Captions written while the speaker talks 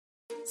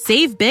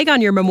Save big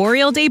on your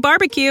Memorial Day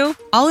barbecue,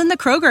 all in the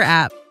Kroger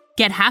app.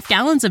 Get half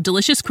gallons of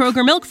delicious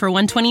Kroger milk for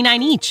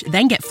 $1.29 each.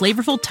 Then get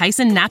flavorful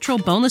Tyson natural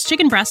boneless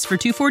chicken breasts for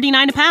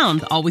 $2.49 a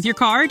pound, all with your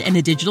card and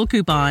a digital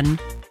coupon.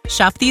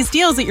 Shop these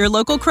deals at your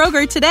local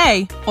Kroger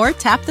today, or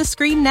tap the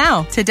screen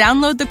now to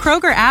download the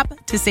Kroger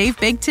app to save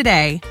big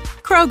today.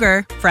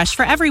 Kroger, fresh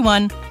for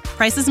everyone.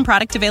 Prices and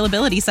product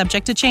availability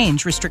subject to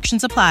change.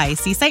 Restrictions apply.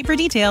 See site for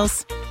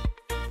details.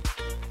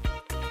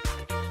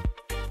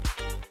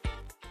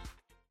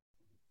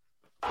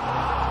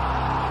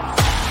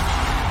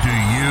 Do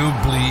you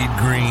bleed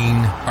green?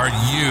 Are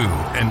you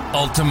an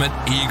ultimate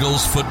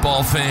Eagles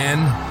football fan?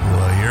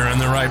 Well, you're in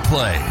the right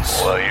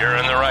place.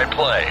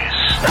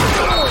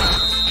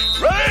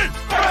 Ready?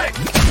 Right.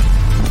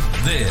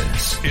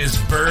 This is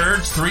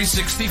Birds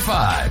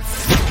 365,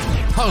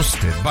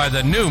 hosted by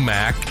the new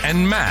Mac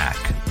and Mac,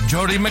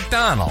 Jody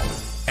McDonald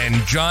and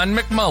John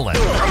McMullen.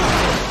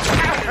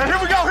 Here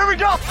we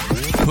go.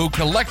 Who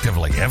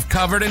collectively have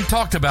covered and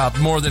talked about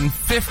more than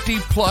 50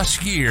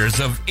 plus years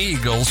of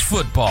Eagles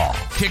football.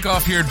 Kick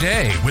off your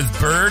day with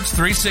Birds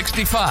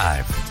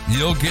 365.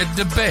 You'll get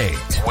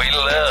debate. We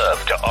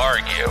love to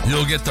argue.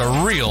 You'll get the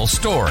real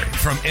story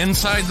from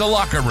inside the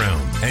locker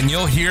room. And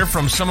you'll hear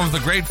from some of the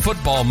great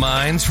football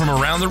minds from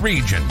around the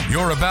region.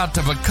 You're about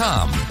to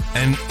become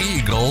an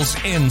Eagles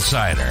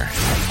insider.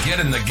 Get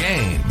in the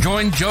game.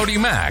 Join Jody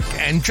Mack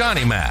and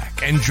Johnny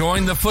Mack and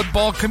join the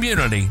football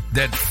community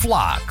that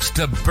flocks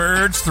to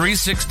Birds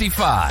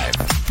 365.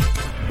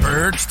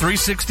 Birds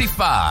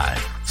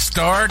 365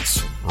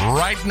 starts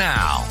right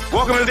now.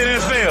 Welcome to the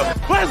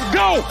NFL. Let's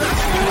go.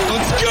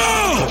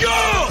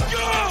 Go.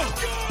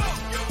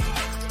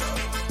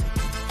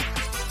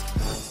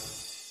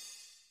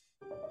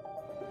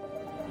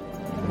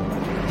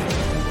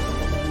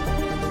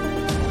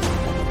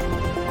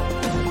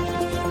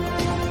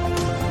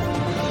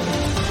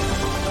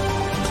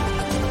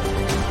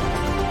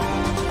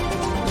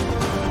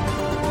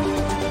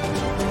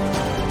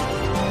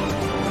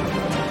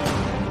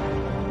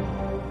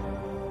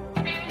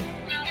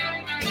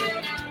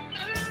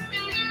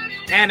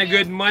 And a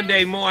good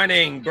Monday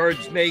morning,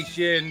 Birds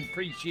Nation.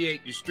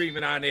 Appreciate you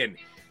streaming on in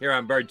here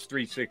on Birds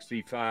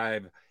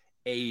 365.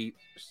 A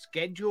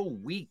schedule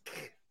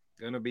week.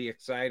 Going to be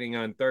exciting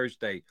on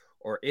Thursday.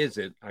 Or is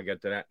it? I'll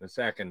get to that in a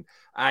second.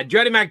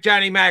 Jody Mac,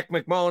 Johnny Mac,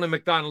 McMullen, and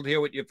McDonald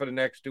here with you for the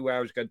next 2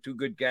 hours. Got two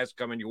good guests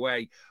coming your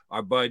way.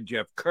 Our bud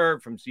Jeff Kerr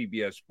from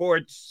CBS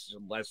Sports,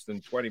 less than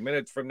 20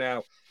 minutes from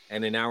now.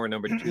 And in hour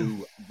number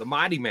 2, the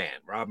Maaddi man,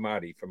 Rob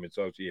Maaddi from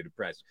Associated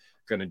Press,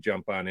 going to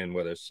jump on in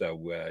with us.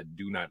 So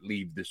do not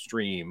leave the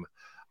stream.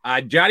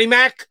 Johnny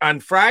Mac,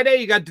 on Friday,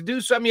 you got to do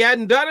something you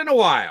hadn't done in a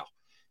while.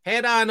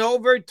 Head on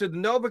over to the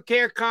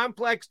NovaCare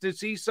complex to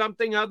see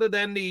something other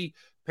than the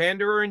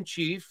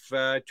Panderer-in-Chief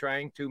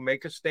trying to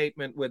make a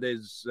statement with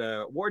his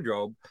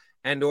wardrobe,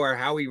 and or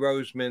Howie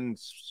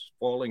Roseman's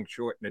falling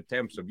short in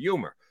attempts of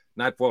humor.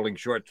 Not falling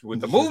short with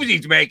the movies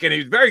he's making.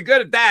 He's very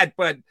good at that,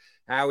 but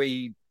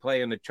Howie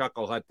playing the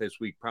Chuckle Hut this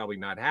week, probably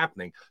not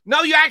happening.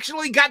 No, you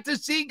actually got to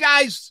see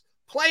guys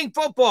playing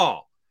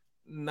football.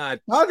 By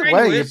the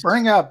way, you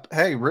bring up,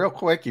 real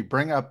quick, you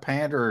bring up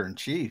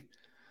Panderer-in-Chief.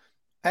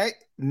 Hey,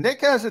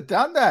 Nick hasn't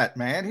done that,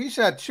 man. He's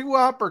had 2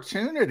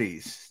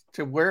 opportunities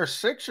to wear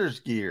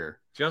Sixers gear.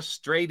 Just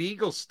straight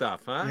Eagle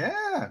stuff, huh?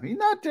 Yeah, he's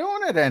not doing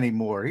it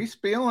anymore. He's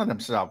feeling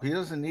himself. He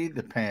doesn't need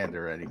to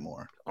pander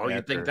anymore. Oh,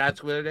 you think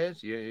that's what it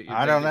is?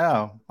 I don't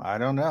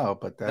know,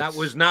 but that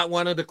was not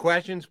one of the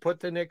questions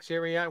put to Nick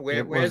Sirianni.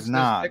 Where's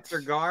the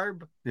Sixer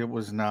garb? It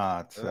was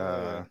not.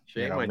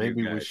 Shame on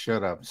maybe you guys. We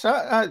should have.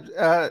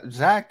 So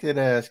Zach did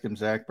ask him.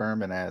 Zach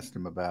Berman asked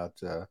him about,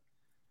 do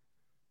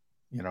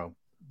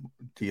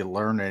you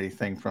learn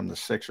anything from the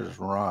Sixers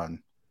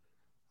run?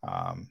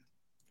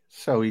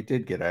 So he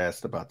did get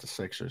asked about the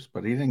Sixers,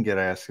 but he didn't get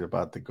asked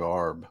about the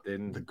garb.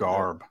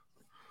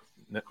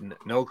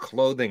 No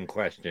clothing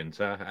questions,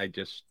 huh? I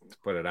just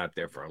put it out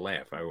there for a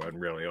laugh. I wasn't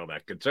really all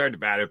that concerned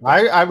about it.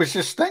 I was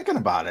just thinking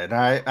about it.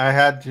 I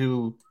had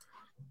to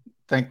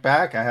think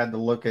back. I had to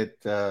look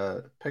at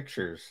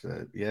pictures.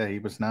 He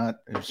was not.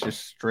 It was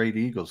just straight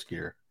Eagles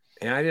gear.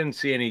 And I didn't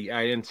see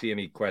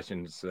any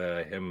questions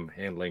him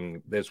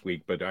handling this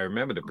week, but I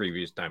remember the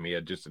previous time he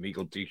had just an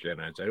Eagle t-shirt,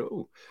 and I said,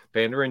 "Oh,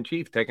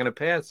 Panderer-in-Chief taking a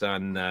pass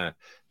on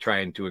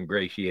trying to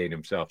ingratiate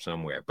himself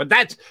somewhere." But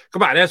that's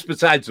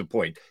besides the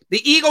point.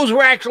 The Eagles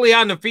were actually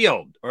on the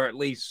field, or at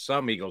least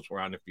some Eagles were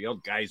on the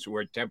field. Guys who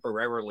were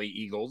temporarily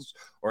Eagles,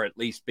 or at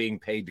least being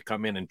paid to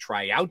come in and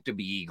try out to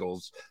be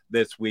Eagles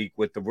this week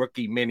with the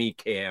rookie mini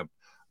camp.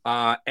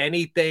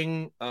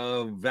 Anything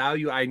of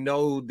value? I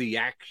know the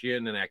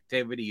action and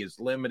activity is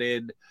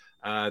limited.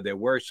 There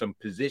were some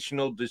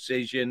positional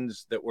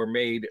decisions that were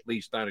made, at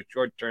least on a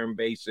short-term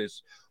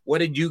basis. What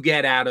did you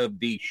get out of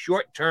the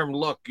short-term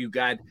look you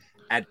got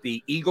at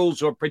the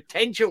Eagles or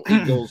potential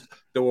Eagles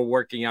that were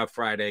working out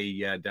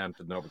Friday down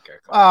to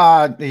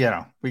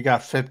NovaCare? We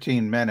got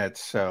 15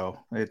 minutes, so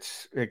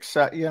it's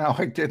exciting.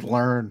 I did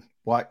learn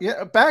what.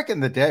 Yeah, back in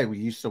the day, we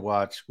used to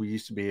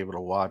be able to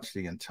watch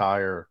the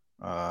entire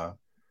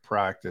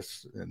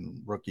practice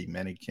and rookie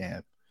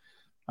minicamp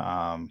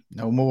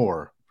no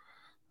more.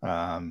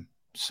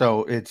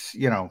 So it's,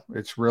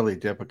 it's really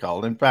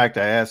difficult. In fact,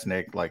 I asked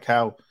Nick, like,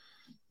 how,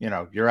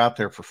 you're out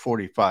there for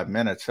 45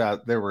 minutes.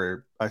 There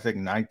were, I think,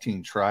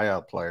 19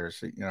 tryout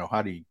players.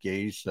 How do you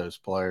gauge those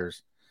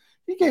players?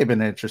 He gave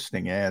an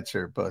interesting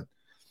answer, but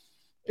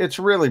it's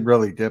really,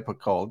 really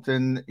difficult.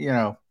 And,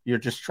 you're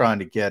just trying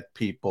to get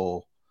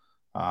people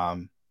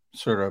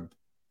sort of,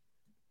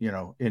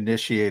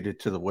 initiated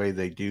to the way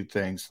they do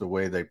things, the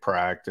way they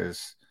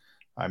practice.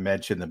 I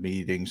mentioned the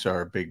meetings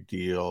are a big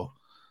deal.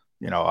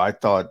 I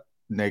thought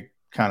Nick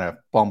kind of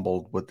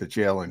fumbled with the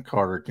Jalen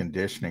Carter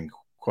conditioning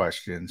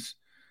questions.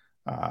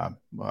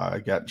 I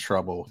got in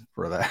trouble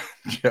for that,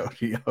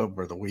 Jody,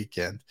 over the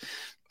weekend.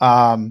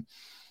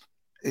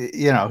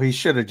 He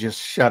should have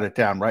just shut it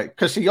down, right?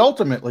 Because he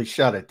ultimately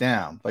shut it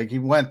down. Like, he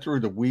went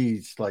through the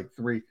weeds like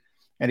three,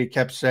 and he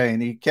kept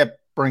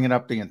bringing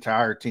up the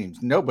entire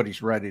teams.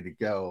 Nobody's ready to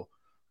go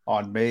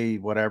on May,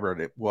 whatever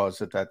it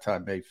was at that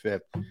time, May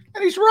 5th.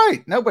 And he's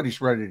right. Nobody's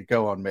ready to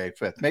go on May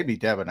 5th. Maybe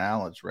Devin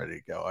Allen's ready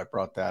to go. I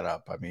brought that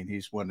up. I mean,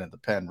 he's winning the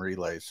Penn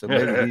relays, so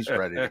maybe he's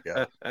ready to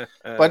go.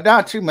 But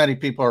not too many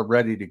people are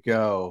ready to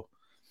go.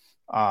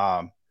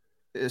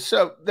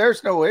 So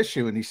there's no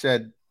issue. And he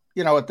said,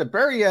 at the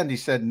very end, he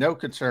said, no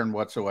concern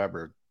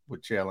whatsoever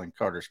with Jalen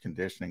Carter's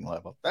conditioning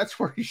level. That's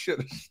where he should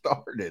have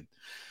started.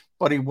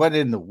 But he went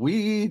in the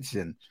weeds,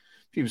 and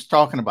he was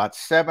talking about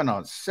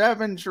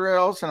 7-on-7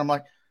 drills. And I'm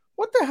like,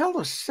 what the hell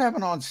is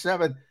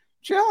 7-on-7?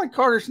 Jalen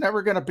Carter's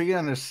never going to be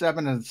in a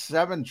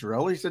 7-on-7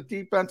 drill. He's a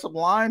defensive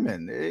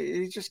lineman.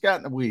 He just got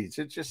in the weeds.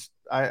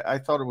 I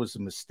thought it was a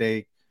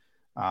mistake.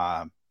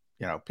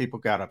 People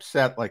got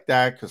upset like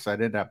that because I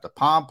didn't have the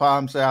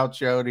pom-poms out,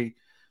 Jody.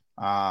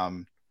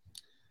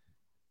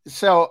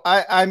 So,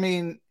 I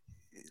mean,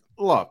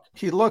 look,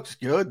 he looks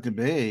good to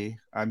me.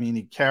 I mean,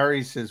 he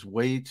carries his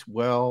weight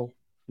well.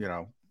 He's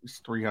a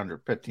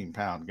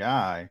 315-pound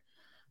guy,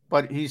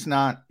 but he's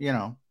not,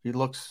 he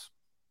looks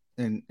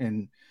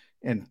in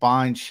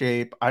fine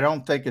shape. I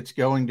don't think it's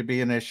going to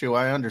be an issue.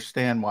 I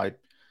understand why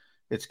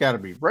it's got to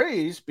be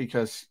raised,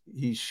 because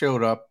he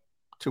showed up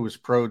to his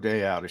pro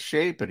day out of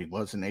shape and he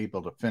wasn't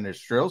able to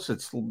finish drills.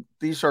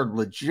 These are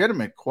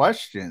legitimate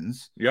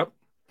questions. Yep.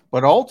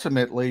 But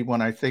ultimately,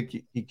 when I think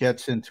he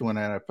gets into an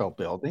NFL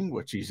building,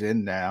 which he's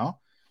in now,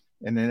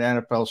 in an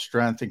NFL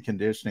strength and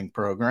conditioning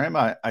program,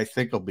 I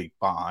think he'll be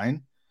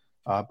fine.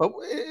 But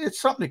it's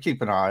something to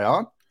keep an eye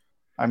on.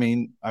 I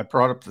mean, I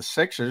brought up the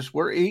Sixers.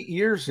 We're 8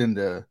 years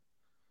into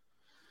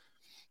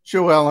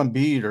Joel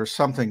Embiid or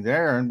something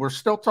there, and we're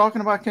still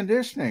talking about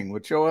conditioning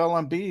with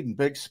Joel Embiid in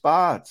big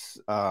spots.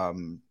 So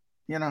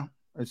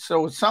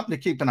it's something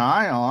to keep an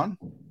eye on.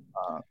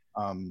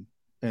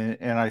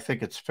 And I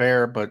think it's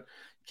fair, but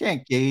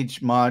can't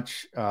gauge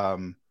much.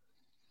 And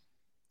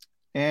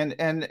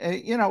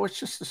it's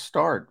just the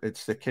start.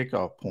 It's the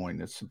kickoff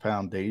point. It's the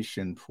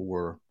foundation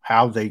for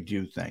how they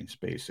do things,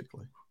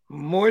 basically.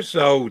 More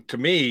so, to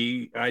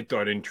me, I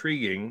thought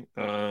intriguing,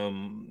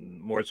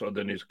 more so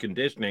than his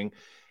conditioning.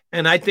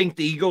 And I think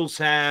the Eagles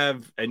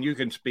have, and you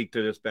can speak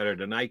to this better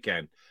than I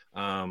can,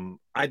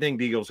 I think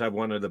the Eagles have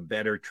one of the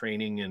better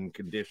training and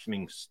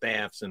conditioning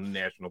staffs in the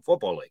National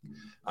Football League.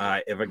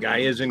 If a guy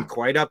isn't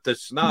quite up to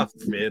snuff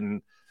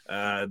in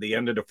the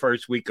end of the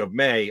first week of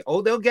May,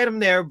 they'll get him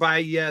there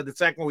by the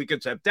second week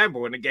of September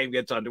when the game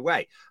gets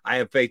underway. I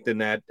have faith in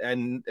that.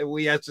 And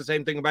we asked the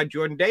same thing about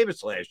Jordan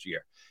Davis last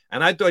year.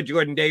 And I thought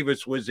Jordan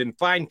Davis was in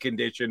fine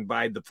condition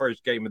by the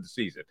first game of the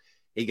season.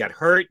 He got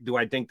hurt. Do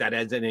I think that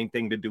has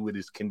anything to do with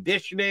his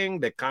conditioning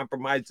that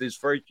compromised his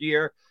first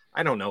year?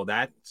 I don't know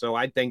that. So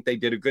I think they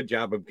did a good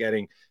job of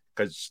getting,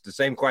 because the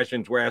same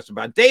questions were asked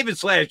about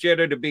Davis last year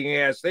that are being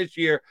asked this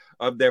year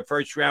of their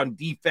first-round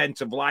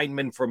defensive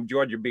lineman from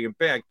Georgia being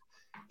picked.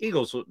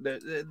 Eagles,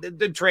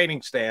 the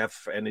training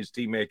staff and his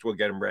teammates will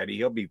get him ready.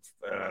 He'll be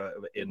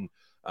in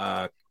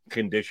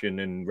condition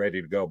and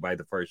ready to go by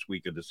the first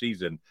week of the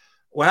season.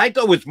 What I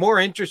thought was more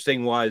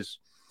interesting was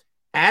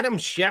Adam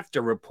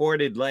Schefter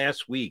reported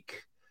last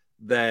week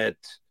that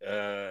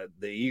the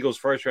Eagles'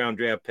 first-round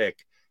draft pick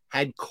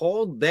had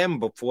called them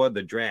before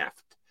the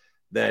draft.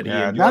 That he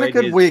not a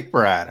good week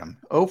for Adam.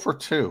 0 for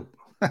 2.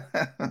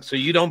 So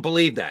you don't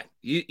believe that?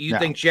 You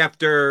think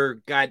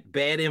Schefter got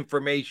bad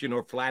information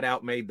or flat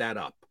out made that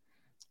up?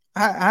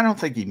 I don't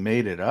think he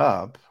made it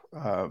up.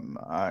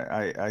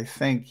 I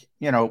think,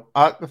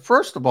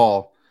 first of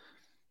all,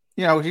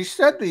 he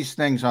said these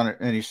things on it,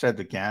 and he said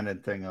the Gannon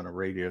thing on a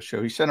radio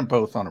show. He said them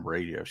both on a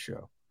radio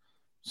show.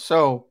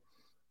 So,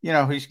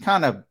 he's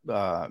kind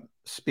of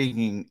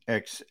speaking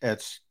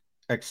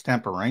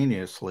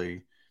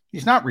extemporaneously.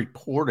 He's not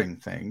reporting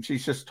things.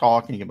 He's just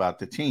talking about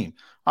the team.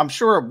 I'm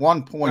sure at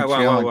one point.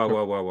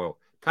 Whoa.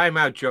 Time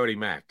out, Jody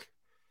Mack.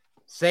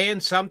 Saying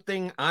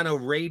something on a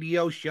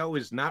radio show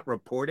is not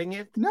reporting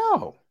it?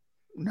 No.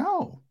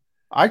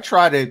 I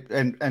try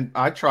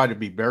to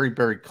be very,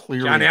 very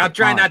clear. Johnny, I'll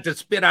try not to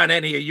spit on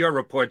any of your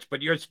reports,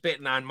 but you're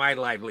spitting on my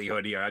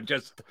livelihood here. I'm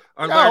just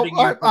alerting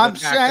you.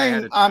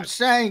 I'm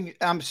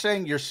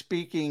saying you're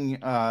speaking.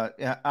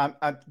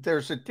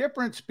 There's a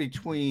difference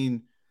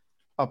between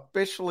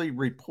officially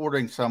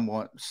reporting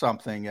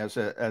something as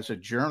a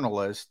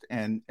journalist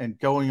and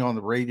going on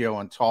the radio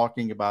and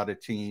talking about a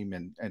team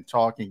and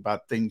talking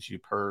about things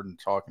you've heard and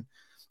talking,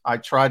 I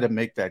try to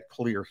make that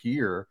clear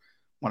here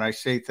when I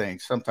say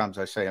things. Sometimes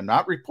I say, I'm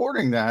not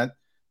reporting that,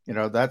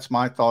 that's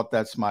my thought.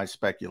 That's my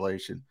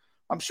speculation.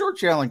 I'm sure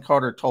Jalen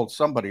Carter told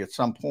somebody at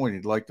some point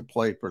he'd like to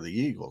play for the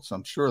Eagles.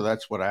 I'm sure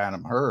that's what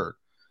Adam heard.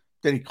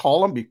 Did he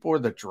call him before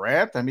the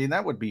draft? I mean,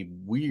 that would be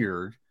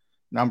weird,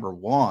 number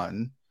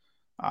one.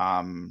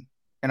 And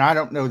I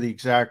don't know the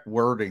exact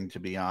wording, to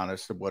be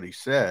honest, of what he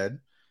said.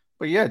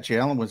 But yeah,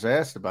 Jalen was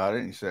asked about it,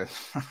 and he said,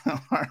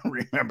 I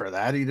don't remember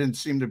that. He didn't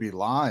seem to be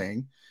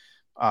lying.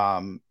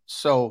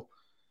 So,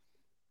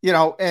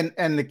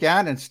 and the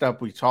Gannon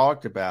stuff we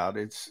talked about,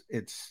 it's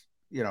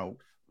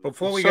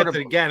Before we get to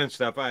the Gannon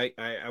stuff, I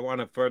want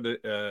to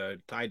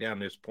further tie down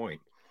this point.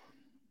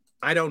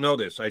 I don't know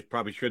this. I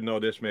probably should know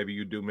this. Maybe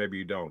you do, maybe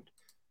you don't.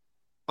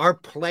 Are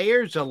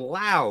players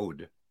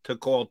allowed to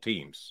call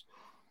teams?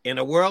 In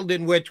a world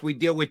in which we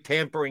deal with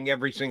tampering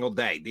every single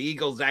day, the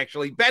Eagles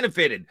actually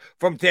benefited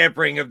from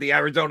tampering of the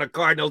Arizona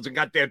Cardinals and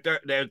got their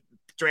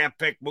draft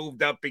pick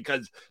moved up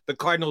because the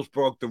Cardinals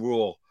broke the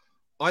rule.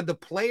 Are the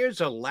players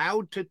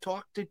allowed to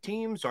talk to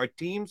teams? Are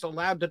teams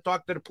allowed to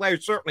talk to the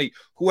players? Certainly,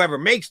 whoever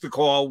makes the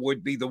call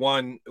would be the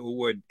one who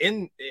would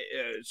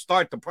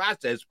start the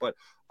process, but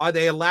are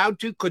they allowed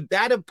to? Could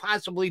that have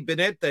possibly been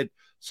it, that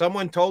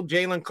someone told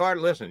Jalen Carter,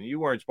 listen, you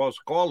weren't supposed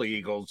to call the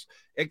Eagles.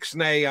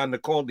 Ixnay on the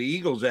call the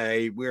Eagles,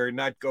 we're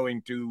not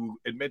going to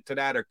admit to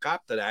that or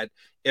cop to that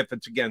if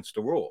it's against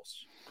the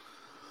rules.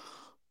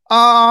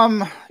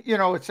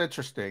 It's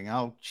interesting.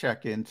 I'll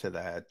check into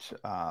that.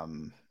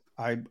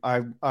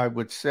 I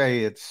would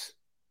say it's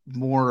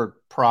more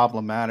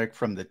problematic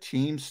from the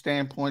team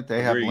standpoint.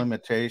 They have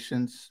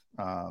limitations.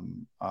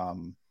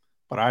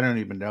 But I don't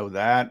even know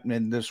that. And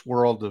in this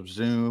world of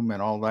Zoom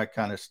and all that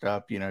kind of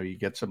stuff, you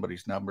get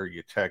somebody's number,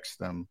 you text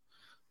them,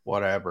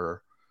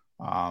 whatever.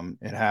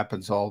 It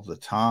happens all the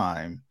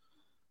time.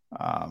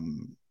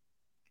 Drew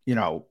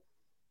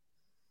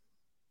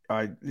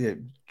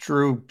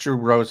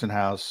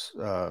Rosenhaus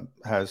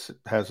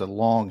has a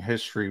long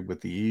history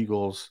with the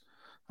Eagles.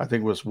 I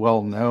think it was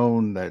well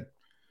known that,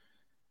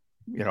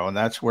 and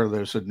that's where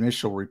those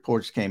initial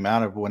reports came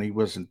out of, when he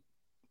wasn't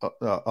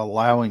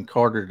allowing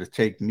Carter to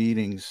take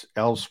meetings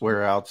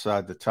elsewhere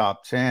outside the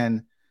top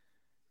 10.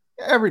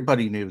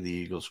 Everybody knew the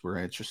Eagles were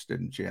interested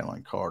in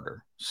Jalen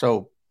Carter.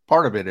 So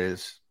part of it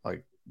is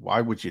like,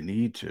 why would you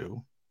need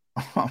to?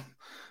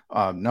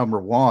 Number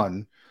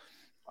one.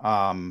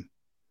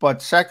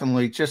 But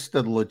secondly, just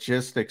the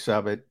logistics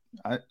of it.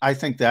 I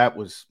think that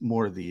was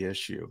more the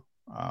issue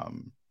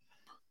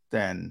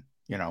than,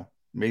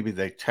 maybe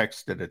they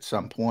texted at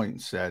some point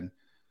and said,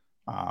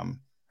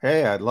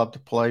 hey, I'd love to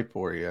play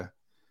for you.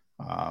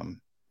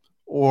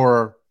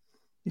 Or,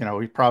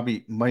 he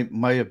probably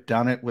might have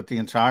done it with the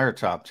entire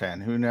top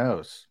 10. Who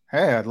knows?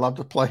 Hey, I'd love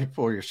to play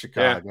for you,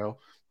 Chicago.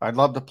 Yeah. I'd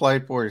love to play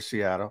for you,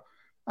 Seattle.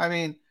 I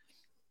mean,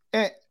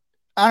 I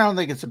don't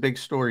think it's a big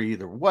story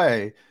either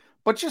way,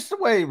 but just the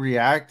way he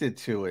reacted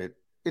to it,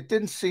 it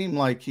didn't seem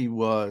like he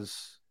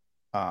was,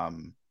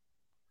 it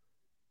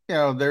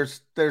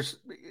was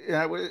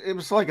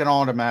like an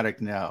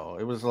automatic no.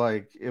 It was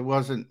like, it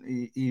wasn't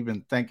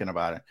even thinking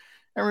about it.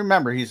 And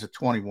remember, he's a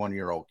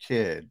 21-year-old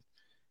kid.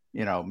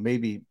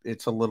 Maybe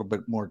it's a little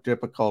bit more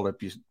difficult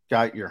if you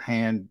got your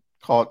hand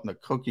caught in the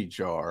cookie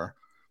jar.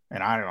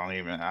 And I don't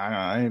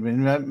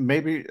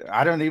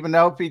even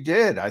know if he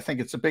did. I think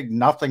it's a big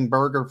nothing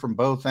burger from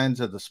both ends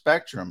of the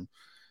spectrum.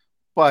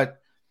 But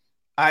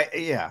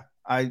I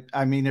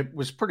mean, it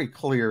was pretty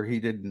clear he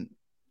didn't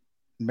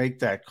make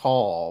that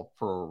call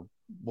for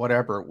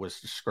whatever it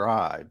was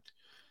described.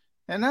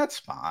 And that's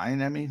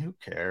fine. I mean, who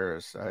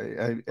cares?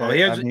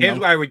 Here's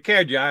why I would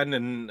care, John,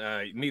 and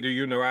neither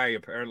you nor I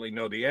apparently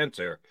know the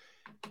answer.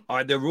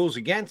 Are there rules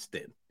against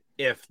it?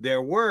 If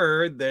there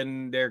were,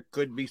 then there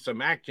could be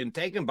some action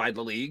taken by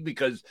the league,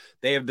 because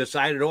they have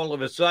decided all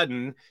of a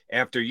sudden,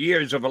 after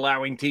years of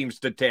allowing teams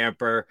to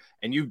tamper,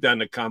 and you've done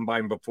the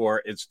combine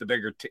before, it's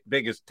the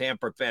biggest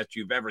tamper fest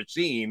you've ever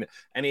seen,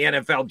 and the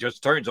NFL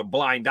just turns a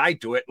blind eye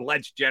to it and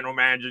lets general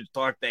managers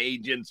talk to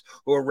agents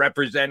who are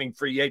representing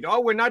free agents.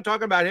 Oh, we're not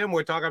talking about him,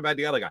 we're talking about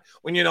the other guy.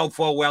 When you know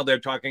full well they're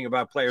talking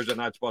about players they're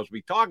not supposed to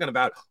be talking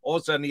about, all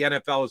of a sudden the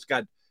NFL has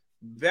got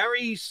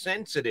very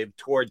sensitive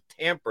toward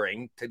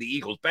tampering to the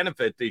Eagles'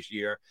 benefit this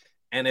year.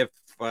 And if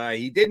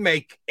he did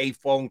make a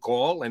phone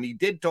call and he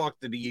did talk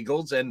to the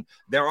Eagles, and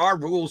there are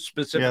rules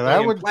specifically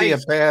that would be a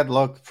bad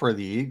look for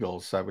the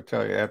Eagles, I would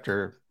tell you,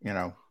 after,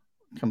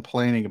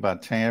 complaining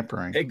about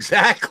tampering.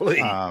 Exactly.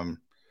 I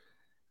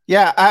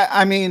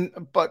mean,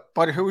 but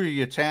who are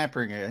you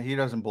tampering at? He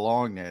doesn't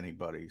belong to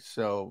anybody.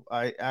 So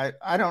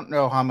I don't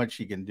know how much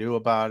he can do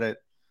about it.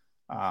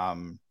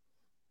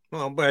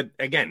 Well, but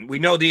again, we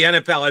know the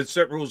NFL has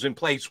certain rules in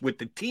place with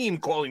the team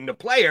calling the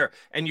player,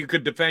 and you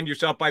could defend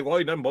yourself by, well,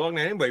 he doesn't belong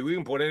to anybody. We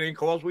can put any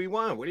calls we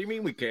want. What do you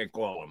mean we can't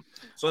call him?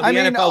 So the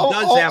NFL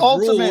does have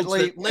rules that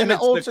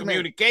limits the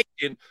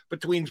communication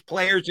between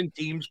players and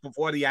teams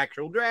before the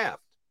actual draft.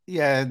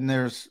 Yeah, and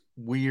there's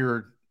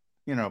weird,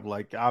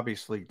 like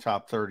obviously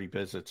top 30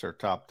 visits are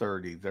top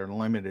 30. They're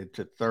limited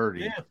to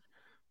 30.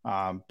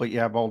 Yeah. But you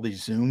have all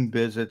these Zoom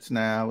visits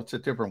now. It's a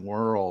different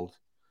world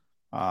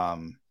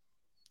um,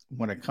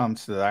 when it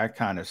comes to that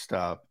kind of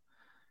stuff.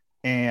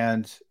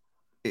 And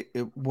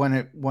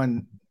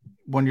when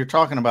you're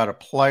talking about a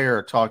player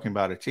or talking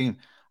about a team,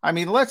 I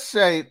mean, let's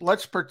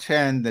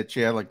pretend that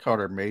Jalen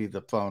Carter made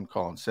the phone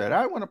call and said,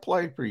 "I want to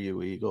play for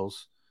you,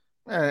 Eagles,"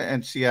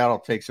 and Seattle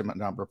takes him at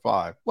number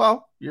 5.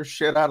 Well, you're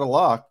shit out of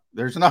luck.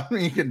 There's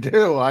nothing you can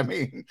do. I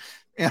mean,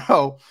 you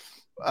know,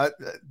 uh,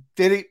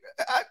 did he?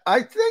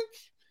 I think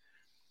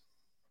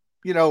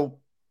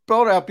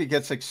Philadelphia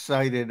gets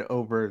excited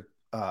over,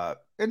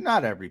 and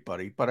not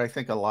everybody, but I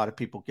think a lot of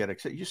people get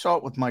excited. You saw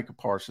it with Micah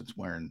Parsons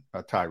wearing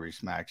a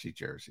Tyrese Maxey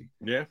jersey.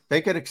 Yeah.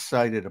 They get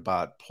excited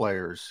about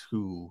players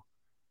who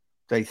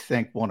they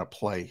think want to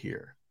play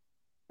here.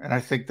 And I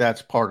think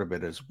that's part of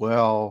it as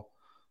well.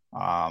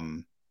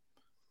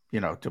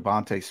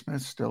 Devontae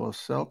Smith's still a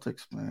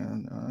Celtics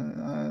man.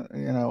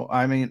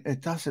 I mean, it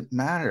doesn't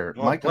matter.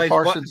 Well, Micah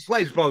Parsons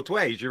plays both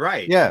ways. You're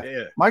right.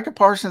 Yeah. Micah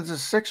Parsons is a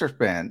Sixers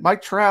fan.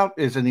 Mike Trout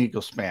is an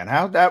Eagles fan.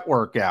 How'd that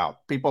work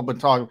out? People have been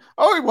talking,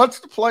 he wants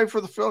to play for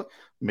the Phillies.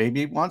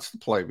 Maybe he wants to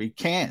play, but he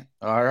can't.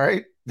 All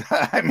right.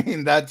 I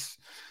mean, that's,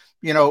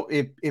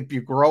 if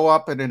you grow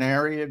up in an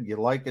area, you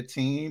like a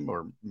team,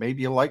 or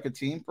maybe you like a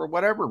team for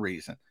whatever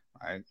reason.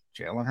 Right?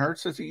 Jalen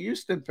Hurts is a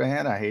Houston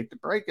fan. I hate to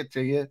break it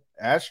to you.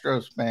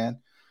 Astros fan.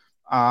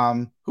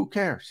 Who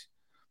cares?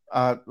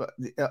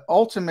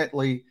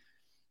 Ultimately,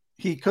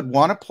 he could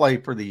want to play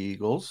for the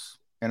Eagles,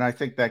 and I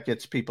think that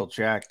gets people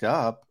jacked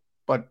up.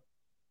 But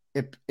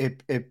if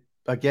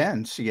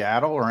again,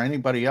 Seattle or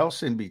anybody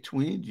else in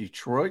between,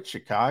 Detroit,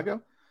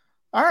 Chicago,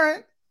 all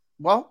right,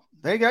 well,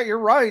 they got your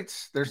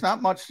rights. There's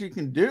not much you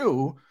can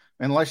do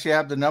unless you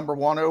have the number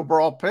 1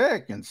 overall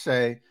pick and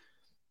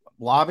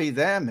lobby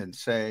them and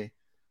say,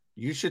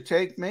 you should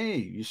take me.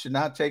 You should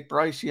not take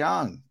Bryce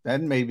Young.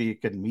 Then maybe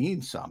it could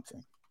mean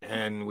something.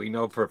 And we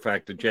know for a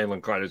fact that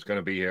Jalen Carter is going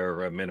to be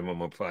here a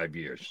minimum of 5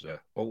 years.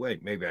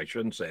 Wait, maybe I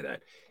shouldn't say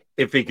that.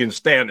 If he can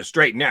stay on the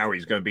straight now,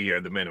 he's going to be here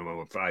the minimum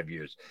of 5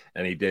 years.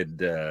 And he did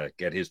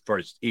get his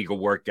first Eagle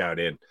workout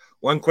in.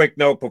 One quick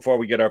note before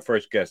we get our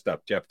first guest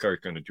up. Jeff Kerr is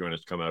going to join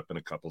us coming up in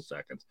a couple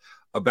seconds.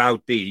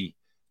 About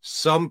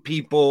some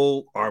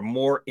people are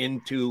more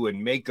into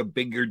and make a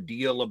bigger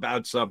deal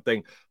about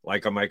something,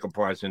 like a Michael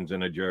Parsons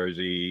in a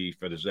jersey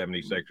for the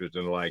 76ers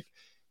and the like.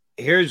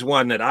 Here's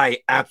one that I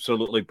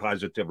absolutely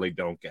positively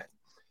don't get.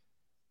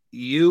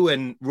 You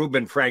and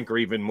Reuben Frank are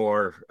even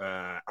more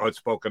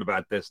outspoken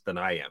about this than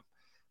I am.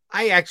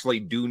 I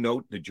actually do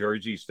note the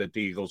jerseys that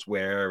the Eagles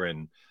wear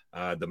and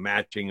the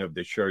matching of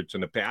the shirts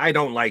and the pants. I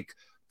don't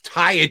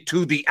tie it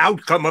to the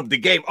outcome of the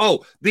game.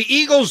 Oh, the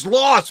Eagles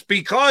lost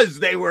because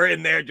they were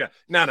in their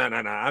No.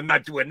 I'm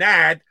not doing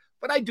that,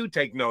 but I do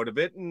take note of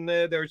it. And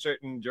there are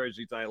certain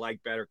jerseys I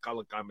like better,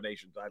 color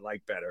combinations I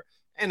like better.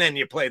 And then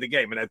you play the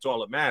game, and that's all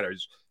that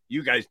matters.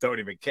 You guys don't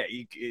even care.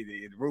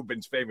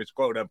 Reuben's famous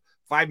quote of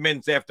 5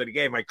 minutes after the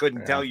game, I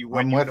couldn't tell you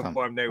what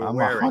uniform they were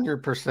wearing. I'm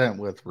 100%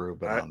 with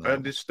Reuben on that.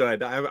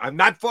 Understood. I'm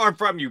not far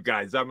from you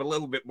guys. I'm a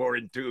little bit more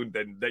in tune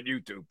than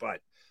you two.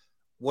 But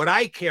what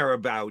I care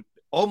about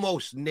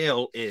almost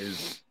nil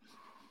is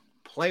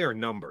player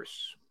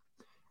numbers.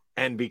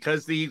 And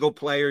because the Eagle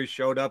players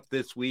showed up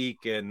this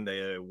week, and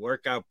the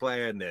workout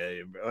player and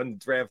the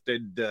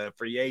undrafted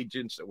free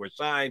agents that were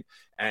signed,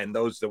 and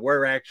those that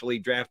were actually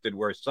drafted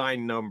were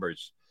signed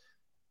numbers,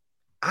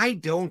 I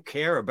don't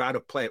care about a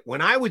player.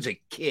 When I was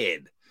a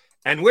kid,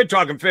 and we're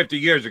talking 50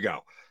 years ago,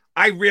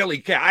 I really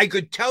care. I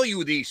could tell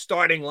you the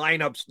starting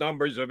lineups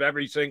numbers of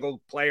every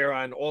single player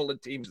on all the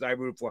teams I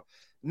root for.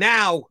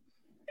 Now,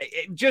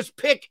 just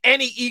pick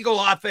any Eagle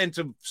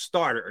offensive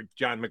starter,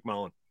 John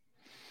McMullen.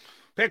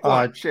 Pick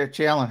one.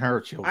 Jalen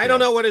Hurts. I don't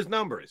know what his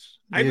number is.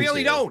 I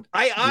really don't.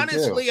 I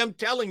honestly am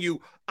telling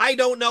you, I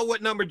don't know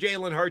what number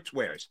Jalen Hurts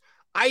wears.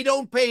 I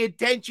don't pay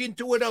attention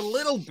to it a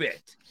little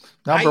bit.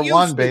 Number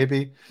 1,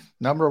 baby.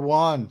 Number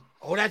 1.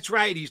 Oh, that's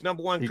right. He's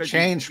number 1. He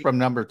changed from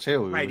number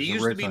 2. Right. He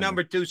used to be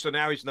number 2, so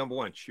now he's number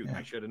 1. Shoot, yeah.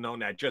 I should have known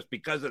that just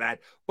because of that.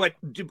 But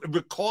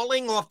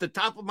recalling off the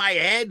top of my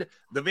head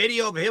the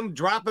video of him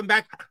dropping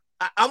back,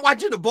 I'm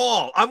watching the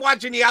ball. I'm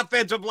watching the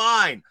offensive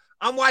line.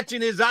 I'm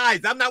watching his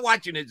eyes. I'm not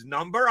watching his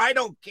number. I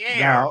don't care.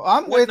 No,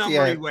 I'm what with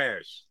number you. He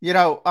wears.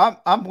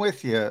 I'm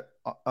with you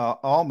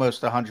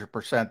almost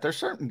 100%. There's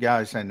certain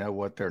guys I know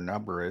what their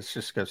number is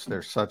just because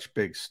they're such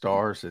big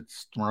stars.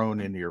 It's thrown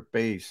into your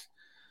face.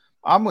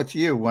 I'm with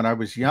you. When I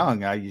was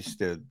young, I used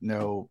to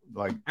know,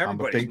 everybody's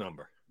I'm a big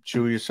number.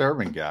 Julius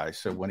Erving guy.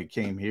 So when he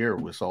came here,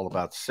 it was all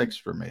about 6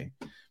 for me.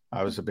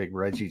 I was a big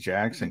Reggie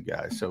Jackson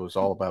guy, so it was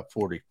all about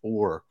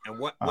 44. And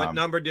what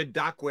number did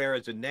Doc wear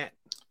as a net?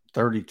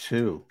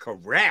 32.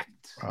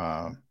 Correct.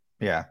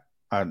 Yeah.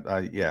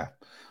 Yeah.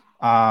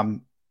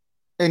 And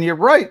you're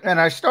right. And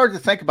I started to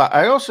think about,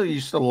 I also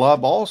used to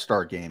love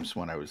all-star games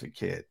when I was a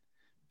kid.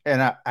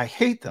 And I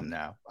hate them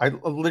now. I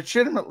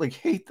legitimately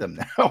hate them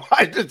now.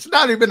 It's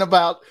not even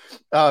about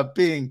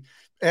being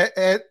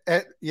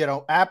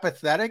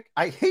apathetic.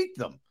 I hate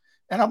them.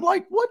 And I'm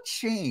like, what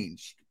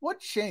changed? What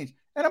changed?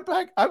 And I'm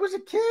like, I was a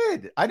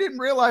kid. I didn't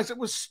realize it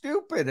was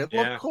stupid. It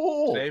looked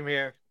cool. Same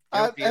here.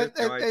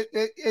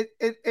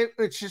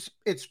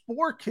 It's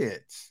for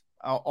kids,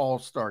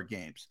 all-star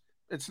games.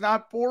 It's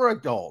not for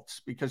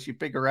adults because you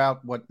figure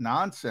out what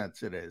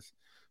nonsense it is.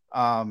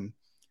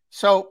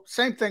 So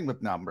same thing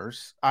with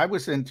numbers. I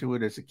was into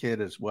it as a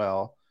kid as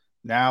well.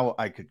 Now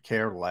I could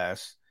care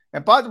less.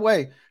 And by the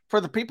way,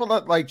 for the people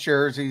that like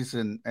jerseys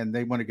and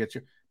they want to get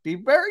you, be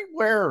very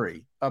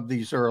wary of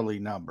these early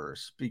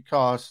numbers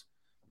because,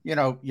 you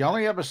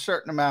only have a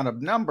certain amount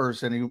of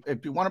numbers. And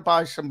if you want to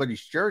buy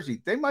somebody's jersey,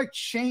 they might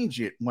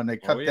change it when they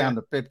cut down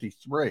to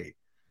 53.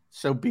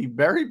 So be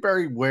very,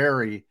 very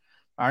wary.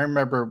 I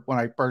remember when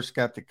I first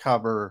got to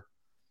cover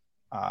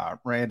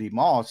Randy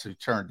Moss, who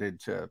turned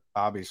into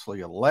obviously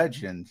a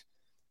legend.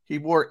 He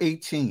wore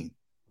 18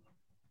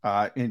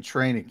 in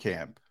training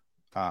camp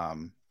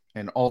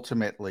and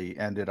ultimately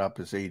ended up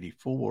as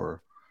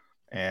 84.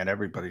 And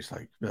everybody's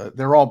like,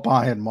 they're all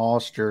buying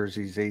Moss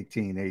jerseys,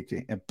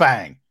 18, and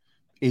bang,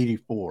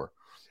 84.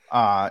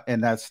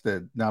 And that's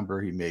the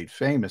number he made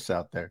famous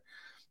out there.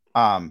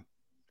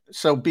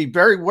 So be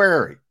very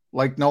wary,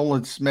 like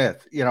Nolan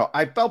Smith.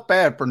 I felt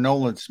bad for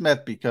Nolan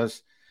Smith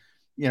because,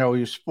 he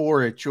was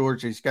 4 at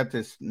Georgia. He's got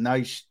this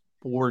nice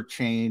 4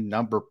 chain,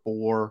 number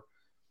 4.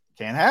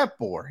 Can't have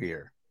 4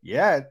 here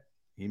yet.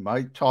 He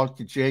might talk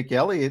to Jake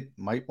Elliott,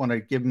 might want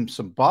to give him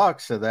some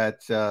bucks of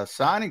that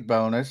signing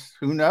bonus.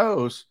 Who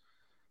knows?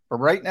 But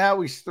right now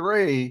he's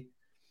 3.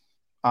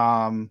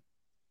 And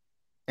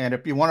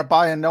if you want to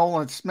buy a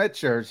Nolan Smith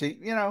jersey,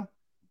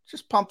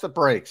 just pump the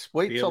brakes.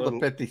 Wait till the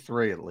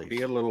 53 at least.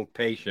 Be a little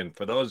patient.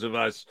 For those of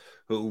us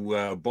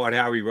who bought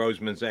Howie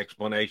Roseman's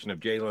explanation of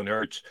Jalen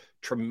Hurts'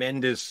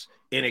 tremendous,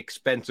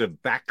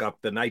 inexpensive backup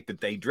the night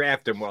that they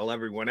drafted him while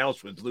everyone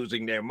else was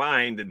losing their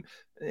mind, and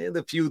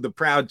the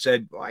proud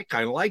said, well, I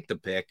kind of like the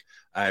pick.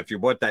 If you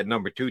bought that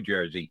number 2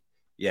 jersey,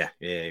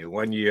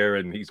 1 year,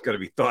 and he's going to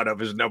be thought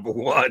of as number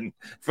 1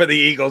 for the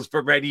Eagles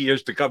for many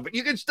years to come. But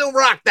you can still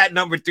rock that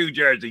number 2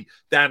 jersey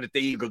down at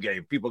the Eagle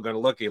game. People are going to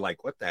look at you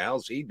like, what the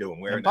hell's he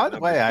doing wearing? And by the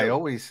way, I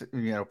always,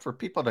 for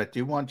people that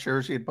do want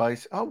jersey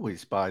advice,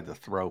 always buy the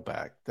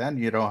throwback. Then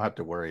you don't have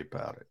to worry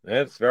about it.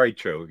 That's very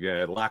true.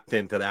 Yeah, locked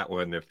into that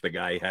one if the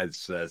guy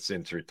has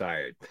since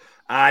retired.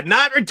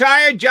 Not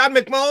retired, John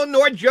McMullen,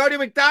 nor Jody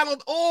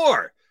McDonald,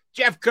 or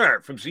Jeff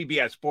Kerr from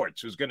CBS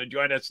Sports, who's going to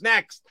join us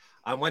next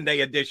on One Day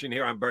Edition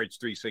here on Birds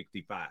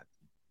 365.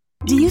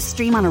 Do you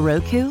stream on a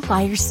Roku,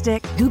 Fire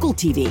Stick, Google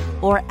TV,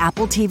 or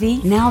Apple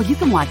TV? Now you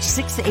can watch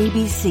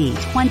 6ABC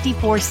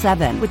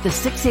 24/7 with the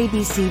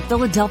 6ABC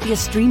Philadelphia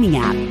streaming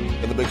app.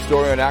 And the big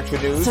story on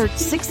Action News? Search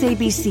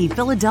 6ABC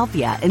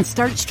Philadelphia and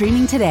start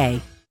streaming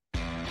today.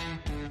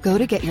 Go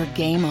to get your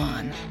game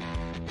on.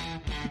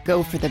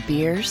 Go for the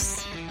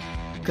beers.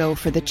 Go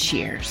for the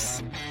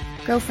cheers.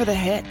 Go for the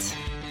hit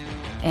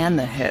and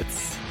the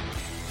hits.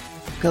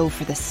 Go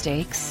for the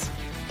stakes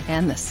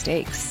and the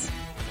stakes.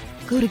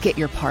 Go to get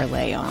your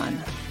parlay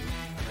on.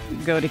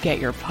 Go to get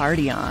your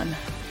party on.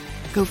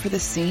 Go for the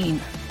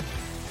scene.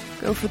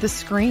 Go for the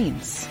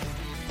screens.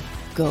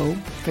 Go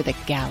for the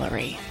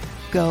gallery.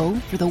 Go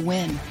for the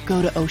win.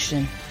 Go to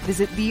Ocean.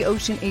 Visit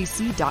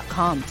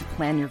theoceanac.com to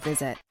plan your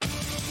visit.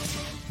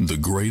 The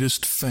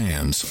greatest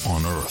fans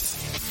on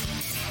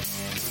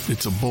earth.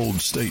 It's a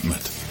bold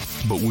statement,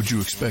 but would you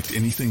expect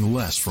anything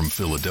less from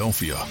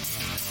Philadelphia?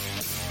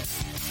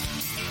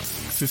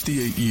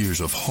 58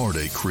 years of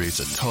heartache creates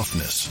a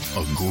toughness,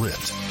 a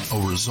grit, a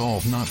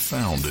resolve not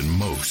found in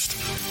most.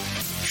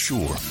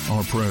 Sure,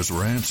 our prayers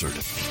were answered,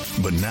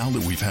 but now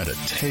that we've had a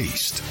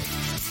taste,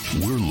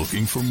 we're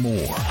looking for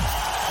more.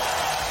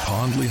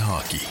 Pondley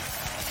Hockey,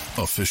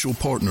 official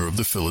partner of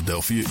the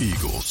Philadelphia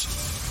Eagles.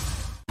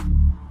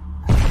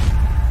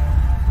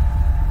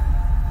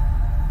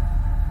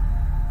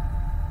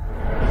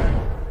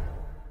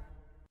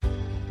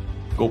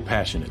 Go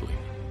passionately.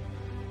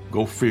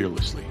 Go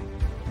fearlessly.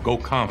 Go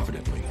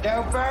confidently.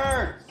 Go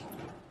Birds!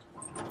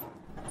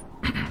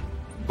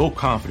 Go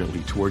confidently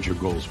towards your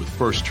goals with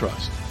First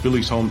Trust,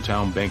 Philly's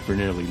hometown bank for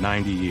nearly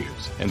 90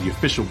 years, and the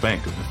official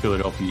bank of the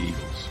Philadelphia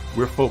Eagles.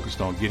 We're focused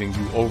on getting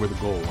you over the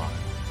goal line.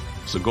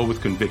 So go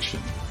with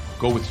conviction.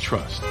 Go with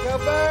trust. Go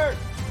Birds!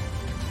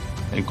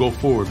 And go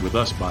forward with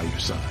us by your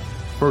side.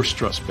 First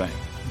Trust Bank,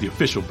 the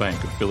official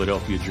bank of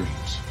Philadelphia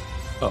dreams.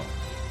 Oh,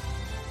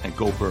 and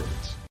go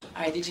Birds.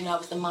 All right, did you know I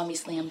was the Mommy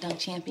Slam Dunk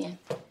Champion?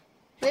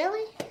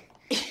 Really?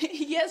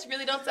 Yes,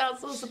 really don't sound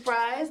so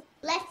surprised.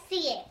 Let's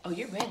see it. Oh,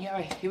 you're ready. All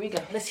right, here we go.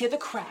 Let's hear the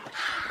crowd.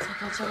 So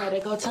go to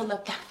right, go to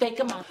left, fake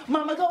them out.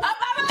 Mama, go up,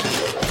 mama!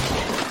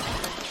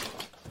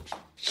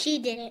 She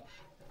did it.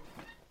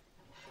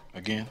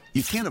 Again?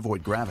 You can't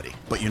avoid gravity,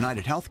 but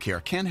United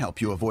Healthcare can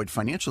help you avoid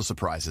financial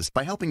surprises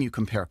by helping you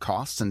compare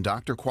costs and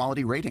doctor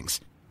quality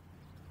ratings.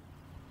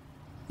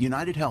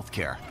 United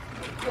Healthcare.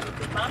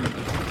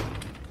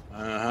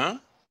 Uh-huh.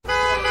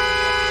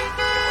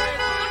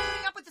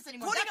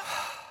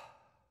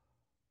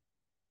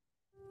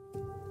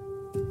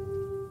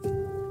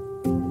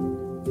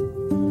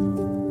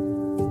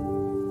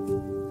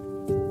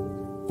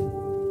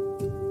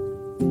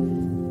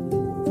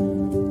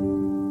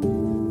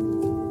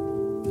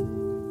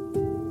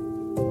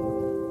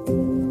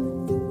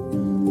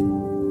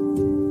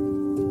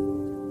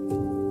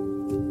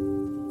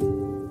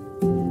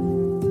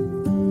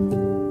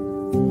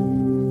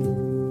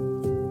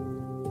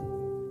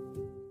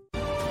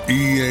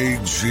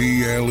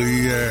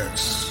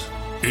 ILES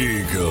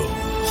Eagles.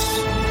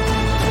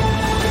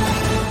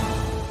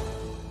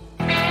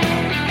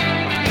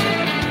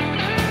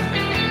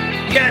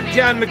 You got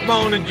John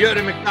McMullen and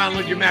Jody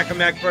McDonald, your Mac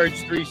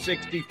Birds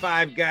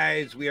 365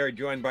 guys. We are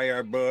joined by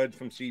our bud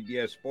from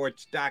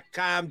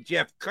CBSSports.com,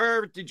 Jeff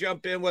Kerr, to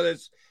jump in with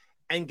us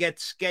and get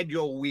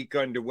schedule week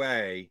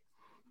underway.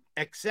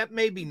 Except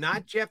maybe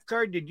not, Jeff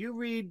Kerr. Did you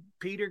read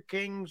Peter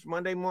King's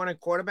Monday morning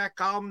quarterback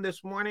column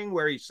this morning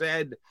where he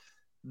said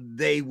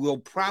they will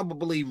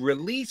probably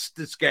release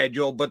the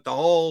schedule, but the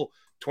whole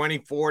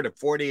 24 to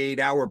 48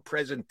 hour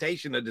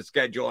presentation of the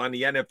schedule on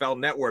the NFL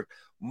Network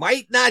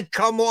might not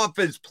come off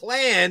as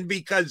planned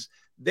because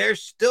they're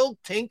still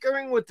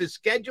tinkering with the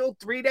schedule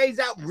 3 days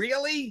out?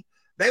 Really?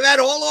 They've had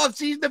all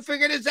offseason to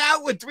figure this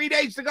out. With 3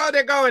 days to go,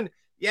 they're going,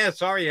 yeah,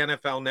 sorry,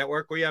 NFL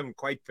Network, we haven't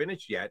quite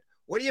finished yet.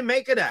 What do you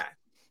make of that?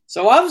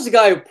 So I was the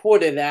guy who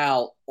put it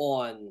out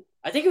on,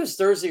 I think it was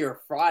Thursday or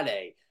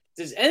Friday.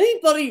 Does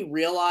anybody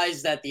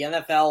realize that the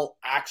NFL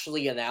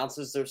actually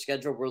announces their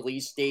scheduled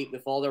release date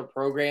with all their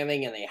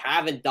programming, and they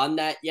haven't done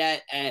that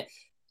yet? And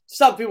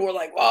some people were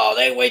like, well,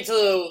 they wait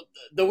till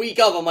the week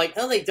of. I'm like,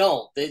 no, they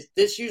don't.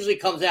 This usually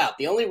comes out.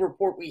 The only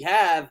report we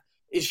have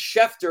is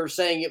Schefter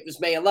saying it was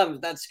May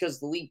 11th. That's because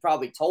the league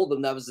probably told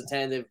them that was the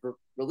tentative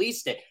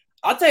release date.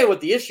 I'll tell you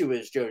what the issue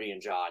is, Jody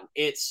and John.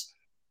 It's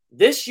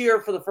this year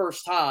for the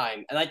first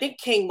time, and I think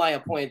King might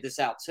have pointed this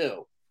out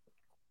too,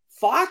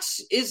 Fox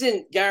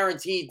isn't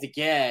guaranteed to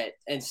get,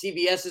 and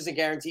CBS isn't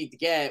guaranteed to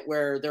get,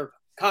 where their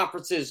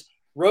conference's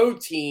road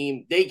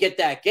team, they get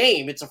that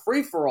game. It's a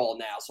free-for-all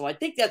now. So I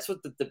think that's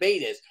what the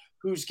debate is.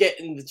 Who's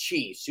getting the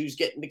Chiefs? Who's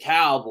getting the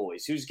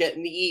Cowboys? Who's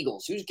getting the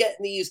Eagles? Who's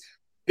getting these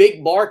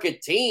big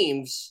market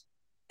teams?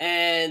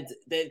 And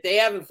they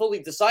haven't fully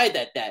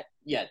decided that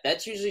yet.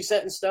 That's usually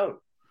set in stone.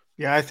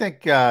 Yeah, I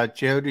think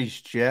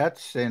Jody's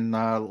Jets and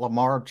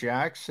Lamar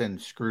Jackson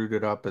screwed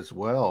it up as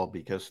well,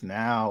 because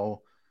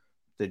now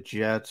the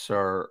Jets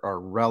are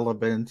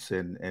relevant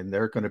and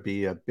they're going to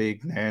be a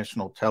big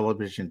national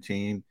television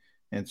team.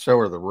 And so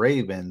are the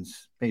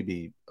Ravens,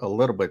 maybe a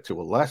little bit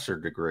to a lesser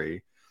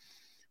degree.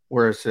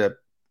 Whereas, they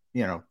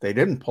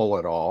didn't pull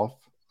it off.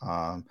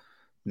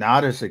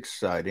 Not as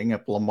exciting.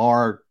 If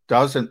Lamar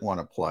doesn't want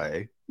to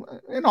play,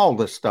 and all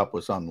this stuff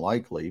was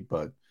unlikely,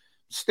 but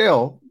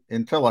still,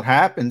 until it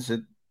happens,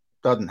 it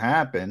doesn't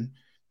happen.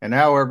 And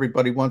now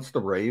everybody wants the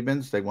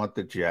Ravens. They want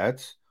the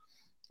Jets.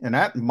 And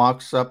that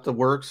mucks up the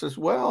works as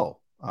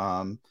well.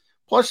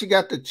 Plus, you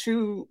got the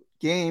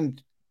 2-game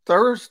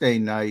Thursday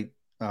night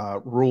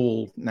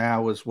rule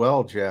now as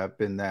well,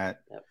 Jeff, in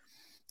that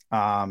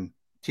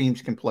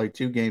teams can play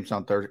 2 games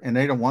on Thursday. And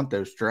they don't want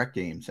those direct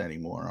games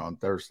anymore on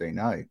Thursday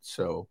night.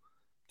 So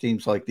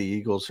teams like the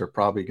Eagles are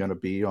probably going to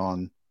be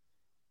on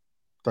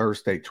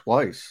Thursday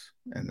twice,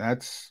 and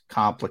that's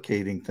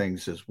complicating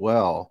things as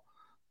well.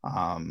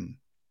 Good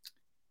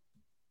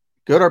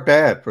or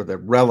bad for the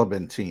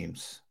relevant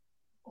teams,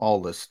 all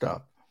this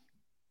stuff?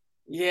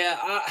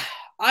 Yeah,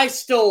 I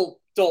still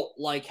don't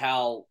like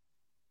how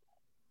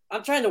 –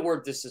 I'm trying to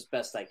word this as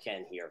best I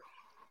can here.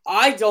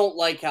 I don't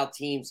like how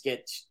teams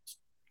get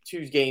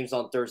 2 games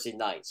on Thursday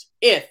nights.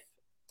 If,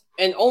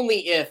 and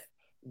only if,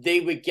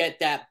 they would get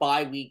that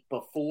bye week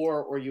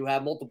before, or you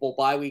have multiple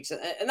bye weeks.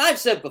 And I've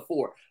said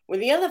before, when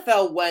the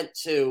NFL went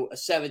to a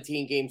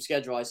 17-game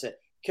schedule, I said,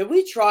 can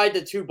we try the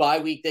 2 bye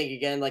week thing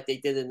again like they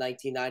did in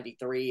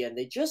 1993? And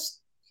they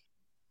just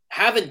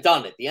haven't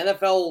done it. The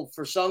NFL,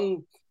 for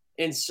some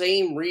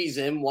insane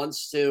reason,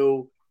 wants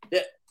to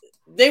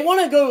 – they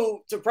want to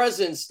go to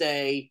President's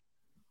Day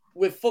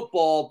with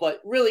football, but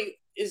really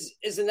 –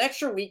 is an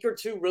extra week or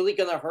 2 really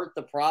going to hurt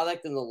the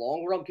product in the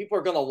long run? People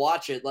are going to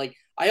watch it. Like,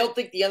 I don't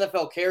think the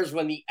NFL cares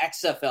when the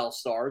XFL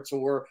starts,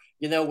 or,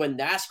 when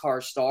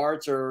NASCAR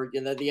starts, or, the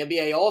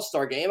NBA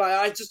All-Star game.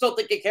 I just don't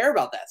think they care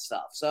about that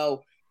stuff.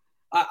 So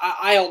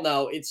I don't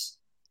know.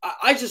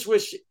 I just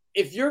wish,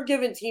 if you're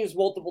giving teams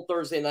multiple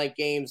Thursday night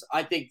games,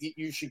 I think that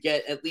you should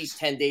get at least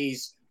 10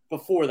 days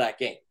before that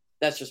game.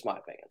 That's just my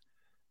opinion.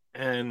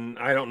 And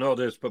I don't know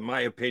this, but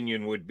my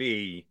opinion would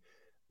be,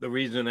 the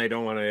reason I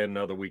don't want to add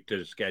another week to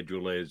the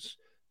schedule is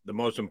the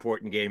most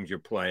important games you're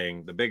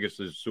playing. The biggest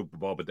is Super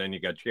Bowl, but then you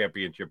got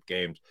championship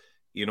games.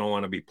 You don't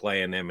want to be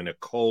playing them in a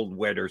cold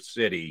weather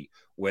city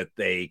with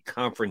a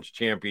conference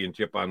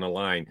championship on the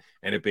line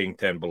and it being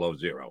 10 below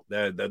zero.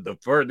 The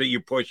further you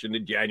push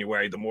into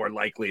January, the more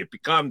likely it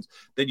becomes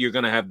that you're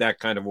going to have that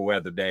kind of a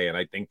weather day. And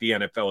I think the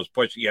NFL has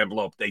pushed the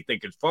envelope. They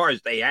think as far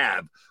as they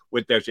have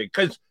with their –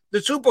 because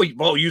the Super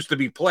Bowl used to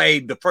be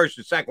played the first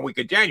and second week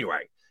of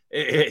January.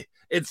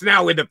 It's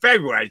now into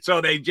February,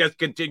 so they just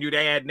continue to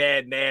add and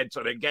add and add,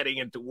 so they're getting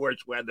into worse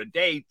weather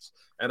dates,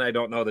 and I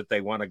don't know that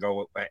they want to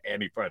go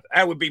any further.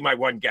 That would be my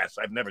one guess.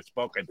 I've never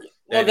spoken.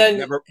 Well,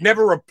 then,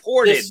 never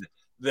reported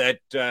that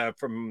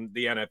from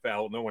the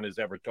NFL. No one has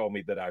ever told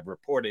me that I've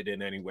reported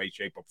in any way,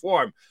 shape, or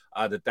form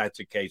that that's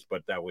the case,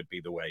 but that would be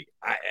the way.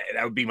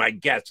 That would be my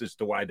guess as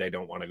to why they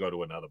don't want to go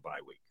to another bye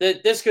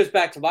week. This goes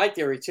back to my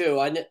theory,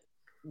 too.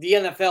 The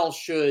NFL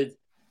should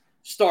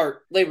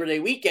start Labor Day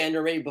weekend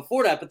or maybe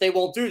before that, but they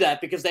won't do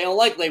that because they don't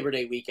like Labor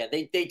Day weekend.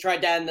 They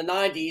tried that in the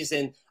 90s,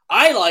 and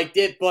I liked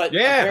it, but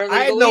yeah,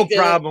 I had no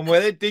problem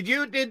with it.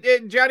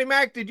 Did Johnny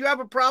Mac, did you have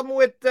a problem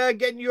with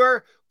getting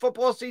your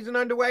football season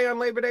underway on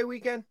Labor Day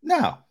weekend?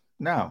 No.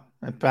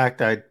 In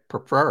fact, I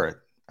prefer it.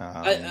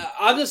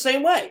 I'm the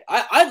same way.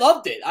 I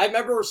loved it. I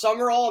remember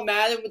Summerall and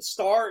Madden would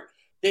start.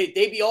 They'd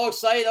be all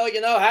excited.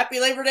 Oh, happy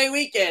Labor Day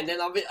weekend.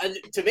 And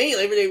to me,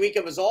 Labor Day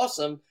weekend was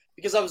awesome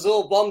because I was a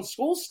little bummed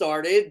school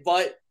started,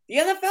 but the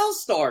NFL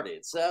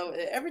started. So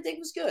everything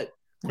was good.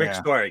 Quick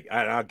story.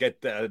 I'll do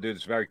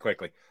this very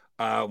quickly.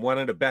 One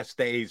of the best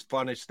days,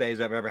 funnest days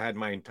I've ever had in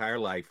my entire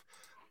life.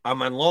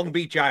 I'm on Long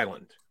Beach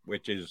Island,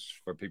 which is,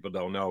 for people who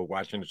don't know,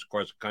 watching this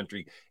across the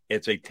country,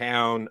 it's a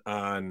town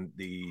on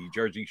the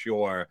Jersey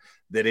Shore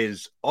that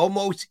is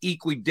almost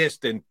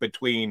equidistant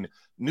between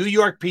New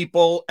York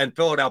people and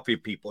Philadelphia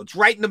people. It's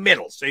right in the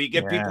middle. So you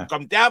get people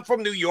come down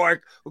from New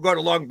York who go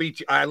to Long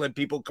Beach Island.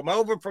 People come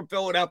over from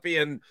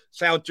Philadelphia and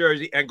South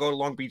Jersey and go to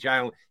Long Beach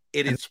Island.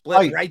 It is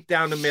split right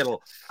down the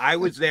middle. I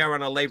was there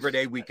on a Labor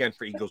Day weekend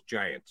for Eagles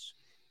Giants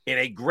in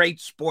a great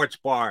sports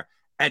bar.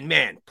 And,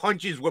 man,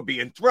 punches were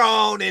being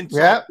thrown,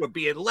 insults were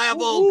being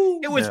leveled. Ooh,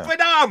 it was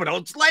phenomenal.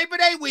 It's Labor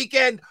Day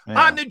weekend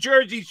on the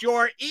Jersey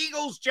Shore,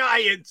 Eagles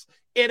Giants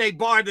in a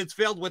bar that's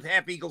filled with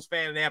half Eagles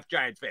fan and half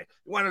Giants fan.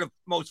 One of the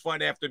most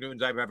fun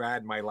afternoons I've ever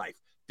had in my life.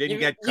 Didn't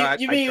get cut.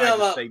 I tried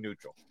to stay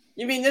neutral.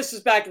 You mean this is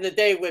back in the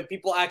day when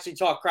people actually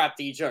talk crap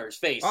to each other's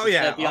face? Oh,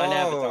 yeah. Behind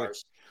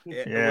avatars.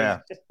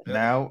 Yeah.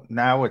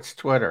 Now it's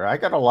Twitter. I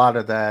got a lot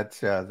of that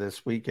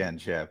this weekend,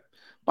 Jeff.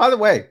 By the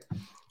way,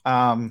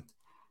 I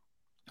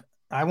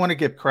want to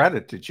give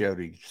credit to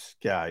Jody's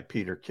guy,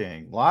 Peter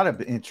King. A lot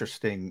of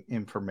interesting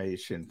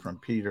information from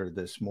Peter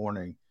this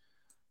morning.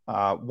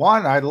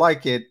 One, I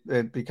like it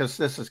because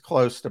this is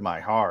close to my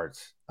heart.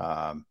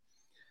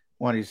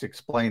 When he's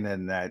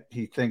explaining that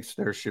he thinks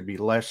there should be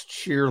less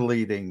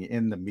cheerleading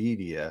in the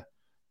media.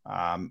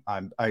 I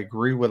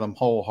agree with him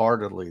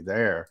wholeheartedly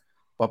there.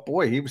 But,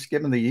 boy, he was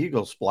giving the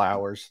Eagles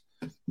flowers.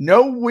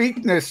 No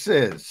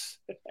weaknesses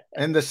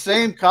in the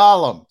same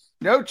column.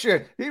 No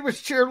cheer. He was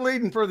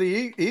cheerleading for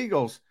the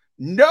Eagles.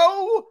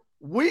 No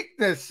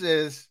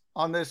weaknesses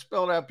on this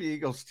Philadelphia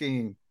Eagles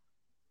team.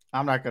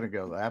 I'm not going to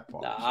go that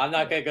far. No, I'm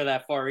not going to go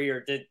that far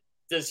either.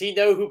 Does he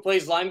know who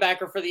plays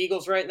linebacker for the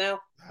Eagles right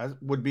now? That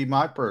would be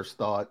my first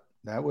thought.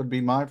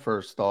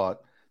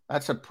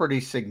 That's a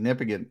pretty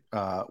significant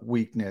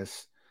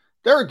weakness.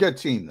 They're a good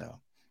team,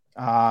 though.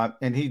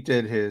 And he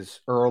did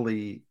his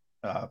early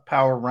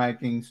power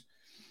rankings.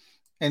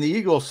 And the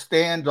Eagles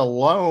stand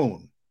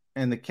alone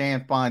in the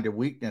can't find a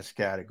weakness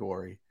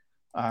category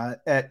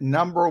at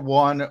number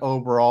 1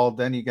 overall.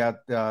 Then you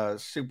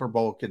got Super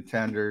Bowl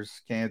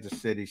contenders,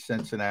 Kansas City,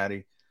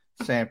 Cincinnati,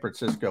 San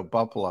Francisco,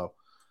 Buffalo.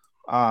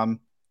 I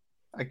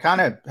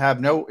kind of have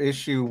no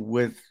issue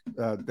with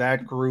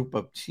that group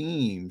of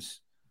teams.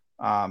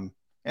 And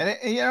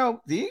the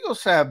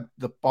Eagles have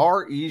the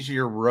far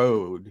easier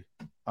road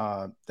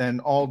than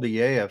all the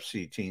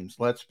AFC teams.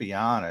 Let's be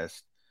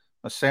honest.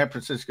 San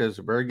Francisco is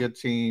a very good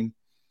team.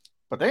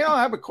 But they don't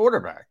have a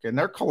quarterback, and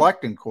they're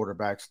collecting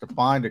quarterbacks to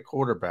find a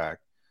quarterback.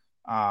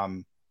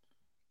 Can't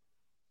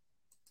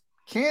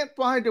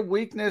find a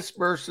weakness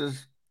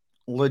versus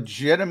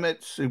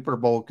legitimate Super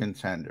Bowl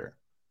contender.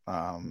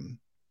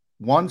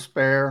 One's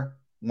fair,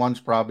 one's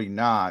probably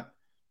not.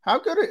 How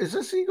good is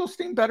this Eagles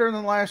team better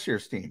than last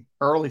year's team?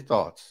 Early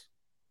thoughts.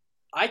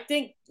 I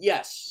think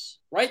yes.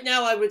 Right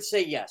now, I would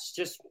say yes.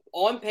 Just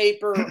on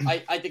paper,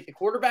 I think the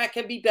quarterback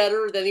can be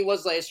better than he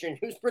was last year, and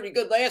he was pretty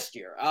good last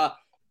year.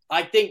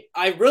 I think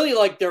I really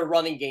like their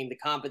running game, the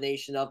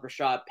combination of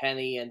Rashad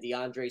Penny and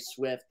DeAndre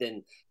Swift.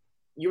 And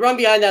you run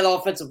behind that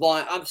offensive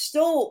line. I'm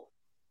still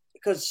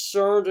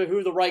concerned of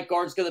who the right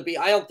guard's going to be.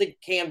 I don't think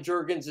Cam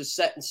Jurgens is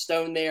set in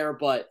stone there,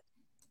 but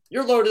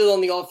you're loaded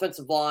on the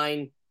offensive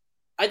line.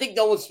 I think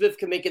Nolan Smith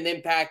can make an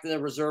impact in a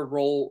reserve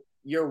role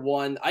year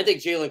one. I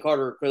think Jalen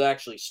Carter could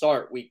actually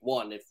start week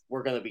 1 if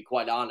we're going to be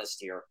quite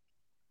honest here.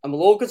 I'm a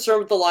little concerned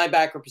with the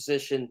linebacker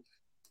position.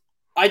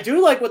 I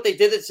do like what they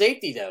did at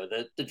safety, though.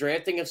 The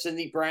drafting of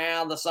Sidney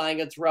Brown, the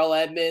signing of Terrell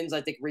Edmonds. I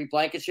think Reed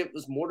Blankenship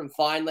was more than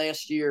fine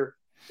last year.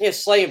 Yeah,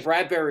 Slay and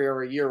Bradbury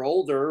are a year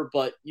older,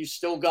 but you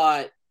still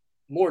got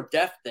more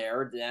depth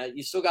there.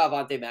 You still got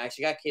Vontae Max.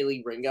 You got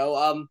Kaylee Ringo.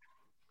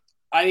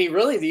 I mean,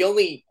 really, the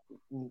only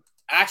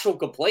actual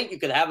complaint you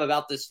could have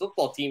about this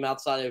football team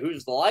outside of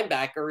who's the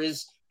linebacker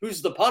is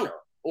who's the punter,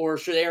 or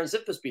should Aaron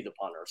Zippus be the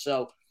punter?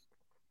 So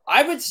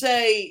I would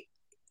say,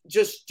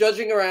 just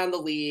judging around the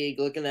league,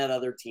 looking at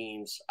other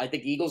teams, I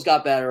think Eagles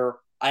got better.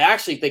 I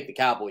actually think the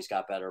Cowboys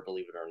got better,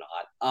 believe it or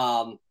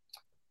not.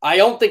 I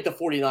don't think the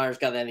 49ers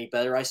got any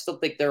better. I still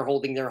think they're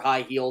holding their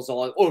high heels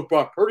on,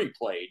 Brock Purdy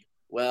played.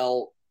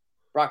 Well,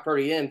 Brock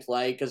Purdy didn't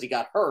play because he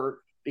got hurt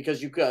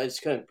because you guys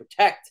couldn't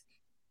protect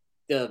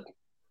him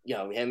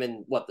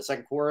in the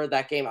second quarter of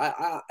that game.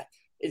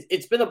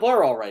 It's been a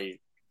blur already,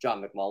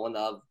 John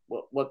McMullen.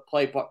 What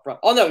play?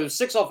 Oh, no, it was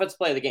 6 offensive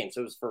play of the game, so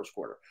it was first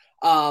quarter.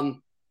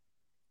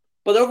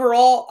 But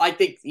overall, I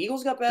think the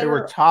Eagles got better. They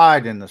were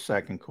tied in the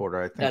second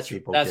quarter. I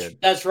think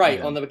that's right,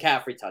 yeah. on the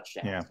McCaffrey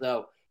touchdown.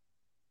 Yeah.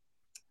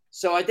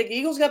 So I think the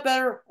Eagles got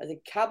better. I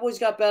think Cowboys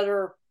got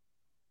better.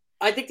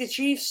 I think the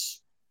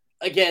Chiefs,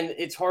 again,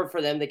 it's hard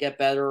for them to get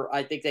better.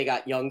 I think they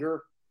got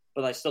younger,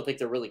 but I still think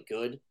they're really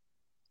good.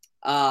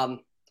 I'm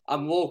a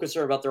little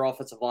concerned about their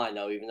offensive line,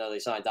 though, even though they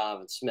signed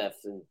Donovan Smith,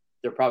 and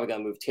they're probably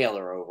going to move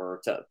Taylor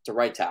over to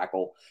right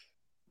tackle.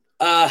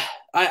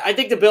 I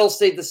think the Bills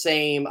stayed the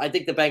same. I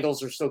think the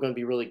Bengals are still going to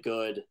be really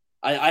good.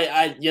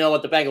 You know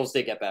what? The Bengals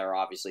did get better,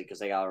 obviously, because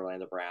they got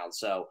Orlando Brown.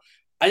 So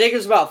I think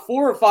there's about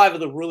 4 or 5 of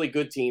the really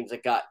good teams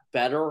that got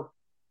better,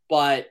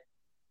 but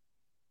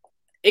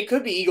it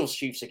could be Eagles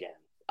Chiefs again.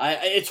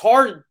 It's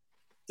hard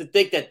to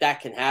think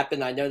that can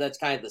happen. I know that's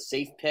kind of the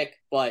safe pick,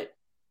 but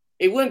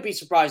it wouldn't be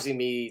surprising to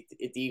me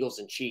if the Eagles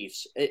and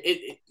Chiefs.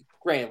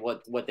 Granted,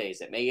 what day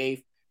is it? May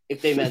 8th.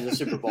 If they met in the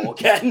Super Bowl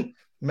again.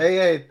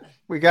 May 8th.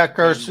 We got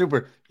Kerr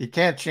Super. You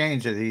can't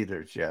change it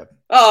either, Jeff.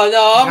 Oh,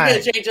 no. I'm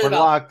going to change it We're about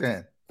locked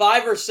in.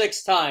 5 or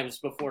 6 times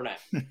before now.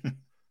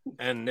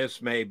 And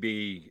this may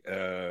be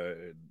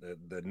the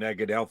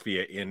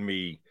Negadelphia in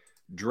me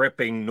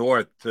dripping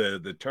north to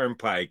the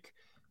turnpike.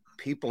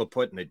 People are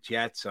putting the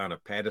Jets on a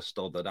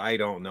pedestal that I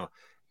don't know.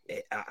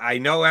 I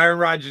know Aaron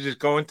Rodgers is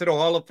going to the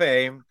Hall of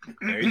Fame.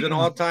 He's an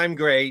all-time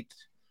great.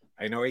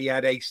 I know he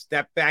had a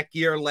step-back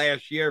year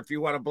last year. If you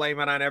want to blame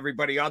it on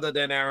everybody other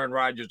than Aaron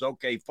Rodgers,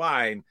 okay,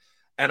 fine.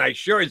 And I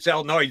sure as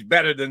hell know he's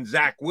better than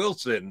Zach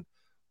Wilson.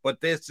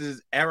 But this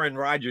is Aaron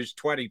Rodgers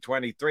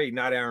 2023,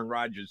 not Aaron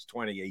Rodgers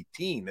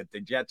 2018 that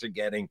the Jets are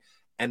getting.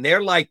 And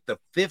they're like the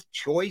 5th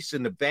choice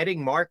in the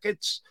betting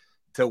markets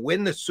to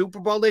win the Super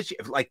Bowl this year.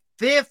 Like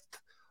 5th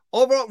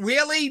overall.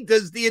 Really?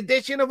 Does the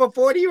addition of a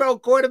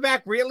 40-year-old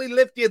quarterback really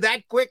lift you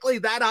that quickly,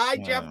 that high,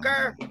 Jeff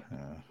Kerr?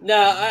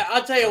 No,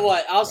 I'll tell you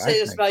what. I'll say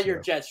this about your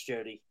Jets,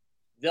 Jody.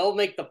 They'll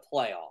make the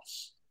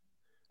playoffs.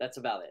 That's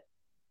about it.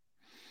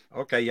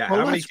 Okay, yeah.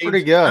 Well, that's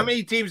pretty good. How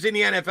many teams in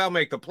the NFL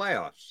make the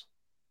playoffs?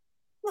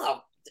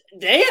 Well,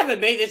 they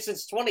haven't made it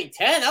since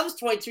 2010. I was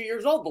 22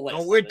 years old.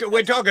 No, we're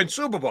talking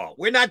Super Bowl.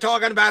 We're not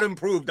talking about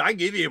improved. I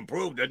give you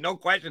improved. There's no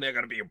question they're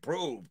going to be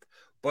improved.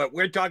 But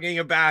we're talking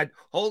about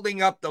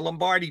holding up the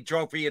Lombardi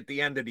Trophy at the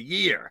end of the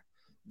year.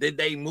 Did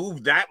they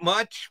move that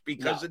much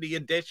because of the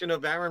addition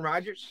of Aaron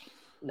Rodgers?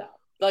 No.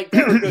 Like,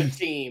 they're a good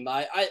team.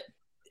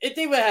 If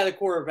they would have had a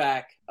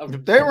quarterback.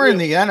 If they were in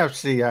the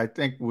NFC, I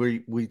think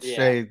we'd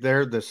say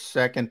they're the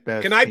second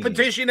best. Can I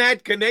petition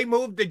that? Can they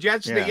move the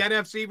Jets to the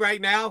NFC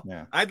right now?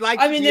 Yeah. I'd like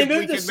to see if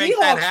we can make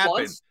that happen.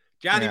 Once.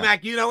 Johnny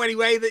Mac, you know any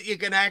way that you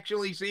can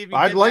actually see if you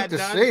I'd like to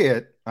see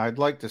it. I'd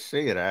like to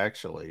see it,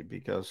 actually,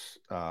 because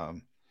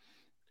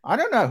I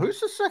don't know. Who's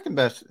the second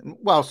best?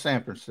 Well,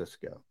 San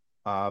Francisco.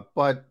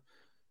 But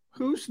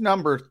who's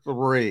number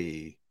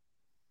 3?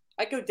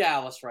 I go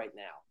Dallas right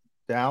now.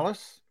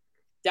 Dallas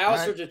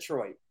or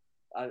Detroit.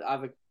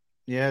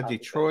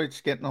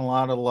 Detroit's getting a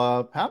lot of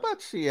love. How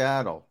about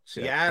Seattle?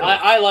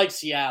 I like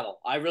Seattle.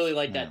 I really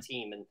like that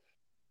team. And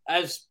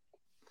as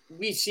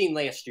we've seen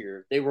last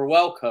year, they were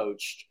well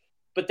coached,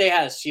 but they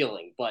had a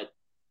ceiling. But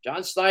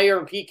John Snyder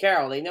and Pete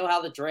Carroll, they know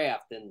how to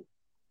draft, and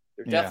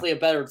they're definitely a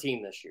better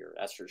team this year.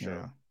 That's for sure.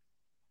 Yeah.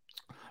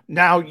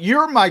 Now,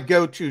 you're my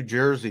go-to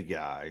jersey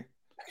guy.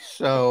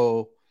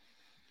 So,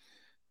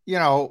 you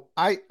know,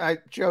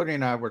 Jody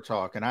and I were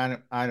talking. I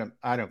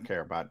don't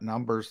care about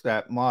numbers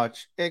that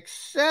much,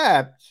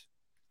 except,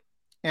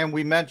 and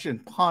we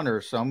mentioned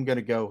punter, so I'm going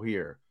to go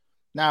here.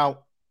 Now,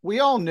 we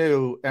all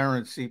knew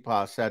Aaron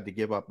Cepas had to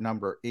give up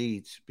number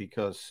 8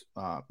 because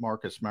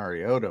Marcus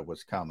Mariota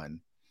was coming,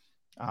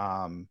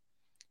 and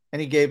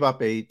he gave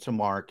up 8 to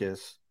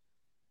Marcus.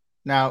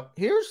 Now,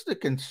 here's the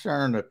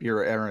concern if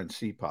you're Aaron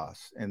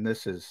Cepas, and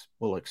this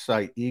will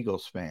excite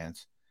Eagles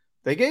fans.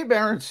 They gave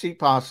Aaron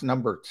Cepas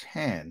number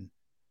 10,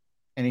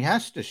 and he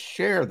has to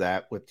share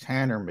that with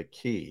Tanner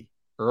McKee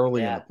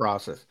early in the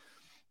process.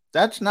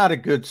 That's not a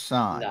good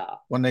sign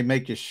when they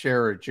make you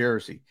share a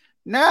jersey.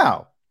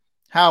 Now,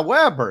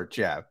 however,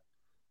 Jeff,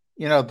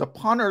 you know, the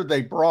punter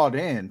they brought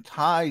in,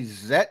 Ty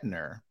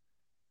Zettner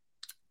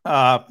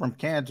from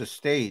Kansas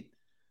State,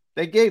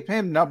 they gave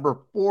him number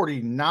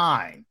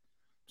 49.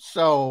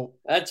 So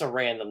that's a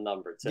random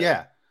number, too.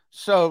 Yeah.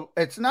 So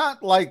it's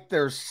not like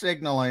they're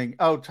signaling,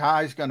 oh,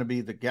 Ty's going to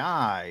be the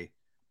guy.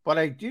 But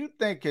I do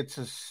think it's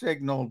a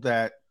signal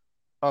that,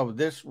 oh,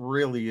 this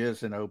really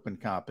is an open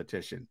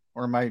competition.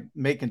 Or am I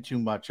making too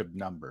much of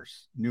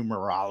numbers,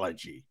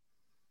 numerology?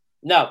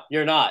 No,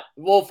 you're not.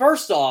 Well,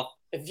 first off,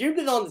 if you've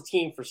been on the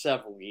team for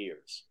several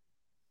years,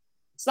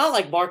 it's not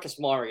like Marcus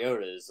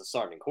Mariota is the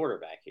starting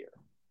quarterback here.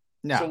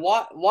 No.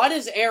 So why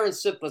does Aaron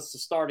Cepas, the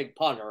starting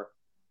punter,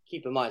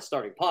 keep in mind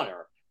starting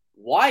punter,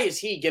 why is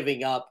he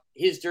giving up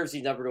his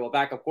jersey number to a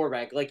backup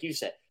quarterback? Like you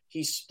said,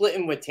 he's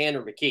splitting with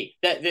Tanner McKee.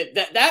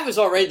 That was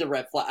already the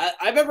red flag.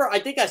 I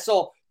think I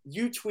saw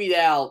you tweet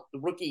out the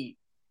rookie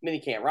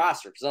minicamp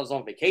roster because I was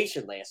on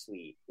vacation last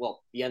week.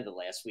 Well, the end of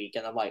last week.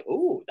 And I'm like,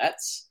 ooh,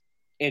 that's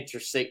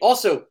interesting.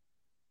 Also,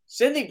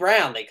 Sidney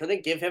Brown, they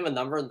couldn't give him a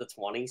number in the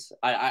 20s.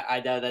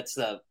 I know that's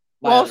the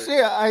Well, see,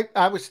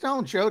 I was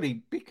telling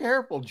Jody, be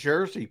careful,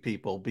 Jersey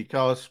people,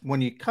 because when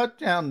you cut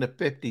down to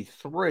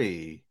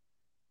 53,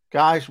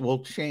 guys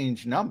will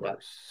change numbers. Yep.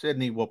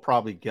 Sydney will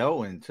probably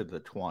go into the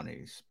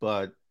 20s,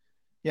 but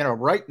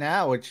right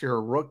now it's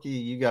your rookie.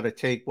 You got to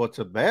take what's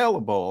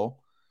available,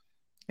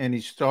 and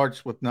he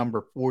starts with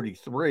number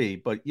 43.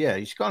 But yeah,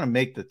 he's going to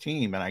make the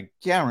team, and I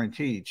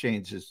guarantee he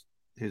changes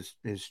his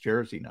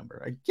jersey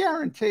number. I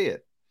guarantee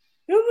it.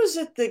 Who was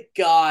it that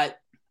got?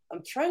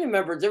 I'm trying to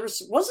remember.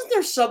 Wasn't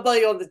there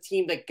somebody on the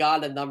team that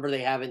got a number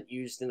they haven't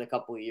used in a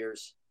couple of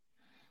years?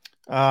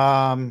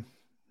 It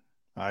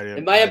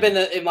might have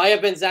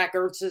been Zach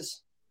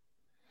Ertz's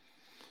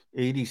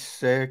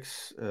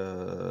 86.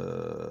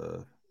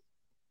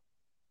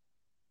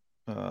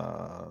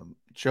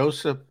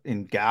 Joseph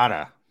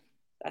Ngata.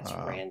 That's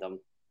random.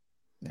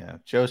 Yeah,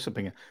 Joseph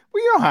Ngata.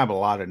 We don't have a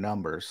lot of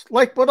numbers.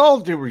 Like, with all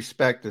due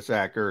respect to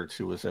Zach Ertz,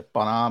 who was a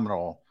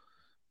phenomenal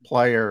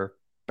player,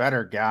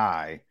 better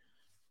guy,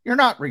 you're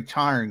not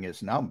retiring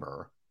his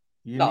number.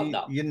 You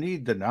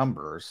need the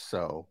numbers.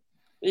 So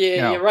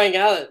you're running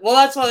out. Well,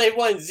 that's why they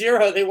want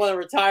 0. They want to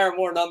retire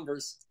more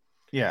numbers.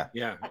 Yeah.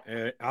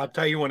 I'll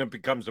tell you when it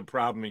becomes a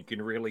problem. You can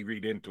really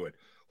read into it.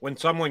 When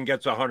someone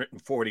gets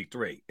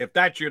 143, if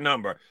that's your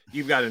number,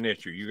 you've got an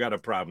issue. You got a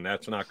problem.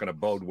 That's not going to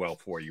bode well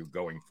for you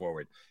going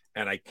forward.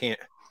 And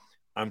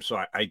I'm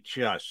sorry, I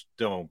just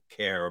don't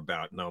care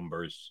about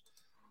numbers.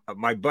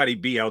 My buddy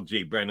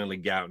BLG, Brendan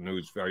Lee Gouton,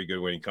 who's very good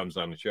when he comes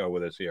on the show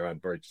with us here on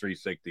Birds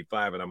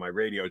 365 and on my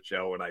radio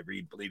show, and I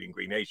read Bleeding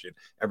Green Nation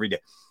every day,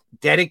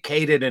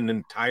 dedicated an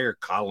entire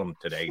column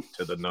today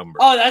to the numbers.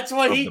 Oh, that's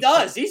what he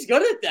does. He's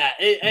good at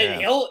that. And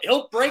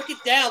he'll break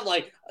it down.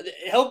 Like,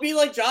 he'll be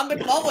like John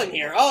McCullen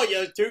here.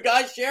 Oh, 2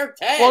 guys share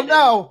 10. Well,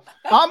 no,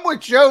 I'm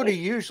with Jody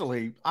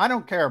usually. I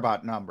don't care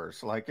about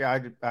numbers. Like,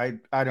 I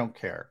don't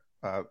care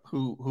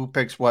who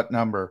picks what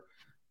number.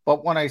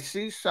 But when I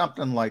see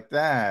something like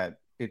that,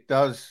 it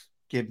does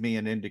give me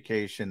an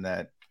indication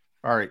that,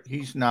 all right,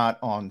 he's not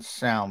on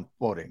sound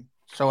footing.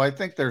 So I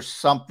think there's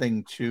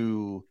something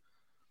to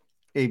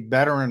a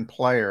veteran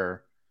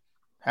player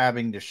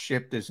having to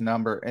shift his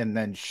number and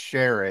then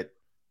share it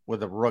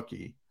with a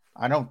rookie.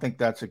 I don't think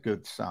that's a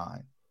good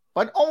sign,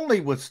 but only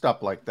with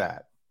stuff like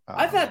that.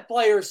 I've had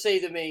players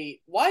say to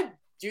me, why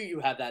do you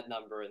have that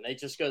number? And they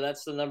just go,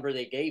 that's the number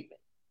they gave me.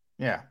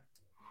 Yeah.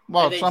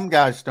 Well, some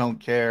guys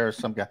don't care.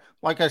 Some guys,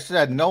 like I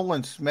said,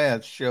 Nolan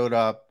Smith showed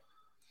up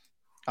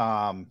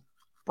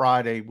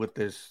Friday with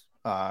this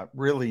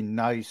really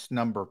nice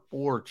number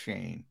 4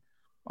 chain.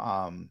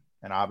 And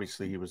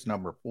obviously he was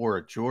number 4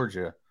 at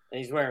Georgia.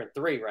 And he's wearing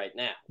 3 right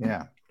now.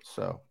 Yeah.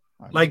 So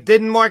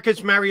didn't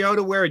Marcus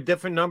Mariota wear a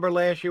different number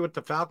last year with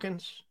the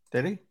Falcons?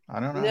 Did he? I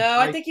don't know. No,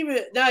 I think he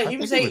was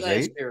 8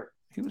 last year.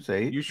 He was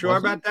 8. You sure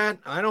about that?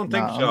 I don't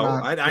think so.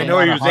 I know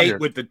he was 8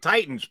 with the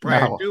Titans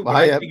prior to, but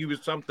I think he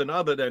was something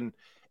other than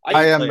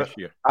last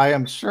year. I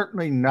am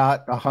certainly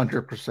not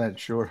 100%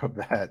 sure of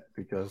that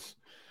because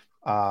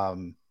I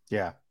don't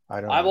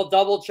know. I will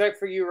double check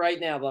for you right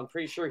now, but I'm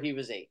pretty sure he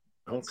was 8.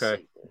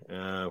 Okay.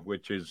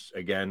 Which is,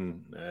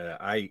 again,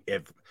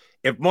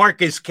 if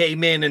Marcus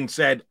came in and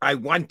said, I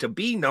want to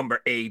be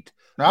number 8.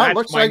 No, it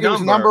looks like he was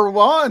number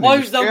 1. Oh,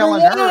 he was number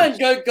 1.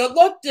 Good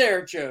look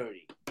there,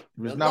 Jody.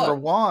 He was number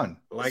 1.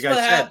 Like I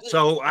said,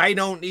 so I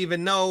don't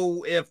even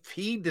know if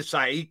he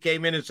decided. He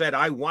came in and said,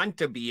 I want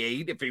to be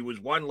 8. If he was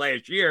 1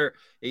 last year,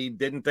 he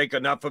didn't think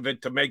enough of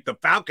it to make the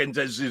Falcons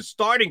as his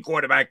starting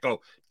quarterback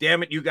go,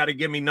 damn it, you got to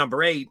give me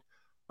number 8.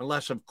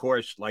 Unless, of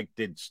course,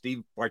 did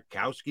Steve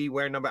Bartkowski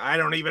wear number? I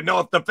don't even know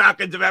if the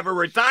Falcons have ever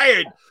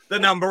retired the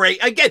number 8.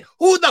 Again,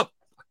 who the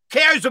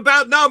cares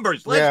about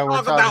numbers? Let's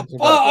talk about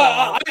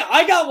football.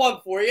 I got one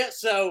for you.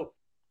 So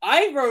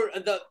I wrote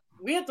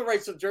we have to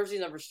write some jersey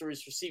number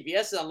stories for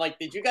CBS, and I'm like,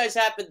 did you guys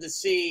happen to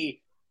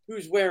see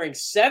who's wearing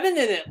 7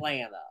 in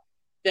Atlanta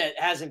that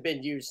hasn't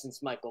been used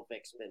since Michael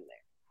Vick's been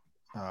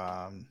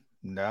there?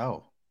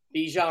 No.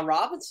 Bijan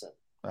Robinson.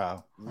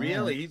 Oh,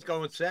 really? He's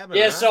going 7.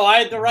 Yeah, so I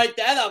had to write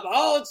that up.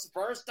 Oh, it's the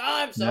first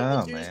time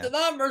someone's used the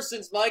number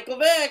since Michael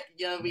Vick.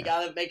 We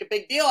got to make a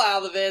big deal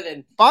out of it.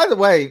 And by the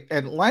way,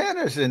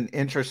 Atlanta's an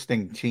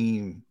interesting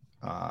team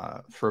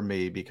for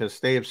me because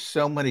they have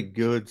so many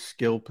good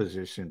skill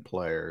position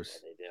players.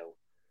 Yeah, they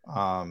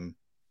do.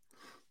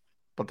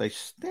 But they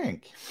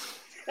stink.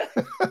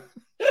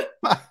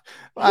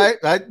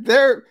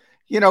 They're,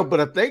 but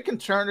if they can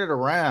turn it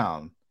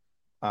around,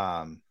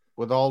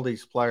 with all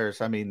these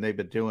players, I mean, they've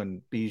been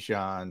doing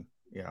Bijan,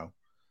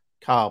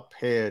 Kyle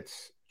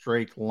Pitts,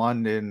 Drake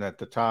London at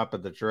the top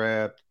of the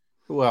draft.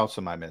 Who else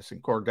am I missing?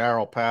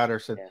 Cordero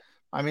Patterson. Yeah.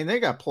 I mean, they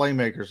got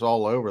playmakers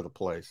all over the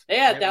place. They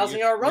had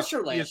 1,000-yard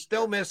rusher last. You're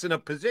still missing a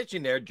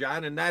position there,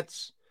 John, and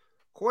that's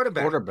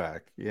quarterback.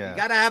 Quarterback, yeah. You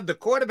got to have the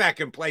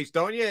quarterback in place,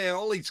 don't you?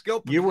 All these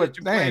skill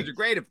position players are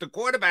great. If the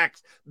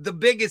quarterback's the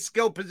biggest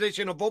skill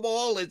position of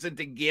all isn't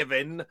a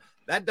given,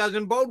 that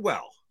doesn't bode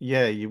well.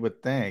 Yeah, you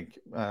would think.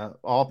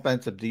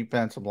 Offensive,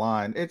 defensive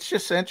line. It's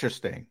just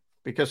interesting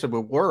because if it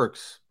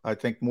works, I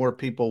think more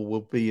people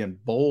will be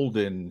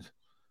emboldened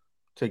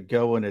to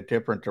go in a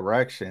different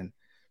direction.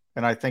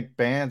 And I think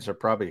fans are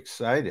probably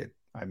excited.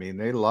 I mean,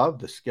 they love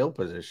the skill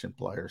position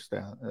players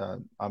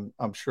down.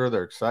 I'm sure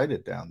they're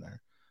excited down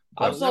there.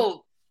 I'm But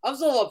so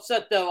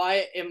upset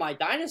though. In my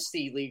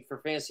dynasty league for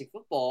fantasy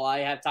football, I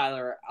have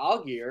Tyler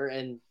Algier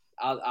and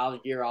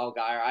Algier.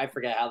 I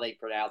forget how they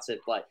pronounce it,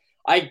 but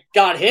I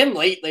got him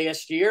late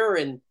last year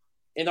and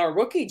in our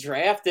rookie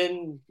draft,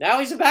 and now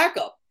he's a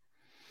backup.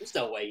 There's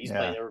no way he's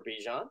playing over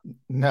Bijan.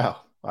 No,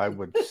 I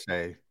would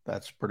say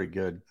that's pretty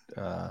good.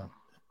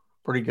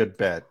 Pretty good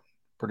bet.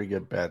 Pretty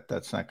good bet.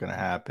 That's not going to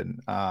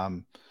happen.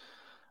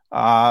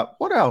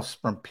 What else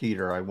from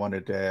Peter I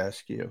wanted to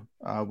ask you?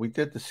 We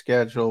did the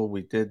schedule.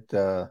 We did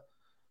the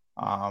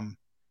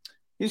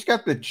he's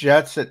got the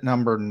Jets at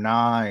number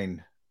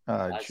 9,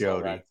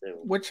 Jody,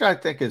 which I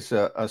think is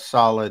a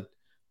solid,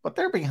 but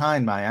they're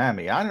behind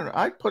Miami.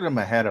 I put them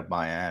ahead of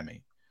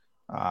Miami.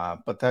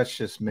 But that's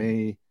just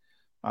me.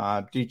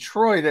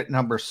 Detroit at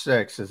number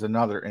 6 is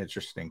another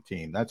interesting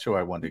team. That's who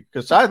I wanted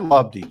because I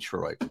love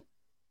Detroit.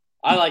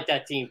 I like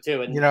that team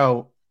too. And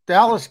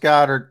Dallas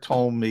Goedert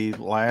told me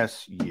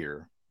last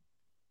year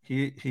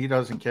he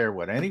doesn't care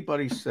what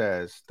anybody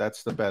says.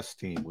 That's the best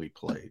team we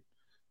played,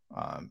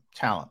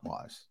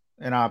 talent-wise.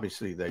 And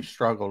obviously they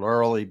struggled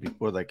early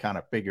before they kind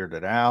of figured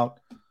it out.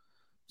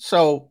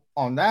 So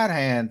on that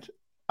hand,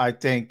 I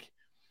think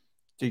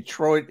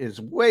Detroit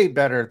is way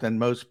better than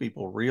most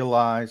people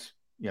realize.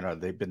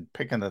 They've been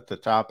picking at the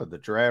top of the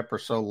draft for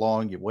so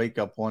long. You wake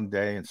up one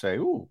day and say,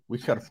 ooh, we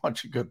got a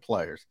bunch of good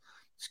players.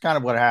 It's kind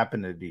of what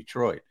happened to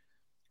Detroit.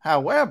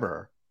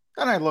 However,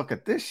 then I look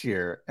at this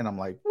year and I'm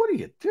like, what are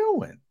you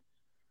doing?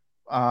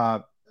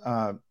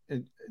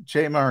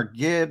 Jamar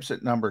Gibbs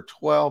at number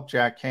 12,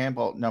 Jack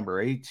Campbell at number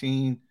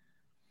 18.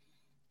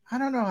 I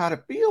don't know how to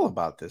feel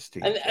about this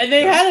team. And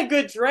they had a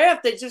good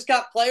draft. They just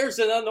got players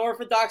in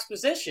unorthodox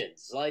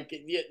positions. I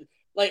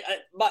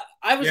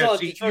was on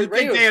Detroit you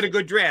think they had a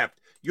good draft.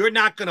 You're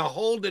not going to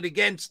hold it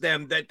against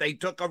them that they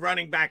took a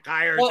running back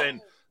higher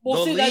than the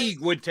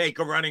league would take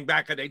a running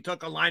back, or they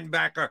took a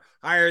linebacker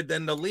higher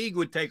than the league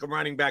would take a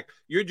running back.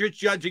 You're just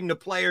judging the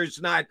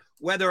players, not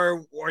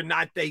whether or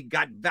not they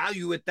got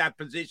value at that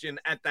position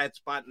at that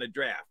spot in the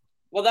draft.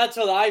 Well, that's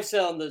what I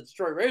said on the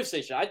Detroit radio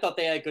station. I thought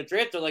they had a good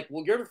draft. They're like,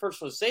 well, you're the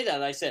first one to say that.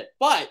 And I said,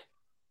 but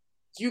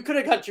you could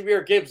have got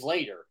Jahmyr Gibbs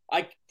later.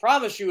 I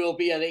promise you he'll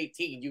be at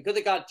 18. You could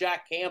have got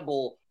Jack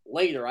Campbell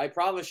later. I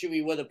promise you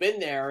he would have been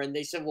there. And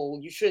they said, well,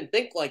 you shouldn't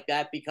think like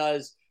that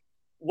because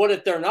what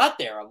if they're not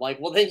there? I'm like,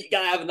 well, then you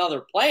got to have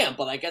another plan.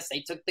 But I guess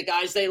they took the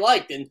guys they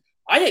liked. And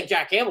I think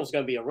Jack Campbell's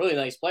going to be a really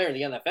nice player in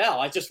the NFL.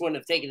 I just wouldn't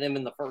have taken him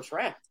in the first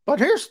round. But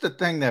here's the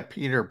thing that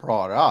Peter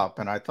brought up,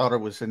 and I thought it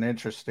was an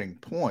interesting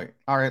point.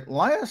 All right,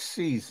 last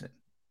season,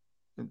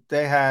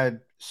 they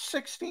had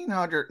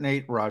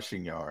 1,608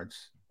 rushing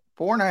yards,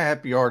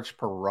 4.5 yards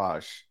per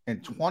rush,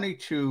 and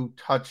 22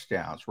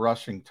 touchdowns,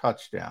 rushing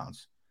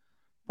touchdowns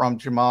from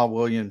Jamal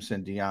Williams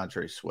and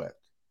DeAndre Swift.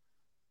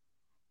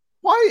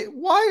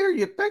 Why are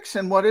you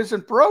fixing what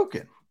isn't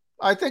broken?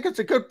 I think it's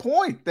a good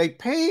point. They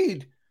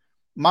paid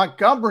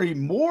Montgomery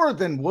more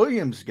than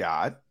Williams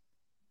got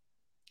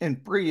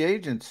in free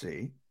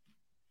agency.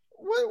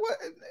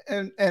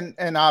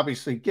 And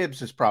obviously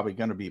Gibbs is probably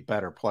going to be a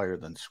better player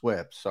than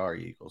Swift.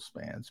 Sorry, Eagles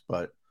fans.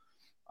 But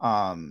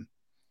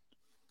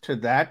to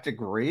that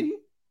degree,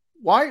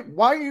 why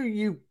are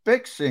you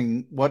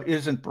fixing what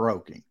isn't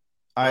broken?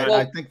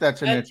 I think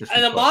that's an interesting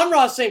And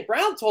Amon-Ra St.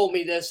 Brown told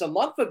me this a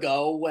month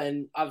ago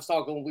when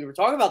we were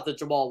talking about the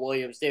Jamal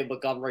Williams, David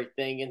Montgomery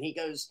thing, and he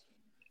goes,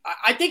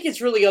 I think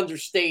it's really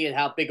understated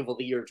how big of a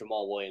leader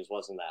Jamal Williams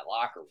was in that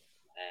locker room.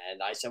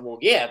 And I said, well,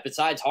 yeah,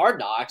 besides Hard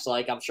Knocks,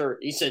 I'm sure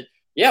he said,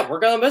 yeah, we're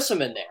going to miss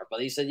him in there.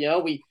 But he said,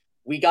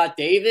 we got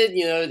David,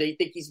 they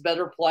think he's a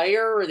better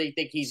player or they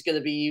think he's going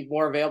to be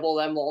more available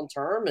to them long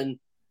term. And,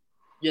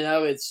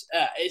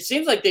 it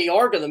seems like they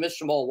are going to miss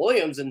Jamal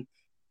Williams and,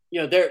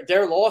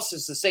 their loss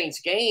is the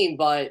Saints game,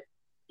 but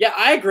yeah,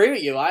 I agree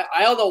with you. I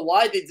don't know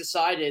why they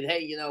decided,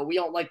 hey, we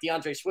don't like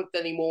DeAndre Swift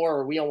anymore,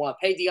 or we don't want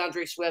to pay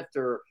DeAndre Swift,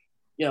 or,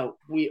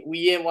 we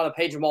didn't want to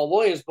pay Jamal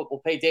Williams, but we'll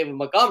pay David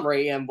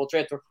Montgomery and we'll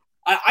transfer.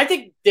 I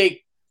think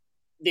they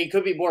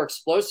could be more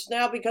explosive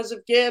now because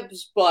of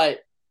Gibbs,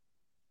 but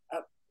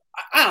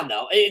I don't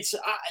know.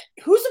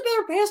 Who's the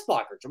better pass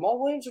blocker, Jamal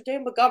Williams or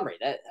David Montgomery?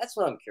 That's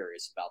what I'm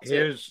curious about.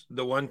 Here's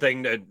the one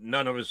thing that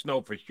none of us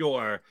know for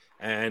sure,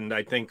 and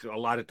I think a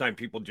lot of time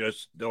people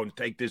just don't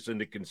take this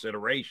into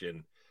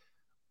consideration.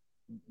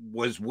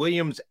 Was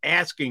Williams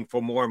asking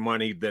for more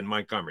money than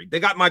Montgomery?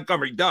 They got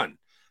Montgomery done.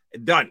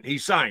 He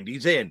signed.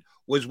 He's in.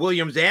 Was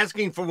Williams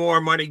asking for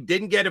more money,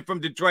 didn't get it from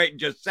Detroit, and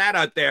just sat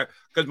out there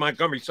because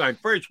Montgomery signed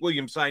first,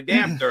 Williams signed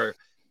after?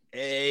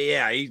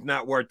 Yeah, he's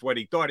not worth what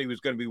he thought he was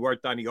going to be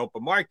worth on the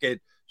open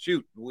market.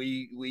 Shoot,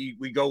 we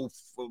go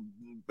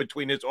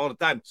between this all the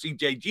time.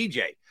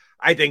 CJ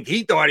I think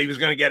he thought he was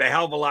going to get a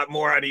hell of a lot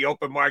more on the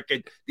open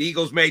market. The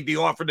Eagles made the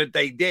offer that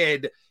they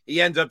did. He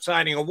ends up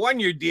signing a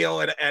one-year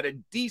deal at a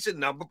decent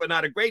number, but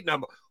not a great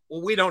number.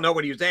 Well, we don't know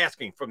what he was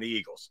asking from the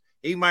Eagles.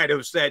 He might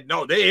have said,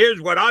 no,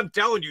 here's what I'm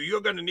telling you.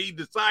 You're going to need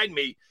to sign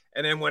me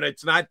And then when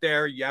it's not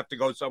there, you have to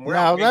go somewhere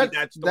No, else. Maybe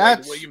that's the way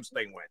the Williams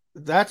thing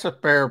went. That's a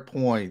fair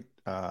point,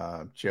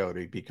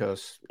 Jody,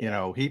 because,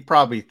 he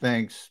probably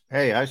thinks,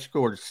 hey, I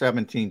scored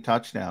 17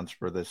 touchdowns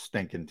for this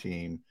stinking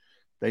team.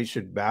 They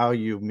should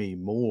value me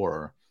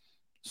more.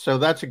 So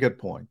that's a good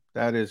point.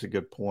 That is a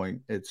good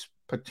point. It's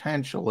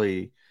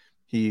potentially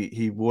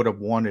he would have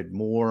wanted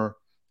more,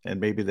 and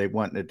maybe they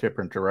went in a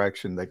different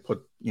direction. They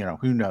put,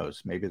 who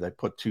knows? Maybe they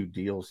put 2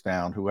 deals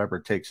down. Whoever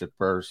takes it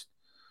first,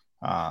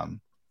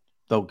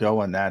 they'll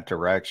go in that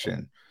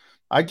direction.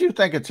 I do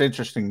think it's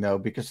interesting, though,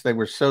 because they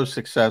were so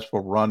successful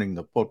running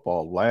the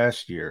football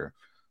last year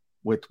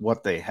with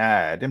what they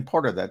had. And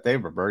part of that, they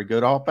have a very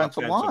good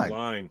offensive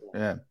line.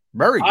 Yeah,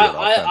 very good.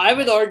 I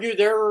would argue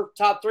they're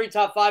top 3,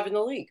 top 5 in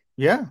the league.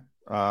 Yeah.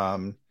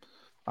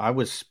 I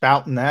was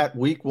spouting that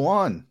week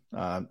 1.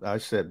 I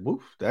said,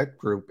 woof, that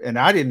group. And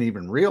I didn't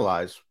even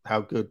realize how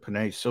good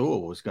Penei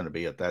Sewell was going to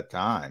be at that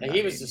time.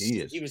 He was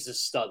a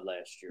stud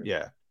last year.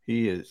 Yeah,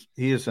 he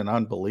is an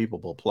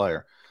unbelievable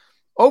player.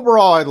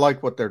 Overall, I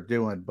like what they're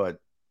doing, but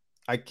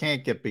I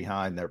can't get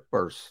behind their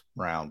first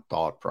round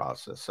thought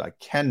process. I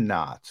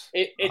cannot.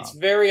 It's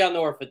very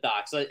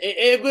unorthodox.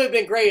 It would have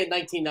been great in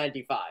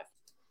 1995.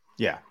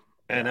 Yeah.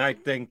 And I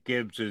think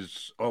Gibbs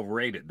is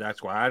overrated.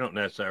 That's why I don't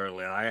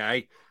necessarily.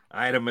 I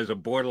had him as a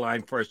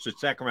borderline first or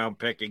second round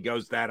pick. He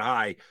goes that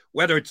high.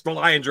 Whether it's the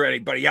Lions or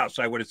anybody else,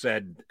 I would have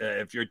said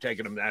if you're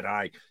taking him that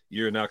high,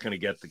 you're not going to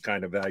get the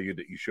kind of value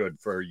that you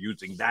should for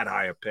using that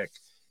high a pick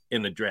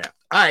in the draft.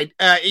 All right,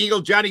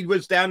 Eagle Johnny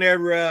was down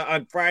there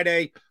on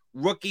Friday,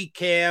 rookie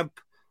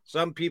camp.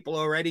 Some people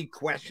already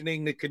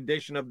questioning the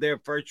condition of their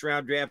first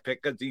round draft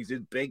pick because he's as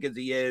big as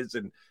he is,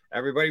 and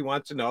everybody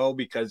wants to know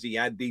because he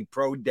had the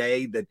pro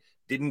day that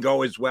didn't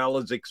go as well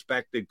as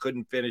expected,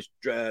 couldn't finish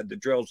the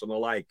drills and the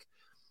like.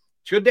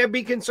 Should there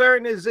be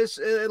concern? Is this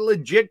a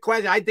legit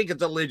question? I think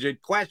it's a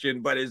legit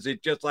question, but is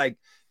it just like,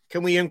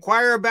 can we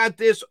inquire about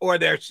this, or are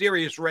there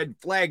serious red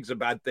flags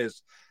about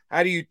this?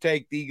 How do you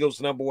take the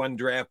Eagles' number 1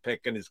 draft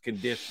pick and his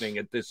conditioning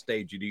at this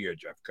stage of the year,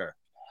 Jeff Kerr?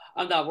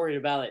 I'm not worried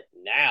about it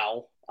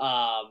now.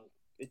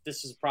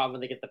 This is a problem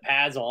when they get the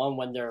pads on,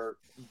 when they're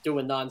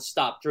doing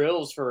nonstop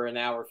drills for an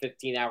hour,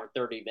 15 hour,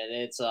 30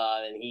 minutes,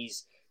 and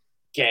he's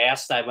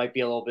gassed. I might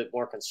be a little bit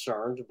more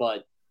concerned,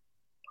 but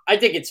I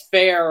think it's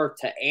fair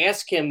to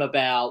ask him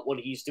about what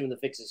he's doing to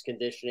fix his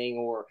conditioning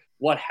or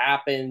what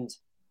happened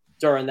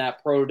during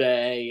that pro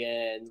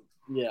day, and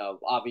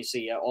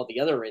obviously all the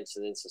other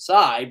incidents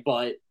aside.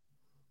 But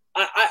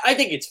I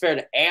think it's fair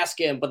to ask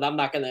him, but I'm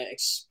not going to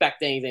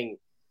expect anything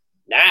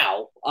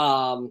now.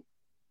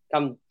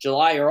 Come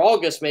July or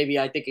August, maybe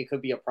I think it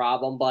could be a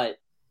problem. But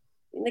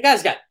the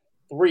guy's got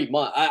 3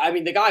 months.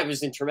 The guy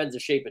was in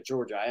tremendous shape at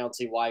Georgia. I don't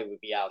see why he would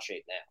be out of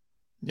shape now.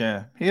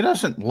 Yeah, he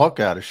doesn't look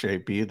out of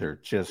shape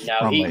either, just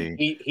from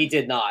he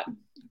did not.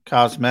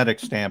 Cosmetic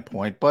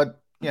standpoint.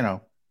 But,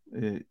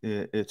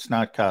 it's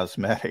not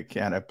cosmetic.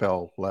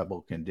 NFL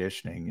level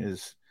conditioning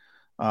is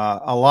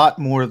a lot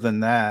more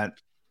than that.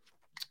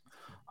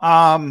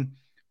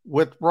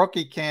 With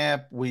rookie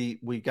camp,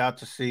 we got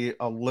to see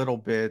a little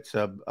bit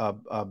of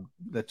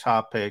the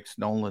top picks,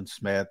 Nolan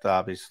Smith,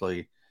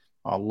 obviously,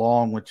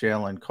 along with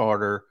Jalen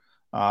Carter,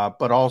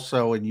 but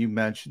also, and you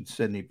mentioned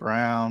Sidney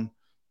Brown,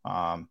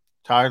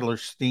 Tyler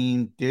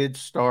Steen did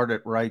start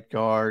at right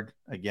guard.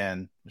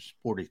 Again, there's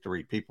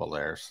 43 people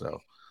there.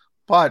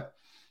 But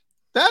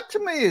that to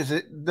me is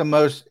the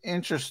most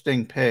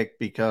interesting pick,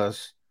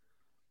 because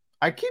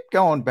I keep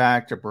going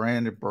back to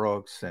Brandon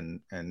Brooks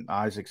and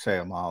Isaac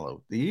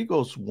Seumalo. The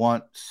Eagles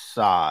want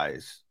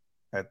size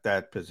at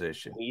that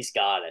position. He's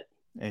got it.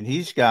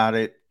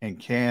 And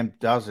Cam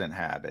doesn't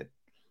have it.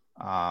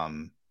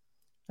 Am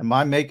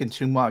I making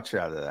too much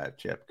out of that,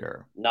 Jeff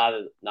Kerr? Not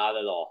at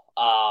all.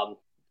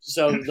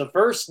 So the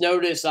first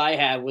notice I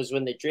had was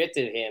when they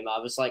drafted him. I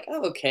was like,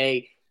 oh,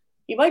 okay,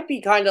 he might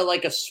be kind of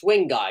like a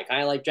swing guy,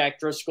 kind of like Jack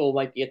Driscoll,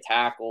 might be a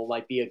tackle,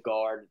 might be a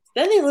guard.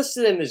 Then they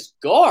listed him as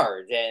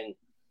guard, and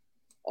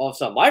all of a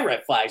sudden my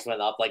red flags went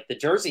up, like the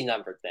jersey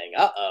number thing.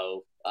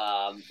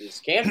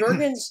 Is Cam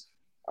Jurgens,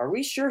 are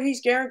we sure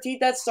he's guaranteed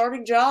that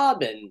starting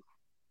job? And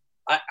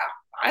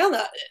I don't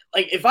know.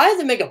 Like, if I had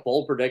to make a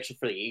bold prediction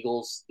for the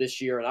Eagles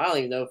this year, and I don't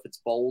even know if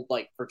it's bold,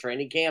 like for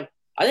training camp,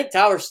 I think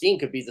Tyler Steen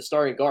could be the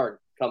starting guard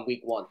come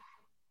week 1. All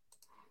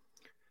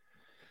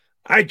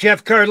right,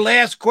 Jeff Kerr,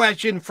 last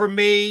question for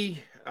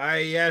me.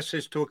 I asked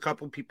this to a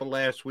couple people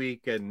last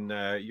week, and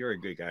you're a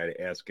good guy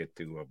to ask it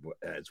to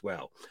as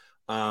well.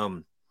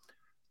 I'm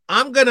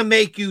going to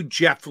make you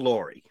Jeff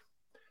Lurie.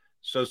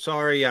 So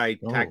sorry I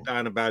tacked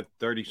on about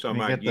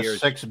 30-some-odd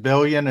years. The $6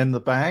 billion in the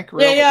bank?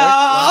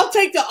 I'll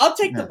take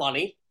the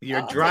money.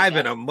 You're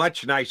driving a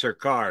much nicer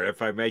car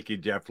if I make you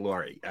Jeff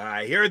Lurie.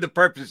 Here are the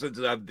purposes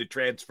of the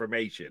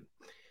transformation.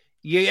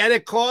 You had a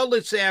call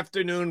this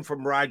afternoon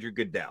from Roger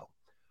Goodell,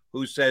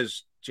 who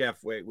says,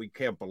 Jeff, we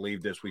can't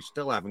believe this. We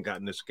still haven't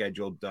gotten the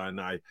schedule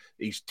done.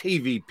 These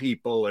TV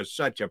people are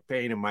such a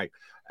pain in my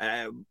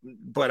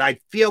but I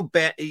feel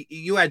bad.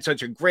 You had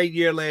such a great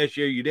year last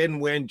year. You didn't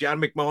win.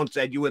 John McMullen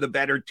said you were the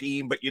better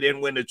team, but you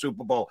didn't win the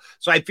Super Bowl.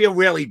 So I feel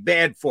really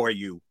bad for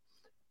you.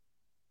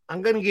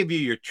 I'm going to give you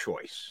your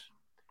choice.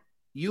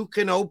 You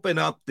can open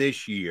up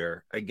this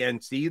year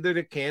against either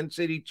the Kansas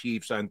City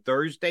Chiefs on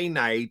Thursday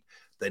night,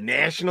 the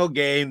national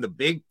game, the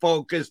big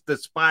focus, the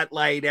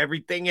spotlight,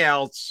 everything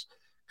else,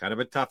 kind of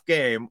a tough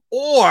game.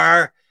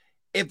 Or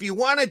if you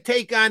want to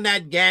take on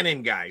that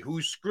Gannon guy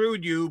who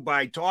screwed you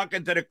by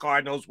talking to the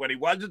Cardinals when he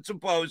wasn't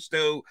supposed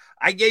to,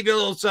 I gave you a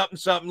little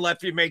something,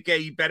 left you make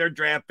a better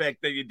draft pick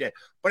than you did.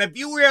 But if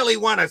you really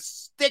want to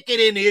stick it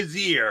in his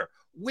ear,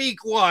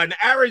 week 1,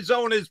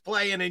 Arizona's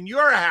playing in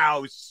your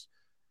house,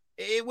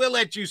 it will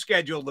let you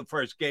schedule the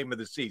first game of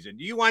the season.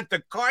 Do you want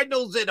the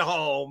Cardinals at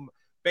home,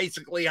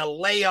 basically a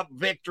layup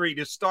victory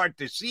to start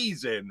the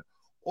season,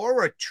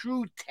 or a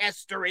true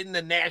tester in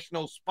the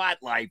national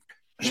spotlight?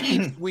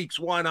 Chiefs weeks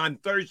 1 on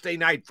Thursday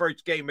night,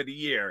 first game of the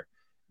year.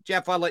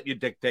 Jeff, I'll let you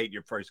dictate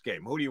your first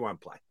game. Who do you want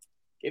to play?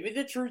 Give me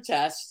the true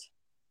test.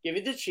 Give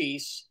me the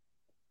Chiefs.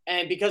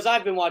 And because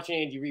I've been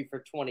watching Andy Reid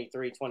for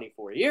 23,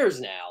 24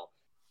 years now,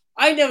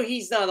 I know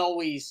he's not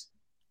always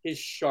his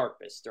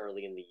sharpest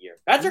early in the year.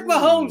 Patrick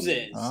Mahomes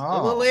is.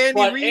 A little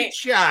Andy Reid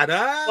shot,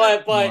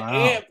 huh?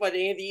 But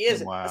Andy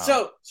isn't. Wow.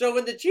 So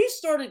when the Chiefs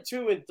started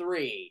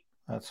 2-3,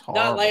 that's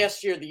horrible. Not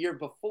last year, the year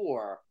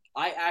before,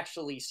 I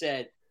actually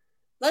said,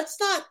 let's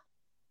not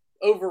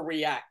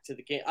overreact to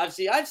the game. I've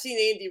seen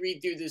Andy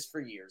Reid do this for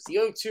years. The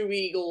 0-2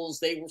 Eagles,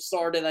 they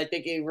started, I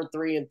think they were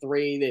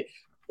 3-3.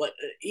 But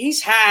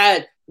he's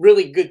had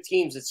really good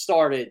teams that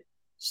started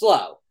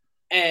slow.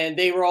 And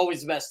they were always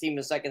the best team in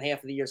the second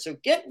half of the year. So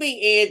get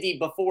me Andy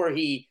before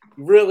he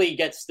really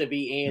gets to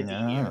be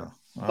Andy here.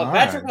 But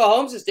Patrick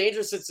Mahomes is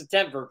dangerous in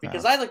September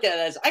because I look at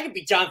it as I can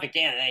beat Jonathan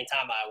Gannon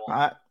anytime I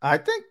want. I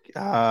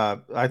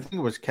think it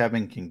was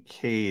Kevin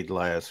Kincaid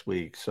last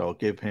week, so I'll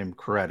give him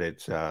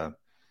credit.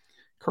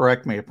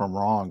 Correct me if I'm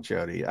wrong,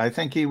 Jody. I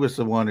think he was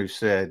the one who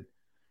said,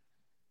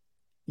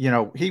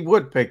 he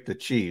would pick the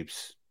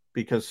Chiefs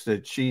because the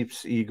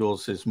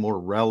Chiefs-Eagles is more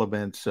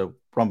relevant, so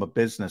from a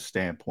business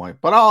standpoint.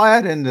 But I'll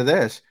add into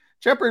this.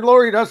 Jeffrey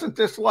Lurie doesn't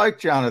dislike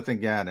Jonathan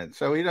Gannon,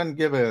 so he doesn't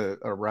give a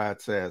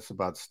rat's ass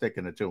about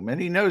sticking it to him.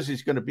 And he knows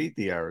he's going to beat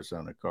the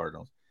Arizona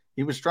Cardinals.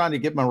 He was trying to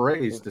give him a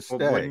raise to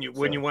stay.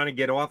 When you want to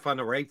get off on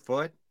the right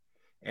foot?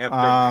 After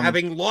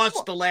having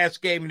lost the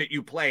last game that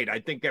you played,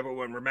 I think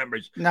everyone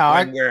remembers how,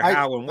 and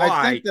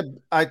why.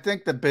 I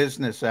think the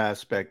business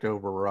aspect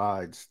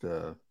overrides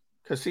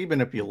because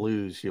even if you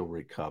lose, you'll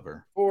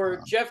recover.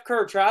 For Jeff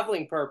Kerr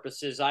traveling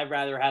purposes, I'd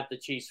rather have the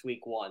Chiefs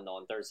week 1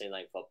 on Thursday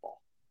Night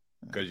Football.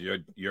 Because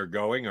you're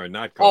going or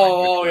not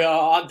going? Yeah,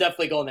 I'm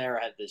definitely going to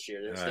Arrowhead this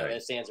year. There's no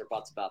ifs, ands, or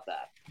buts about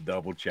that.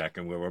 Double check,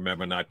 and we'll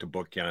remember not to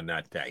book you on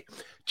that day.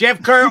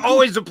 Jeff Kerr,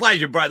 always a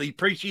pleasure, brother.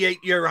 Appreciate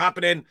your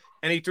hopping in.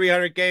 Any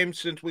 300 games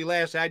since we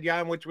last had you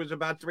on, which was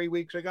about 3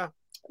 weeks ago?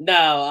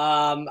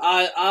 No,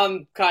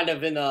 I'm kind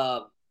of in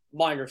a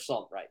minor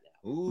slump right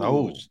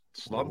now.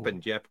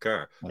 Slumping Jeff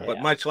Kerr. Yeah. But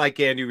much like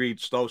Andy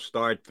Reid, slow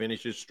start,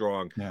 finishes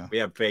strong. Yeah. We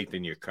have faith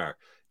in your Kerr.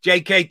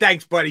 JK,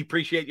 thanks, buddy.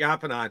 Appreciate you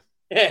hopping on.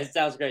 Yeah,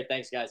 sounds great.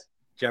 Thanks, guys.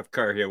 Jeff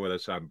Kerr here with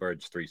us on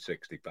Birds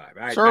 365.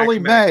 All right, it's early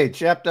May.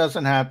 Jeff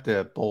doesn't have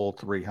to bowl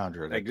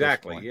 300.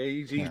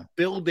 Exactly. He's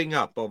building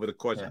up over the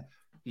course of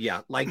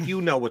like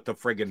what the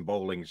friggin'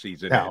 bowling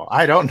season is. No,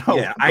 I don't know.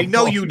 Yeah, I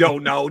know you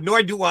don't know,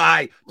 nor do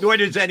I, nor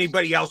does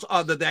anybody else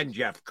other than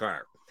Jeff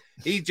Kerr.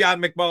 He's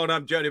John McMullen.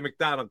 I'm Jody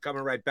McDonald,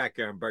 coming right back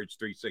here on Birds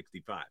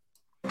 365.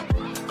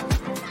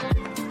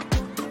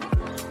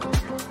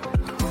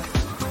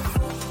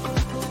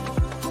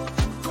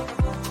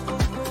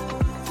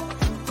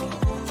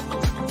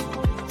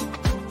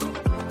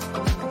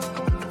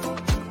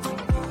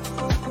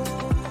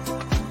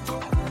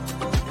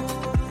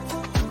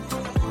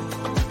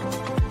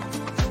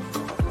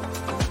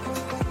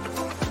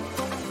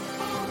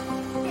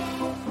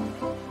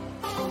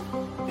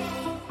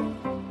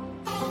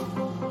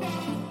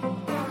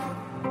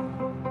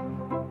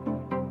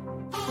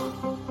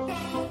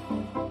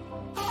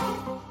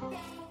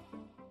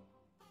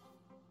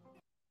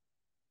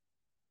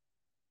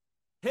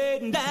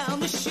 Heading down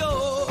the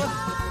shore,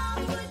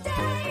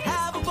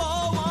 have a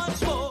ball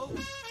once more.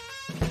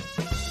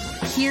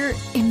 Here,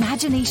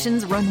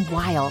 imaginations run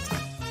wild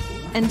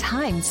and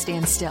time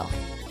stands still.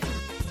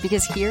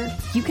 Because here,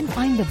 you can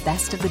find the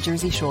best of the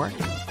Jersey Shore,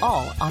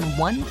 all on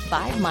one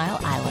 5-mile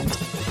island.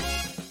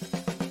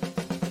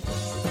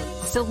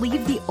 So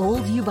leave the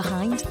old you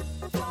behind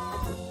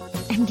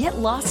and get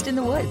lost in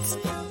the woods.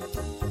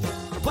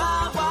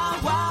 Wild,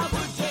 wild, wild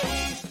wood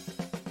days.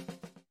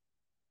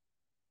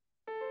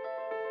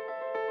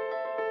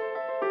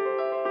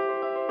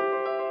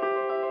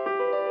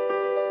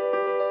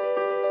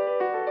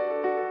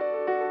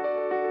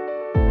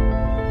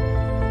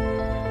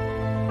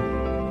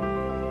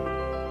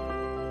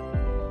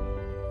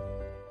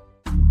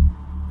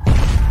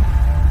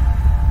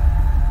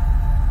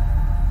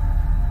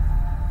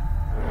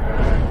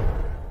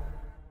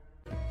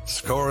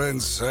 Score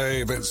and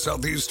save in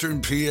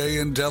southeastern PA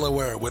and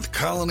Delaware with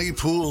Colony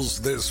Pools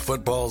this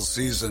football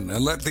season,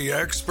 and let the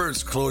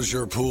experts close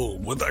your pool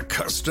with a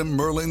custom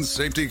Merlin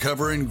safety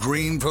cover in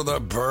green for the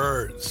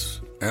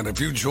birds. And if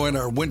you join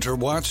our Winter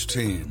Watch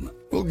team,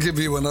 We'll give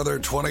you another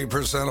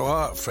 20%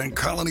 off, and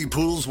Colony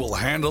Pools will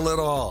handle it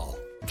all.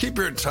 Keep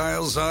your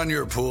tiles on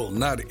your pool,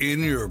 not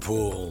in your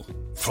pool.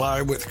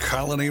 Fly with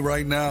Colony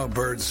right now,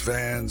 Birds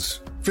fans.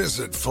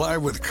 Visit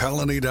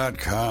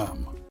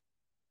flywithcolony.com.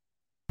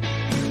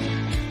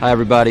 Hi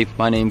everybody,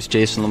 my name's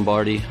Jason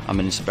Lombardi.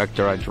 I'm an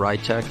inspector at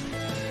DryTech.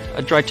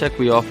 At DryTech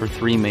we offer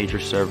 3 major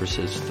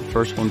services, the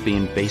first one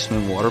being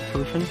basement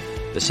waterproofing.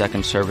 The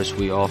second service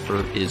we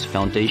offer is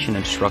foundation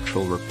and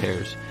structural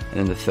repairs. And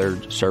then the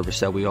third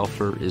service that we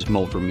offer is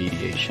mold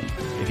remediation.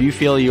 If you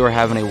feel you are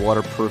having a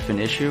waterproofing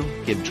issue,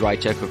 give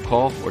DryTech a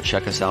call or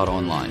check us out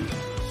online.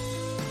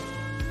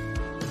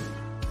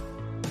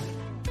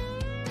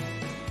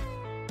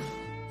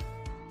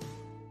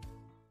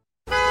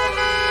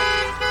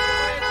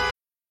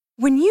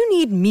 When you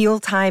need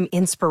mealtime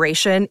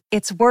inspiration,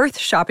 it's worth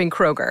shopping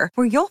Kroger,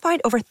 where you'll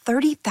find over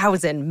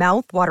 30,000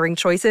 mouth-watering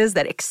choices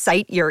that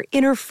excite your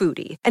inner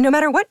foodie. And no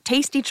matter what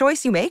tasty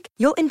choice you make,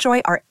 you'll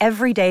enjoy our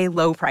everyday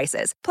low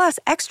prices, plus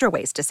extra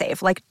ways to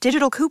save, like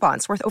digital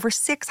coupons worth over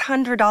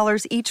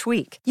 $600 each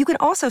week. You can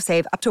also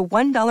save up to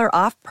 $1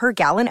 off per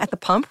gallon at the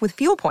pump with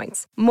fuel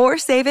points. More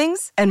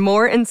savings and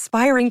more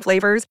inspiring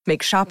flavors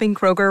make shopping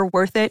Kroger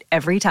worth it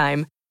every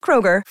time.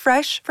 Kroger,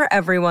 fresh for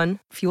everyone.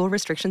 Fuel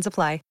restrictions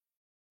apply.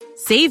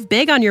 Save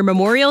big on your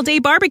Memorial Day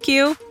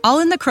barbecue, all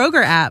in the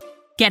Kroger app.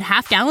 Get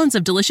half gallons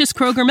of delicious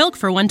Kroger milk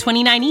for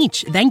 $1.29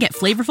 each. Then get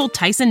flavorful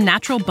Tyson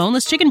natural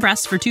boneless chicken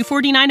breasts for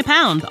 $2.49 a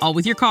pound, all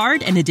with your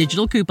card and a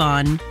digital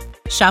coupon.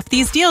 Shop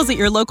these deals at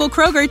your local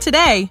Kroger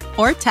today,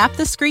 or tap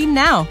the screen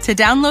now to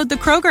download the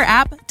Kroger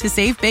app to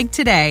save big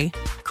today.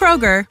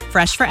 Kroger,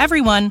 fresh for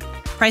everyone.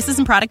 Prices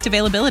and product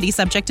availability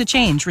subject to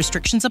change.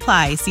 Restrictions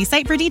apply. See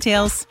site for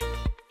details.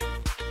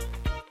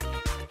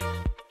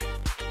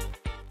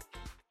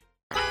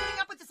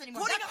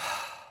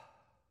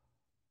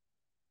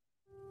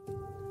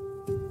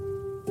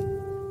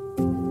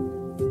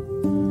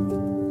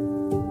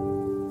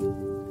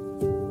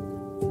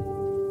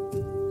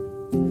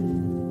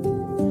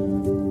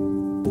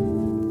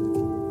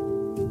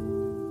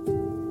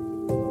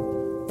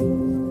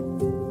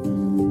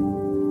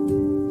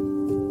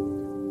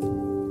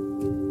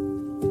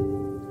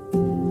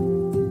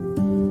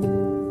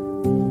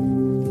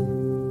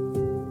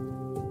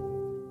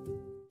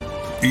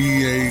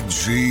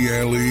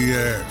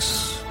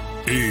 EAGLES,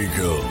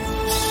 Eagles.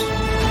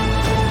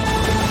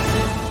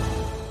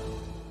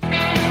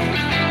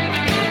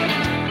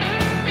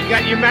 You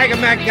got your Mega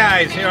Mac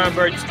guys here on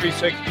Birds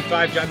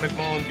 365. John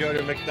McMullen,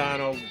 Jody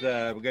McDonald.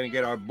 We're going to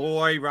get our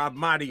boy Rob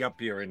Maaddi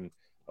up here in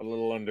a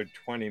little under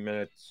 20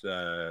 minutes.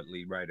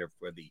 Lead writer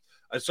for the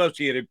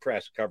Associated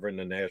Press covering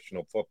the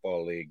National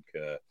Football League.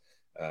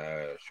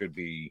 Should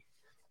be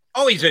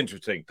always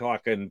interesting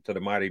talking to the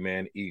mighty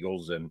man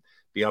Eagles and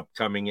the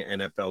upcoming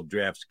NFL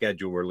draft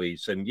schedule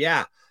release. And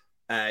yeah,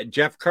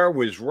 Jeff Kerr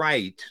was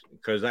right,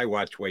 because I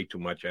watch way too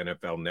much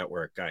NFL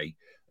Network. I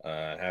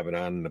have it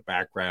on in the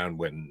background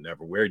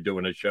whenever we're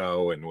doing a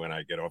show, and when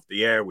I get off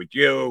the air with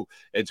you,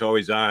 it's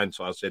always on.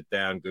 So I'll sit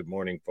down, Good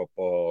Morning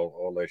Football,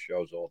 all their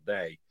shows all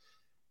day.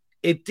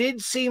 It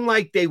did seem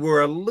like they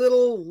were a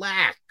little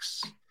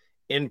lax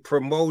in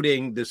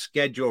promoting the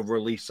schedule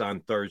release on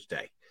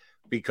Thursday,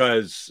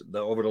 because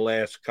over the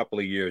last couple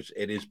of years,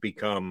 it has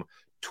become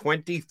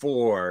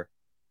 24,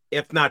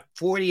 if not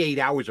 48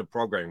 hours of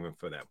programming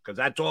for them, because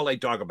that's all they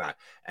talk about.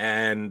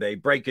 And they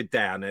break it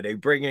down, and they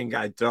bring in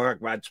guys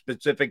talk about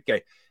specific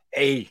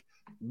a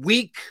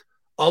week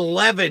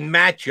 11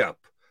 matchup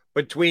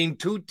between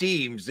two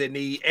teams in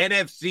the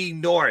NFC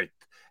North,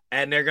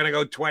 and they're going to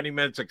go 20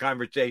 minutes of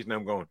conversation.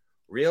 I'm going,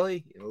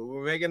 really?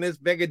 We're making this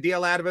big a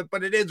deal out of it,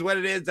 but it is what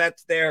it is.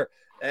 That's their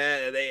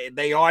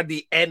they are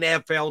the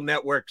NFL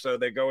Network, so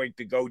they're going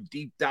to go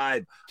deep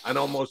dive on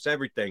almost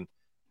everything.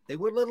 They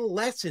were a little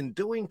less in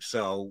doing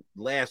so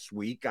last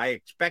week. I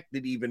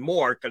expected even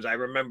more, because I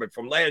remembered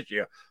from last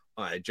year,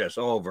 just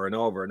over and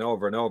over and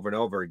over and over and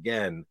over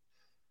again.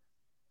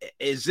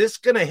 Is this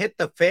going to hit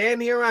the fan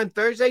here on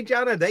Thursday,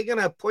 John? Are they going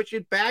to push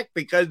it back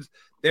because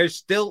they're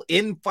still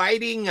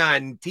infighting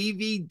on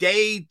TV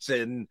dates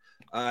and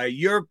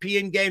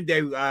European game day?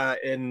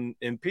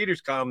 In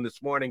Peter's column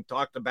this morning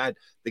talked about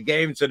the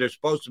games that are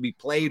supposed to be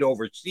played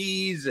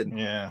overseas and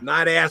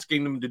not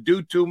asking them to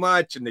do too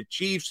much. And the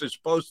Chiefs are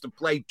supposed to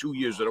play 2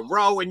 years in a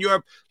row in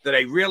Europe. Do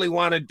they really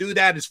want to do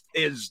that?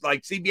 Is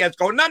like CBS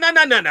going, no.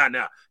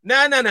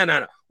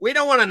 We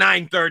don't want a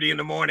 9:30 in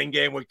the morning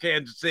game with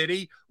Kansas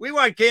City. We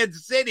want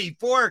Kansas City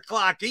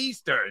 4:00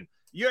 Eastern.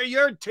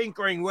 You're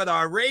tinkering with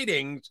our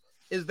ratings.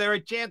 Is there a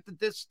chance that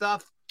this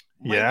stuff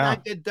might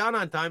not get done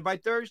on time by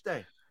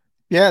Thursday?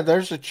 Yeah,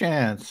 there's a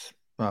chance.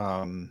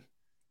 And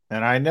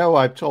I know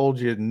I've told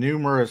you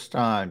numerous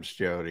times,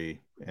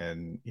 Jody,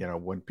 and,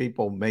 when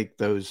people make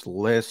those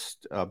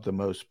lists of the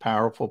most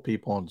powerful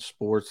people in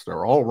sports,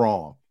 they're all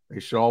wrong. They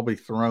should all be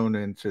thrown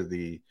into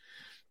the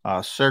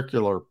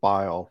circular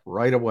pile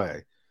right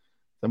away.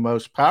 The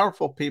most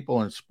powerful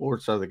people in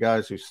sports are the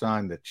guys who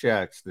sign the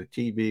checks, the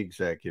TV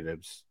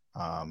executives.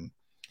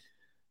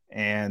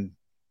 And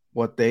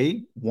what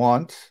they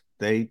want,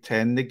 they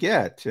tend to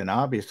get. And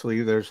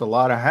obviously there's a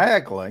lot of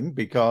haggling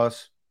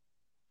because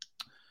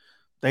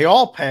they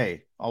all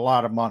pay a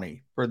lot of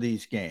money for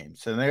these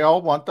games, and they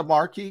all want the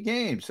marquee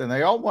games, and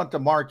they all want the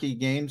marquee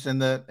games in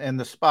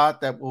the spot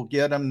that will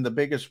get them the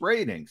biggest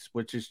ratings,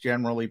 which is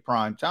generally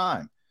prime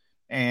time.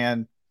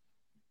 And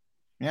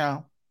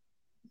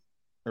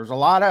there's a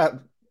lot of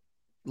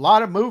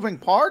moving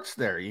parts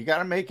there. You got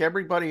to make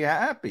everybody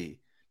happy.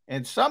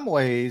 In some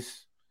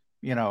ways,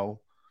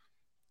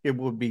 it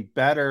would be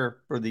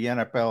better for the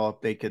NFL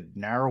if they could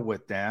narrow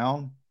it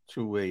down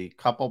to a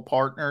couple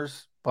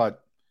partners,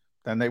 but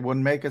then they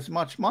wouldn't make as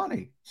much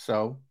money.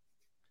 So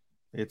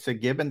it's a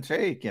give and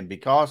take. And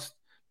because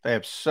they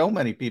have so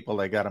many people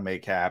they got to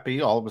make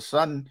happy, all of a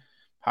sudden,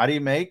 how do you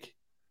make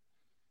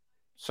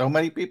so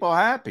many people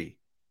happy?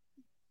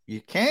 You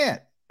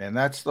can't. And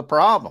that's the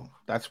problem.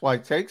 That's why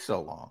it takes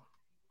so long.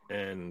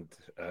 And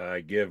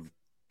give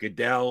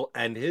Goodell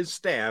and his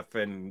staff,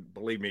 and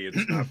believe me,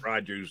 it's not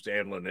Roger who's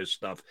handling this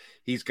stuff.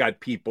 He's got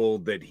people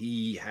that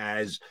he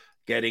has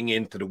getting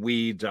into the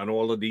weeds on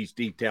all of these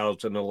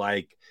details and the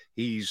like.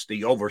 He's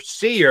the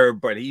overseer,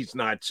 but he's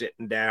not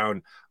sitting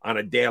down on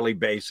a daily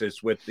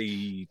basis with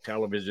the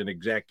television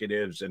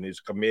executives and his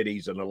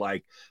committees and the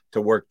like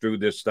to work through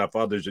this stuff.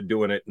 Others are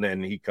doing it, and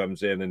then he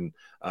comes in and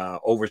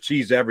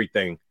oversees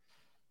everything.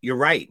 You're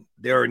right.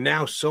 There are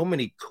now so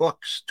many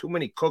cooks. Too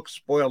many cooks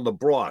spoil the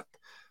broth.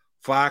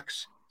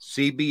 Fox,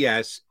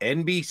 CBS,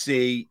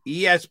 NBC,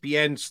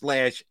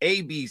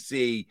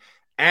 ESPN/ABC,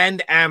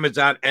 and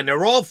Amazon, and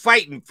they're all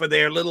fighting for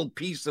their little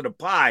piece of the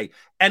pie.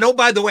 And oh,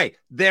 by the way,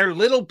 their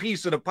little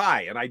piece of the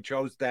pie, and I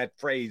chose that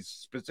phrase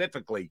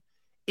specifically,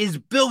 is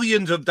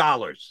billions of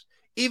dollars.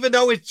 Even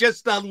though it's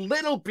just a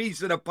little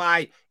piece of the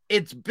pie,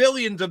 it's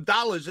billions of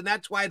dollars, and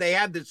that's why they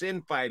have this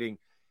infighting.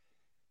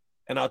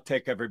 And I'll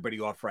take everybody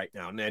off right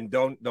now. And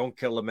don't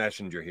kill the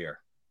messenger here.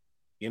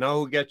 You know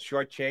who gets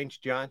shortchanged,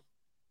 John?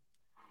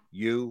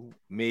 You,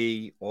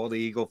 me, all the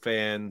Eagle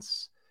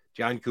fans,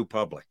 John Q.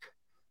 Public.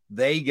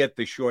 They get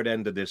the short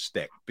end of this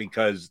stick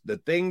because the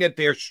thing that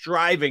they're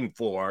striving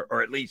for,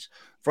 or at least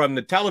from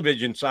the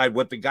television side,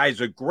 what the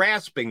guys are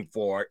grasping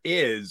for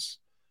is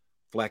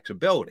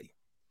flexibility.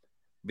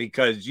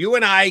 Because you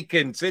and I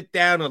can sit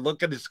down and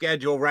look at the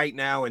schedule right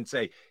now and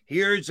say,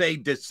 here's a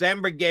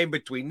December game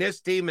between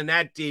this team and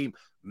that team.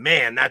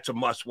 Man, that's a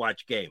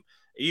must-watch game.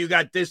 You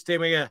got this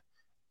team again.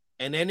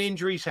 And then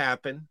injuries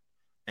happen.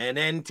 And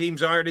then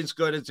teams aren't as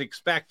good as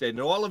expected. And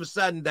all of a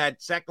sudden,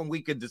 that second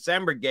week of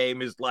December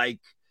game is like,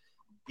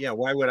 yeah,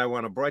 why would I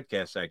want to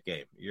broadcast that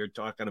game? You're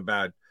talking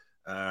about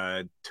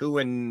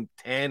 2-10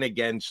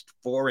 against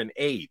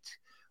 4-8.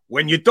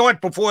 When you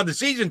thought before the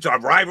season, so a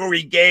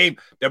rivalry game,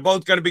 they're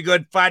both going to be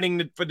good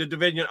fighting for the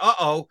division.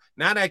 Now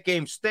that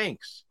game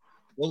stinks.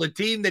 Well, the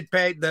team that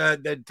paid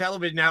the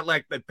television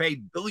outlet that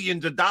paid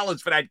billions of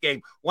dollars for that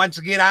game wants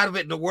to get out of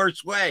it in the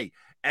worst way.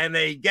 And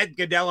they get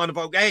Goodell on the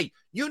phone. Hey,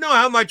 you know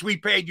how much we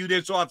paid you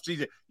this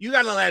offseason. You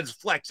got to let us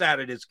flex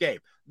out of this game.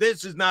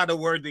 This is not a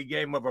worthy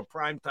game of a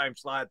primetime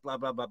slot, blah,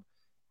 blah, blah.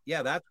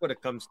 Yeah, that's what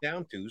it comes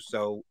down to.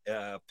 So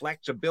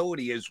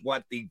flexibility is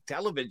what the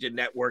television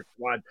networks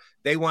want.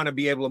 They want to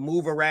be able to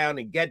move around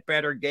and get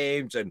better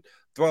games and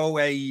throw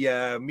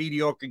a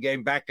mediocre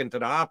game back into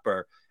the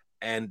hopper.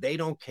 And they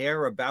don't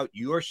care about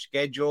your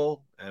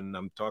schedule. And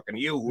I'm talking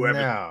to you, whoever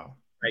now,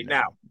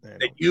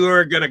 that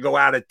you're going to go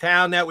out of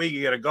town that week.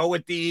 You're going to go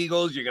with the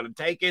Eagles. You're going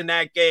to take in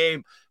that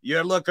game.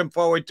 You're looking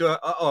forward to it.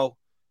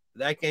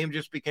 That game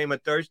just became a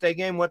Thursday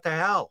game. What the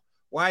hell?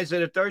 Why is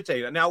it a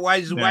Thursday? Now, why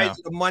is it a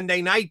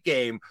Monday night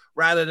game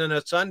rather than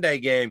a Sunday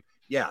game?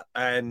 Yeah,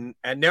 and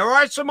there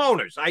are some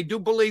owners. I do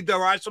believe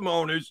there are some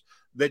owners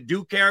that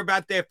do care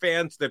about their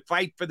fans, that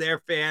fight for their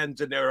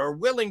fans, and they are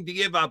willing to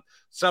give up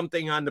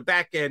something on the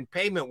back end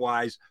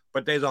payment-wise,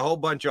 but there's a whole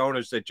bunch of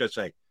owners that just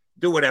say,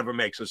 do whatever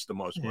makes us the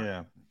most money.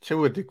 Yeah,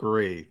 to a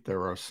degree,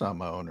 there are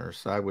some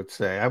owners, I would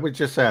say. I would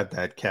just add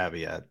that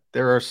caveat.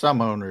 There are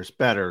some owners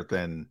better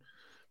than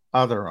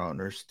other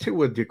owners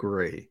to a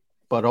degree.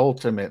 But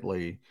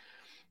ultimately,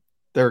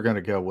 they're going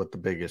to go with the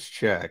biggest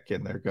check,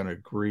 and they're going to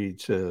agree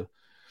to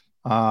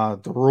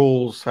the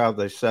rules, how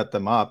they set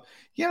them up.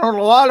 In a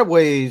lot of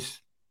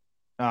ways,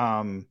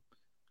 the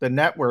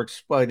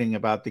networks fighting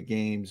about the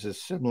games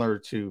is similar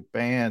to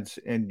bands,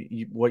 and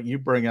what you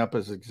bring up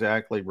is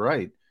exactly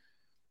right.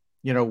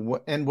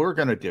 And we're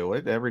going to do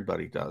it.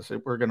 Everybody does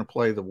it. We're going to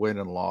play the win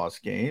and loss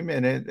game,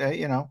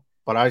 and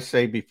but I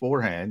say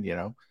beforehand,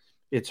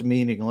 it's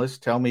meaningless.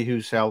 Tell me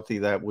who's healthy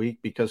that week,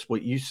 because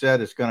what you said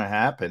is going to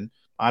happen.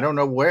 I don't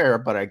know where,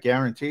 but I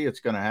guarantee it's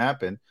going to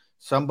happen.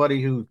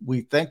 Somebody who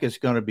we think is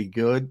going to be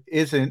good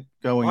isn't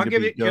going to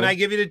be good. Can I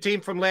give you the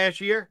team from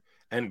last year?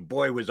 And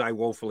boy, was I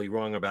woefully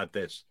wrong about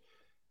this.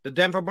 The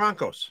Denver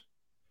Broncos.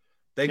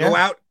 They go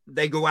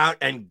out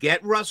and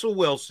get Russell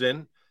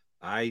Wilson.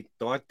 I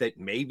thought that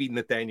maybe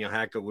Nathaniel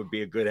Hackett would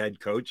be a good head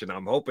coach, and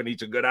I'm hoping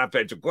he's a good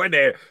offensive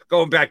coordinator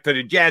going back to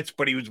the Jets,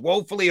 but he was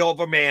woefully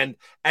overmanned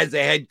as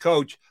a head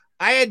coach.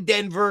 I had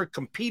Denver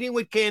competing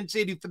with Kansas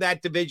City for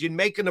that division,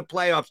 making the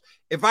playoffs.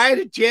 If I had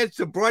a chance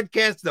to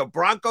broadcast the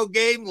Bronco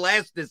game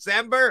last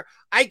December,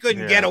 I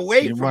couldn't get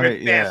away from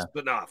it fast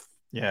enough.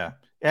 Yeah.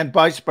 And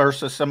vice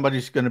versa.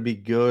 Somebody's going to be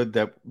good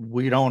that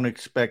we don't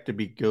expect to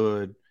be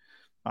good.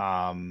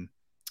 And,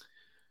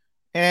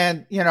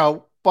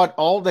 but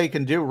all they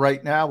can do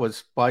right now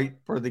is fight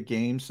for the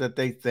games that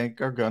they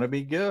think are going to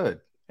be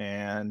good.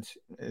 And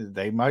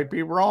they might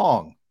be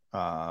wrong.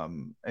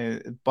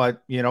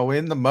 But,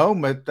 in the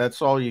moment,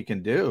 that's all you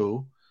can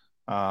do.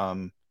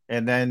 And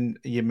then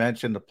you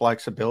mentioned the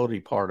flexibility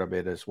part of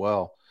it as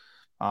well.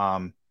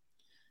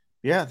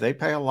 Yeah, they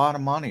pay a lot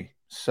of money.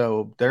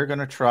 So they're going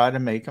to try to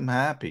make them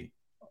happy.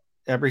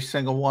 Every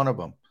single one of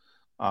them.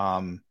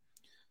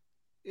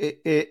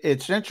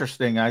 It's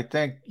interesting. I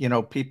think,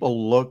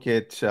 people look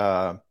at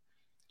the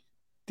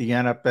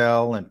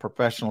NFL and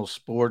professional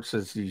sports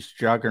as these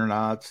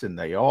juggernauts, and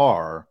they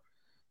are,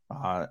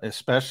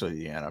 especially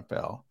the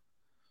NFL.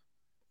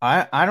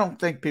 I don't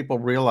think people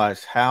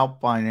realize how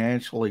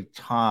financially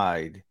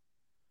tied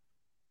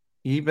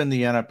even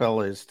the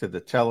NFL is to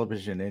the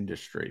television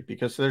industry,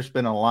 because there's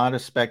been a lot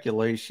of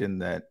speculation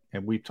that,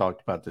 and we've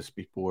talked about this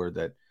before,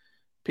 that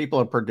people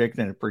are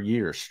predicting it for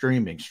years.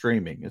 Streaming.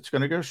 It's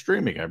going to go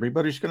streaming.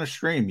 Everybody's going to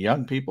stream.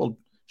 Young people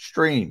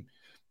stream.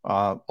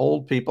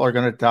 Old people are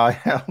going to die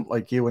out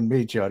like you and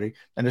me, Jody.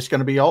 And it's going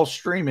to be all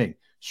streaming.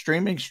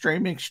 Streaming.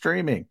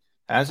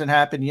 Hasn't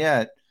happened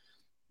yet.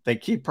 They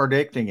keep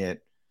predicting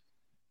it.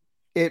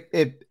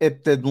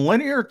 If the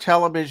linear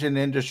television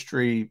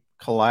industry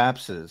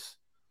collapses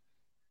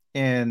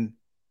and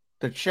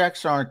the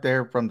checks aren't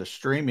there from the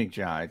streaming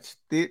giants,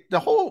 the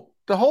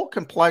whole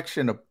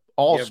complexion of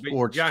all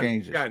sports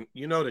changes. John,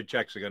 the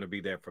checks are going to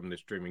be there from the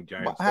streaming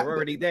giants. They're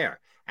already there.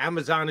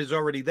 Amazon is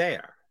already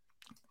there.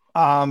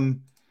 Not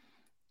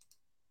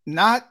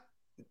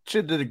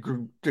to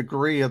the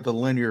degree of the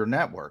linear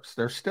networks.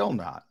 They're still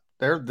not.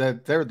 They're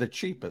the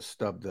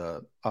cheapest of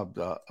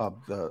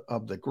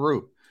the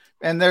group.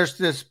 And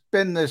there's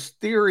been this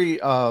theory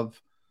of,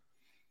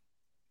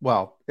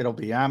 well, it'll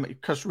be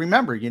because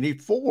remember, you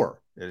need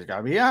 4. It's got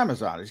to be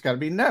Amazon. It's got to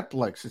be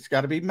Netflix. It's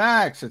got to be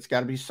Max. It's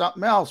got to be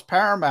something else,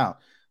 Paramount,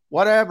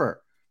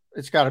 whatever.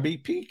 It's got to be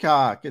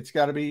Peacock. It's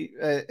got to be,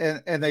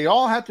 and they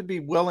all have to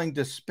be willing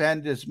to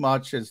spend as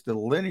much as the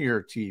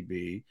linear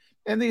TV.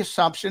 And the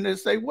assumption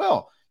is they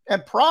will.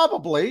 And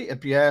probably,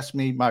 if you ask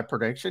me my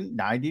prediction,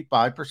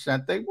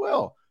 95% they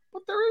will.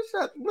 But there is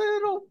that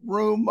little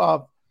room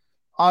of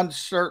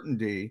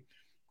uncertainty.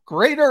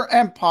 Greater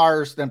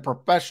empires than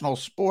professional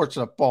sports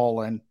have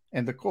fallen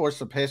in the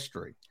course of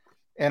history.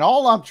 And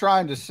all I'm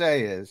trying to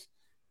say is,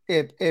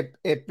 if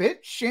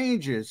it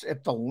changes,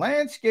 if the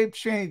landscape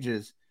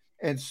changes,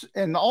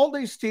 and all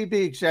these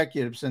TV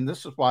executives, and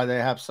this is why they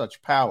have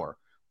such power,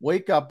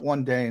 wake up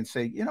one day and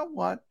say, you know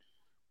what?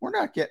 We're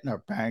not getting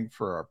our bang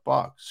for our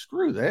buck.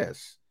 Screw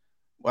this.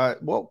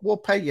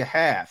 We'll pay you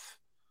half.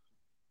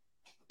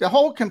 The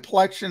whole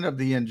complexion of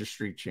the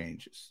industry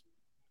changes.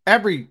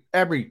 Every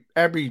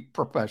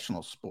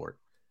professional sport,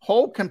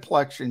 whole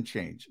complexion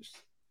changes.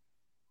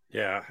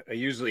 Yeah,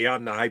 usually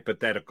I'm the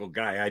hypothetical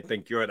guy. I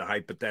think you're the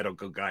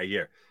hypothetical guy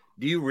here.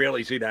 Do you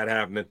really see that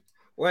happening?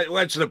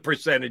 What's the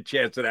percentage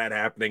chance of that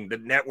happening? The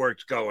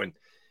network's going,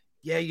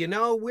 yeah,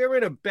 we're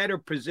in a better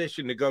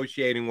position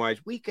negotiating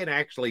wise. We can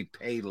actually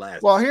pay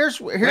less. Well, here's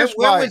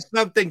why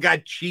something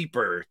got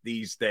cheaper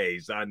these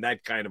days on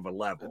that kind of a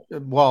level.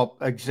 Well,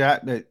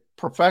 exactly.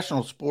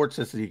 Professional sports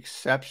is the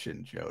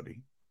exception,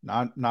 Jody,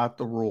 not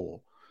the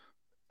rule.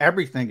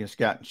 Everything has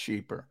gotten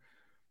cheaper.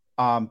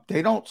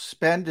 They don't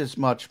spend as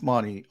much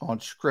money on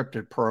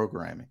scripted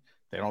programming.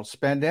 They don't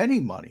spend any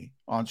money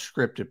on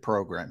scripted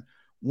programming.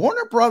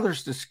 Warner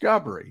Brothers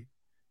Discovery,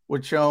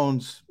 which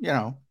owns,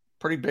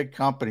 pretty big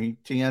company,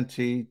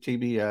 TNT,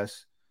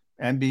 TBS,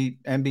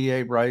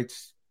 NBA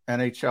rights,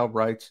 NHL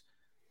rights,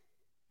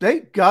 they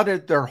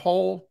gutted their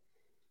whole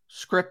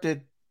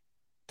scripted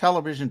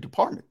television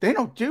department. They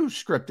don't do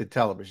scripted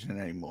television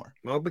anymore.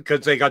 Well,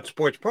 because they got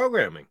sports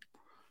programming.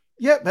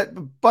 Yeah,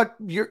 but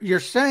you're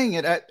saying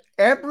it at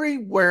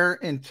everywhere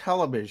in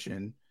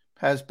television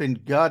has been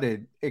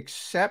gutted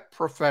except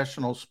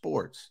professional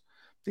sports.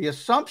 The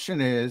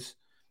assumption is,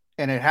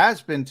 and it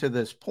has been to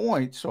this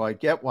point, so I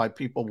get why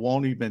people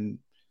won't even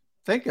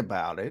think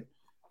about it,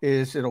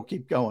 is it'll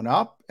keep going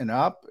up and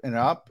up and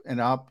up and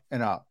up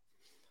and up.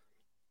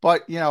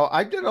 But,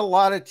 I did a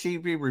lot of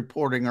TV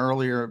reporting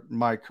earlier in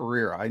my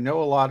career. I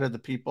know a lot of the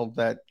people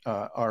that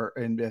are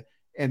in,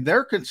 and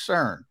they're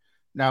concerned.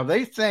 Now,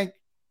 they think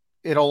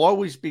it'll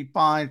always be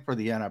fine for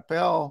the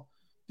NFL,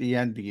 the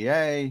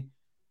NBA,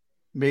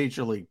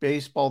 Major League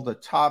Baseball, the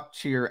top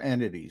tier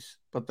entities.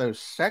 But those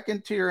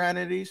second tier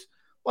entities,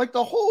 like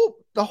the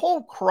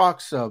whole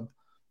crux of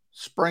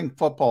spring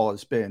football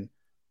has been,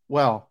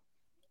 well,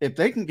 if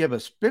they can give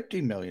us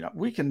 $50 million,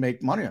 we can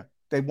make money.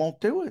 They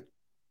won't do it.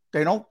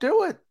 They don't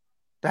do it.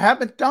 They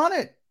haven't done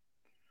it.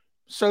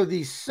 So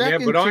these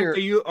second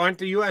tier, aren't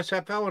the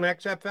USFL and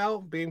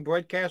XFL being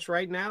broadcast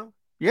right now?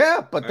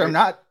 Yeah, but they're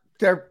not.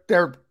 They're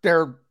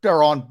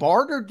on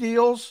barter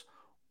deals,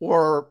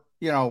 or,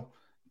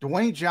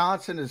 Dwayne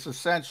Johnson is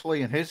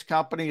essentially, and his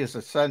company is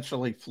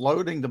essentially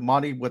floating the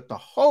money with the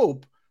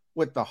hope,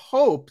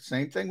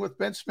 same thing with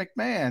Vince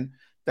McMahon,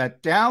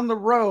 that down the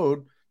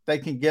road they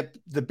can get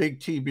the big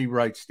TV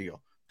rights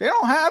deal. They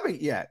don't have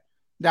it yet.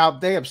 Now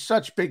they have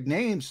such big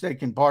names they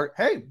can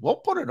hey, we'll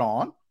put it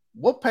on.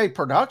 We'll pay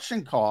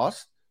production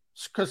costs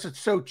because it's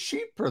so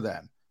cheap for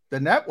them, the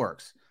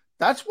networks.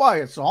 That's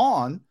why it's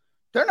on.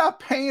 They're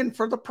not paying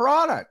for the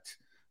product.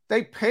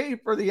 They pay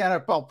for the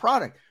NFL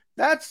product.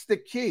 That's the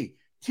key.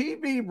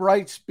 TV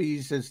rights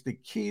fees is the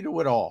key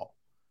to it all.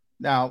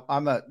 Now,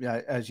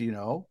 as you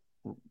know,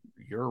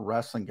 you're a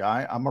wrestling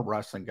guy. I'm a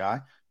wrestling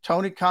guy.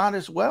 Tony Khan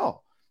as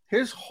well.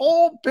 His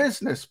whole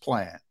business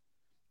plan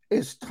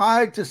is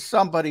tied to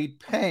somebody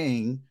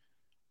paying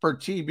for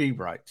TV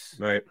rights.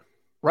 Right.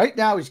 Right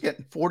now, he's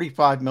getting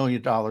 $45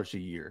 million a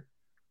year.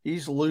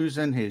 He's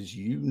losing his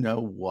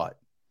you-know-what.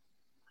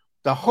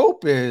 The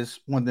hope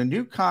is when the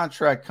new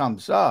contract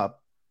comes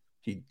up,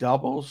 he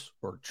doubles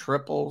or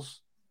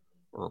triples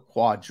or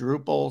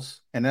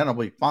quadruples, and then it'll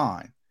be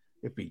fine.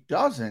 If he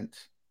doesn't,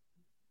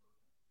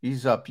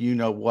 he's up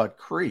you-know-what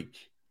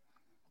creek.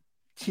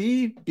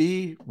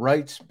 TV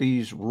rights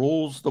fees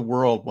rules the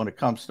world when it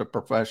comes to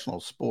professional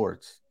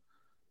sports.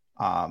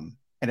 And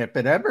if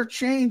it ever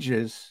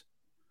changes,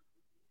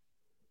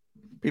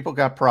 people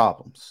got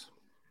problems.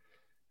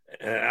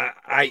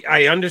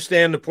 I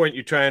understand the point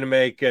you're trying to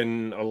make,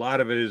 and a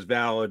lot of it is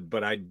valid,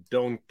 but I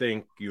don't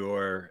think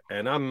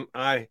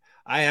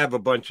I have a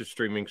bunch of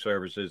streaming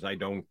services. I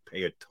don't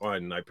pay a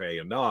ton. I pay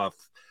enough.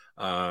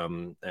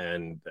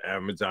 And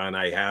Amazon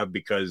I have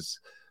because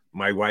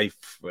my wife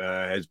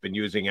has been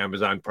using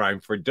Amazon Prime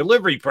for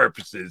delivery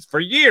purposes for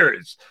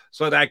years.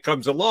 So that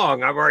comes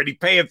along. I'm already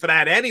paying for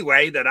that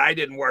anyway, that I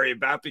didn't worry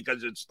about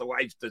because it's the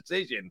wife's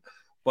decision.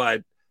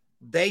 But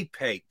they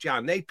pay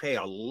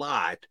a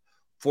lot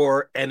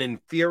for an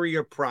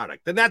inferior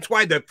product. And that's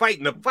why they're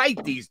fighting the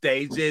fight these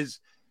days is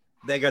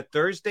they got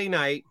Thursday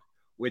night,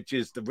 which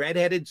is the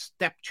redheaded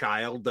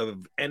stepchild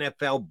of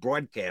NFL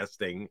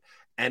broadcasting,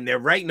 and they're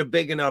writing a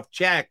big enough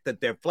check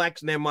that they're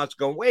flexing their muscle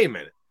going, wait a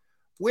minute,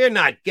 we're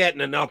not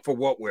getting enough for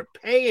what we're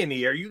paying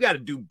here. You got to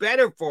do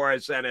better for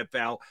us,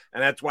 NFL.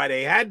 And that's why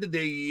they had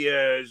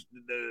the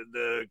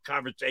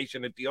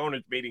conversation at the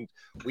owners' meetings.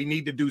 We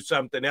need to do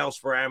something else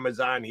for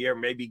Amazon here,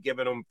 maybe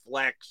giving them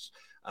flex.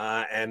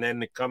 And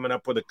then coming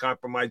up with a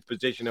compromise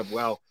position of,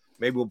 well,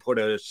 maybe we'll put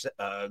a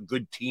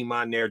good team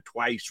on there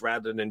twice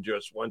rather than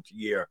just once a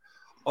year.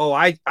 Oh,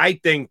 I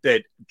think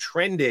that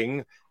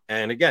trending,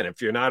 and again,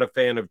 if you're not a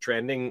fan of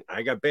trending,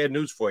 I got bad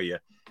news for you.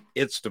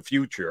 It's the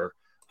future.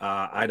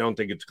 I don't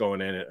think it's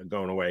going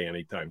away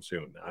anytime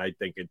soon. I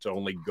think it's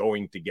only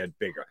going to get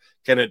bigger.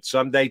 Can it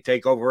someday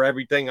take over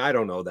everything? I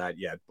don't know that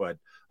yet, but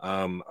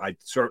I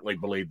certainly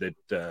believe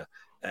that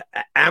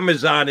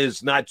Amazon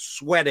is not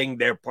sweating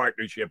their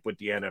partnership with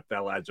the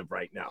NFL as of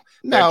right now.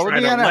 No, they're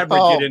trying to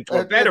leverage it into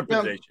a better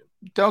position.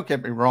 Don't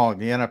get me wrong.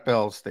 The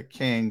NFL's the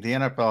king. The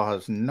NFL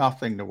has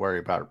nothing to worry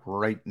about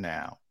right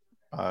now.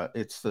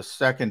 It's the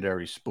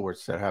secondary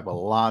sports that have a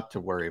lot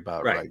to worry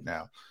about right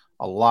now.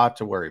 A lot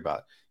to worry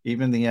about.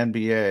 Even the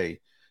NBA,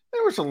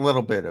 there was a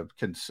little bit of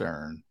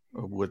concern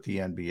with the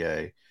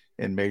NBA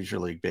in Major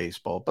League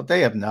Baseball, but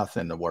they have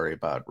nothing to worry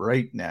about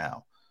right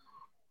now.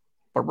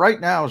 But right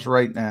now is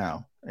right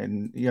now.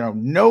 And,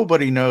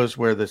 nobody knows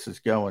where this is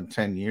going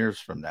 10 years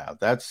from now.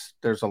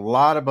 There's a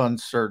lot of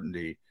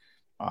uncertainty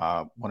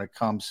when it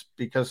comes,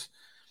 because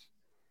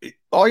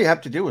all you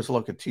have to do is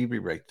look at TV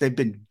rates. They've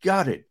been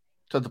gutted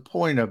to the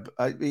point of,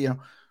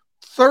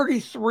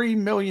 33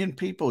 million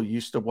people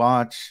used to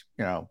watch,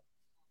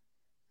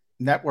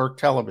 network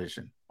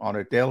television on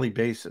a daily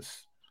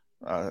basis.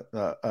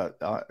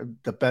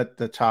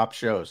 The top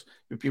shows.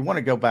 If you want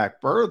to go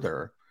back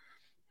further,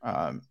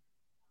 I'll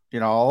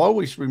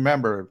always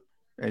remember,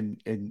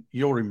 and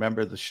you'll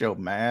remember the show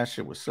MASH.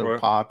 It was so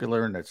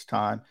popular in its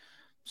time.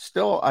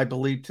 Still, I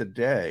believe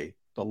today,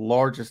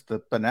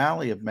 the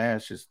finale of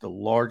MASH is the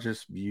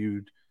largest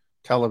viewed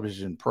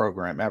television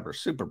program ever.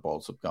 Super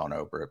Bowls have gone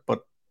over it,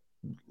 but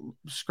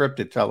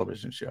scripted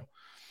television show.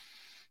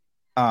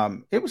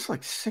 It was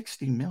like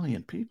 60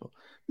 million people.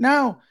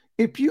 Now,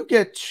 if you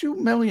get 2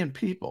 million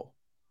people,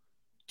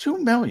 2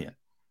 million,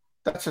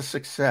 that's a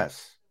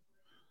success.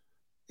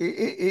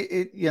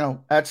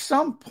 At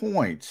some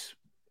point,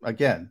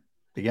 again,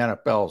 the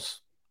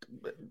NFL's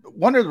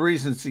one of the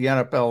reasons the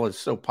NFL is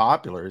so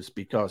popular is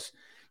because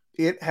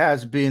it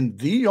has been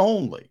the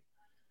only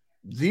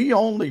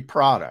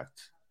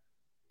product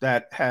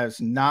that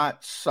has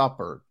not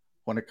suffered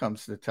when it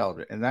comes to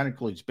television. And that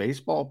includes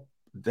baseball.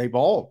 They've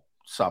all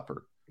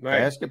suffered. Right.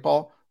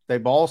 Basketball,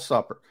 they've all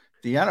suffered.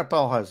 The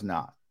NFL has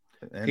not.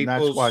 And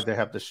that's why they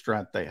have the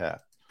strength they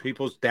have.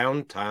 People's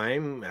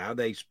downtime, how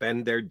they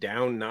spend their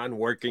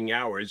non-working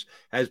hours,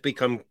 has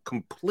become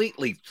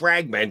completely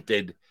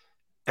fragmented,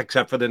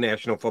 except for the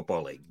National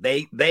Football League.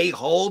 They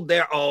hold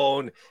their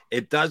own.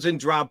 It doesn't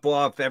drop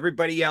off.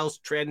 Everybody else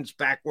trends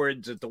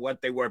backwards into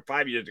what they were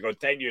 5 years ago,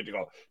 10 years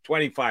ago,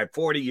 25,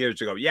 40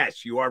 years ago.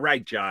 Yes, you are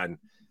right, John.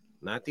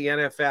 not the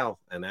NFL.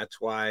 And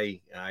that's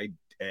why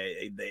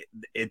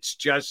it's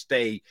just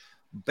a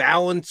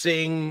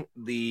balancing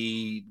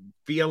the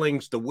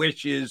feelings, the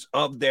wishes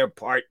of their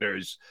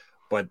partners.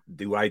 But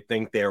do I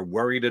think they're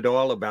worried at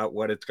all about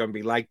what it's going to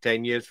be like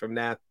 10 years from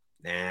now?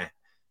 Nah.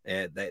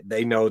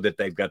 They know that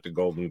they've got the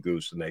golden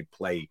goose, and they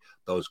play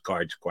those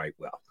cards quite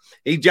well.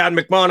 He's John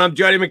McMullen. I'm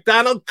Jody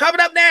McDonald.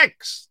 Coming up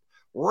next,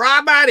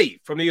 Rob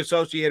Maaddi from the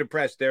Associated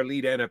Press, their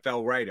lead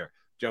NFL writer,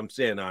 jumps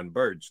in on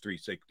Birds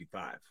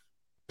 365.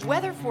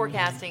 Weather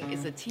forecasting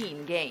is a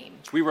team game.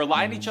 We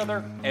rely on each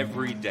other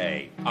every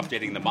day,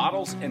 updating the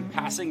models and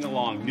passing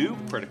along new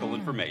critical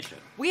information.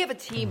 We have a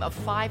team of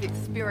 5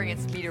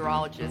 experienced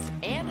meteorologists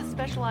and a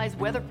specialized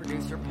weather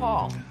producer,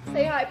 Paul.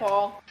 Say hi,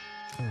 Paul.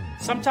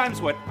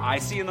 Sometimes what I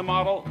see in the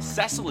model,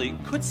 Cecily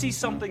could see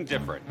something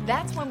different.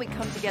 That's when we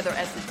come together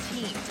as a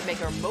team to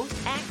make our most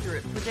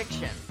accurate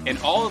prediction. And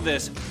all of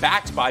this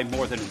backed by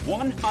more than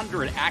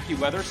 100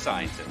 AccuWeather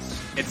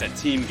scientists. It's a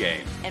team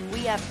game. And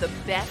we have the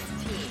best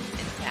team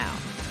in town.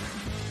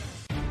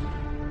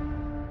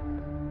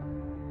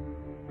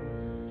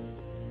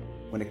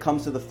 When it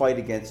comes to the fight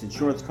against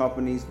insurance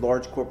companies,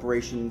 large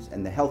corporations,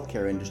 and the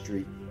healthcare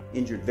industry,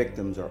 injured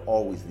victims are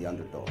always the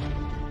underdog.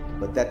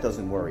 But that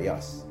doesn't worry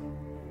us.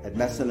 At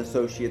Messa &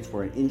 Associates,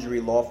 we're an injury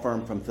law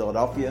firm from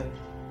Philadelphia,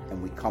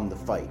 and we come to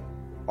fight.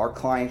 Our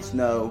clients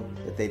know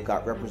that they've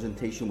got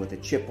representation with a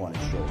chip on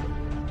its shoulder,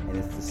 and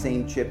it's the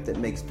same chip that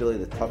makes Philly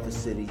the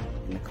toughest city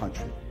in the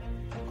country.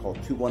 Call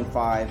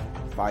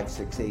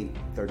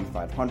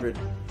 215-568-3500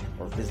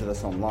 or visit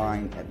us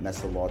online at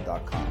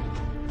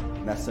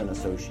messalaw.com. Messa &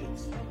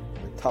 Associates,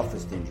 the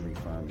toughest injury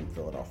firm in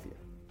Philadelphia.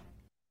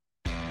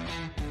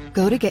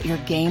 Go to get your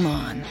game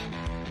on.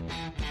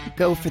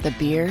 Go for the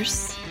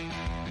beers.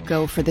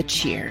 Go for the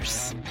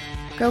cheers.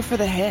 Go for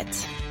the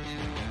hit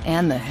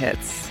and the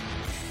hits.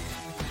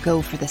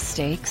 Go for the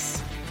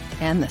stakes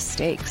and the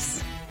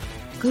stakes.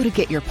 Go to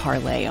get your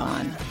parlay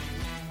on.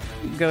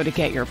 Go to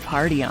get your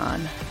party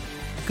on.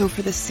 Go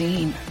for the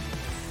scene.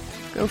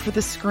 Go for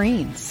the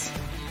screens.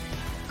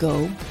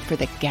 Go for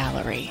the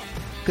gallery.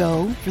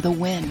 Go for the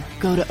win.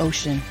 Go to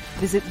Ocean.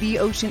 Visit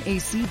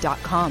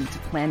theoceanac.com to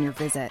plan your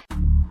visit.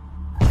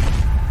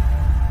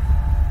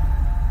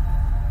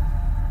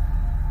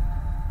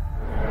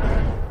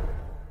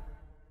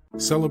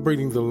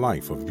 Celebrating the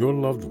life of your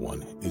loved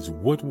one is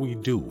what we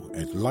do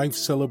at Life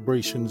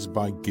Celebrations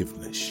by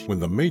Givenish. When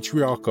the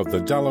matriarch of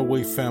the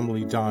Dalloway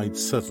family died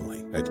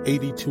suddenly at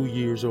 82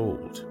 years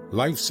old,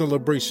 Life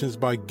Celebrations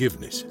by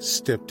Givenish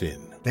stepped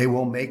in. They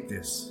will make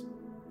this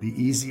the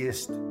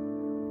easiest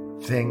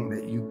thing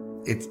that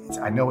it's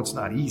I know it's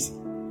not easy,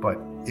 but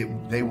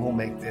they will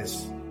make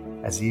this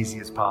as easy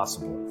as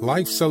possible.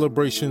 Life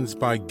Celebrations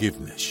by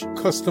Givenish,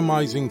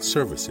 customizing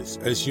services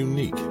as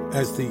unique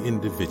as the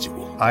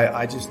individual.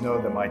 I just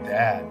know that my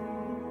dad,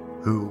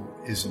 who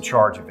is in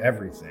charge of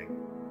everything,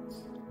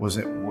 was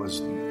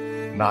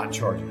not in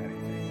charge of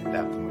anything at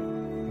that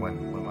point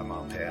when my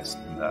mom passed.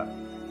 And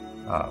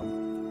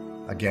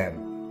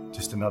again,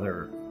 just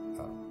another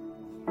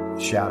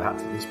shout out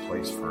to this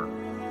place for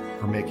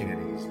making it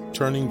easy.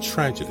 Turning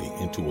tragedy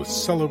into a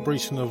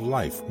celebration of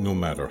life, no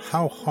matter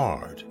how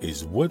hard,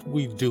 is what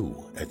we do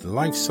at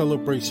Life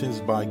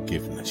Celebrations by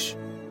Givenish.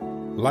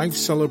 Life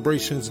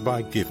Celebrations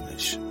by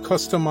Givenish,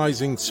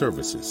 customizing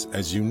services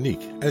as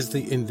unique as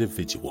the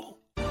individual.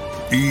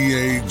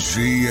 EAGLES,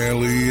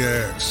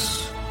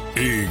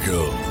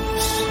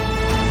 Eagles.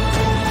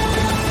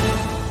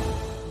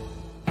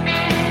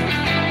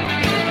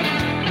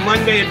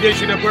 Monday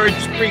edition of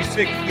Birds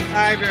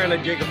 365 here on the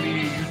Jacob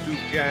Media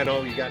YouTube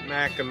channel. You got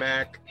Mac and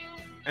Mac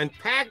and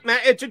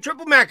it's a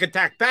triple Mac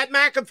attack. Pat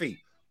McAfee.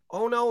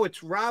 Oh no,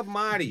 it's Rob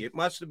Maaddi. It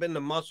must have been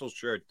the muscle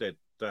shirt that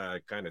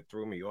kind of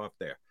threw me off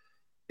there.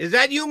 Is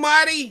that you,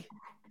 Maaddi?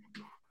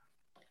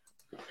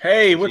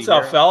 Hey, what's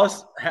up,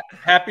 fellas?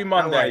 Happy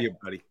Monday. How are you,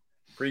 buddy?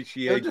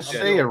 Appreciate Good to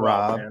see you,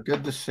 Rob. man.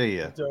 Good to see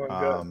you. Doing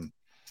good.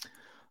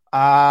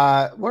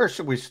 Where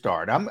should we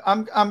start?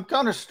 I'm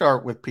going to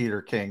start with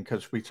Peter King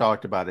because we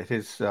talked about it.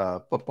 His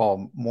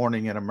Football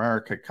Morning in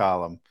America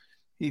column.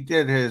 He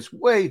did his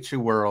way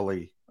too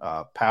early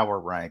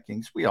power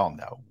rankings. We all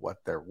know what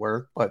they're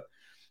worth, but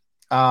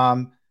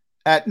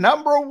at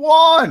number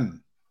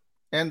 1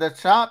 in the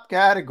top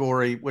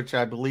category, which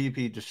I believe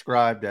he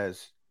described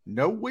as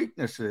no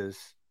weaknesses,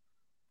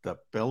 the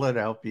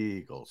Philadelphia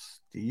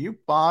Eagles. Do you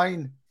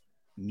find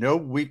no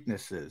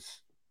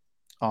weaknesses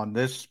on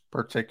this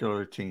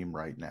particular team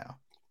right now?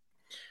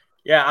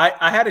 Yeah,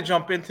 I had to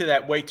jump into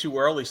that way too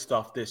early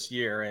stuff this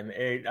year,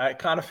 and I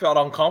kind of felt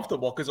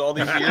uncomfortable because all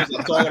these years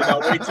I'm talking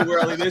about way too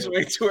early this,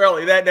 way too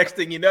early that. Next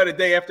thing you know, the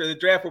day after the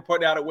draft, we're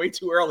putting out a way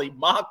too early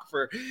mock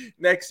for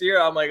next year.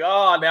 I'm like,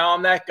 oh, now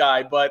I'm that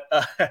guy. But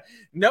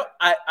no,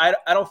 I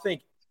don't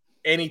think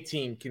any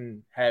team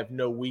can have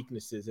no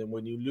weaknesses. And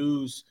when you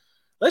lose,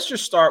 let's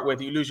just start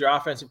with you lose your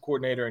offensive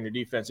coordinator and your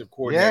defensive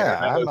coordinator. Yeah,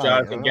 I know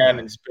Jonathan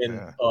Gannon's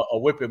been a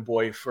whipping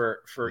boy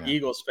for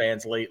Eagles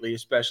fans lately,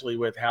 especially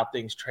with how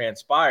things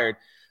transpired.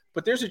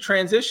 but there's a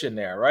transition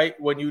there, right?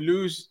 When you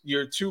lose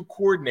your two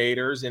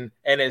coordinators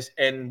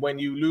and when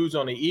you lose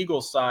on the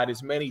Eagles side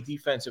as many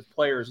defensive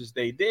players as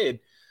they did,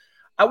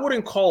 I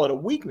wouldn't call it a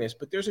weakness,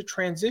 but there's a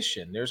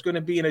transition. There's going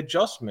to be an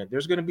adjustment.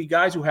 There's going to be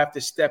guys who have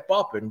to step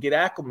up and get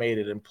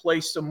acclimated and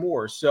play some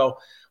more. So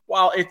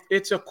while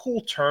it's a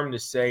cool term to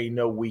say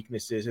no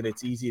weaknesses, and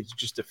it's easy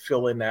just to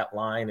fill in that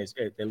line as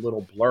a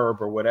little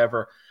blurb or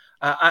whatever,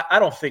 I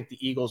don't think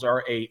the Eagles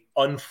are a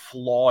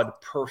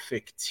unflawed,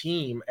 perfect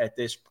team at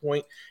this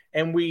point.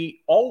 And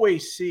we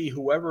always see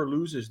whoever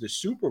loses the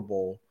Super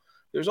Bowl,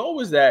 there's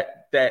always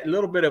that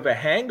little bit of a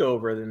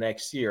hangover the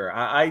next year.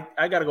 I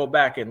got to go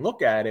back and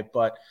look at it,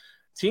 but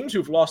teams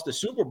who've lost the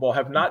Super Bowl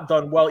have not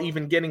done well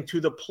even getting to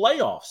the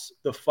playoffs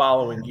the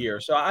following year.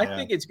 So I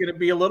think it's going to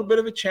be a little bit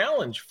of a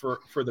challenge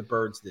for the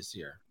Birds this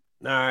year.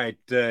 All right,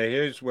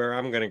 here's where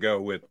I'm going to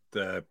go with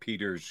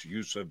Peter's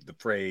use of the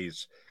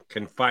phrase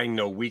 "can find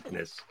no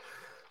weakness."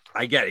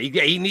 I get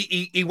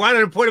it. He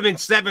wanted to put them in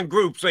 7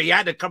 groups, so he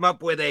had to come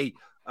up with a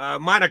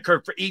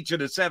moniker for each of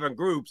the 7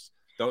 groups.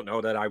 Don't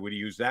know that I would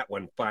use that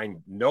one.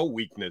 Find no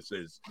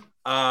weaknesses.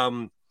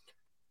 Former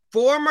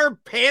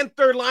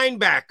Panther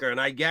linebacker, and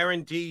I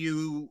guarantee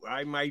you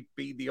I might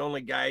be the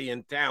only guy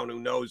in town who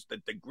knows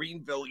that the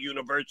Greenville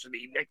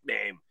University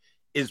nickname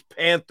is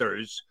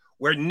Panthers,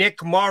 where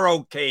Nick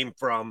Morrow came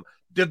from.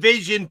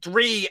 Division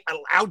III,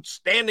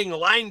 outstanding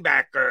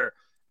linebacker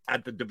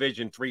at the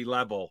Division III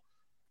level.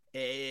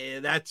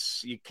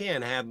 You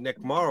can't have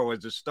Nick Morrow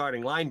as a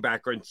starting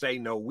linebacker and say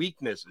no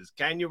weaknesses.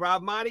 Can you,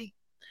 Rob Maaddi?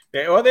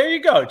 Yeah, well, there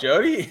you go,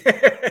 Jody.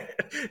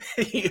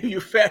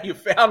 you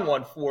found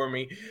one for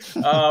me.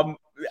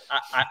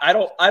 I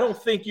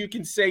don't think you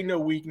can say no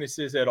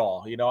weaknesses at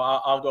all. You know,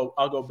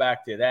 I'll go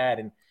back to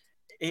that.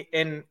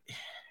 And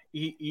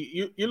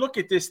you look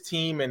at this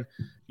team and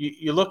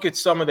you look at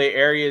some of the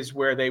areas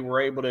where they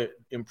were able to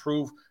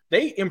improve.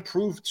 They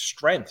improved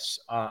strengths,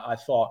 I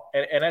thought,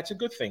 and that's a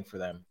good thing for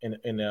them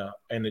in the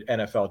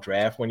NFL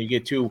draft. When you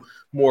get 2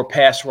 more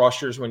pass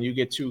rushers, when you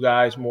get 2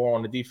 guys more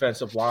on the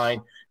defensive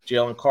line,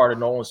 Jalen Carter,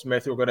 Nolan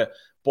Smith, who are going to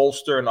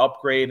bolster and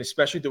upgrade,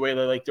 especially the way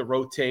they like to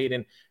rotate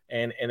and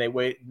the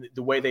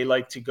way they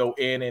like to go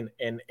in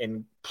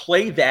and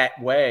play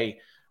that way.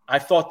 I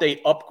thought they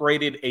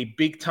upgraded a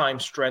big-time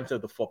strength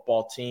of the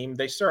football team.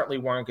 They certainly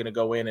weren't going to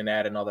go in and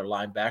add another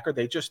linebacker.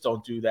 They just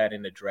don't do that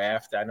in the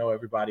draft. I know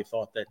everybody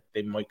thought that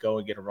they might go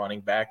and get a running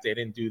back. They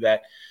didn't do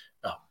that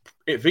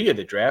via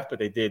the draft, but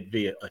they did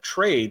via a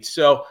trade.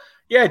 So,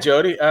 yeah,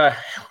 Jody,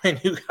 when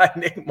you got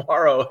Nick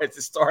Morrow as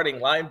the starting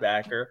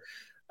linebacker,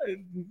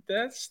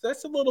 that's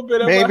a little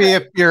bit of maybe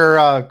if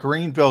you're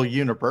Greenville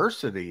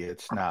University,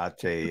 it's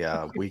not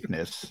a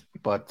weakness.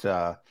 But,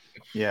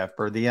 yeah,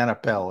 for the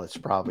NFL, it's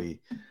probably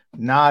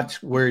not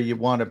where you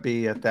want to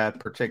be at that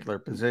particular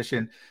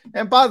position.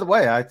 And by the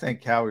way, I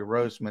think Howie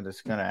Roseman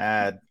is going to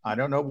add, I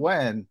don't know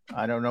when,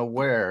 I don't know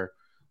where,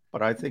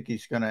 but I think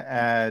he's going to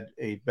add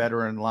a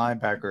veteran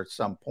linebacker at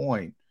some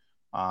point.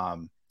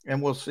 And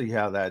we'll see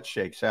how that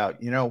shakes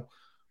out. You know,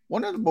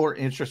 one of the more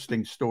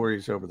interesting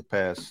stories over the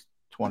past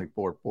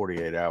 24,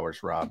 48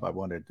 hours, Rob, I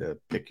wanted to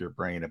pick your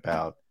brain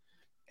about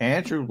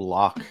Andrew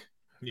Luck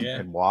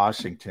in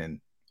Washington,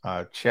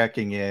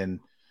 checking in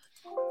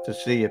to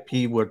see if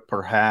he would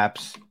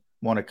perhaps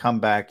want to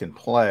come back and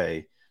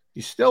play.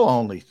 He's still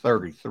only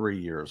 33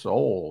 years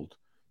old.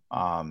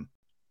 Had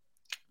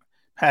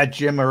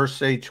Jim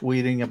Irsay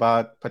tweeting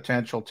about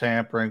potential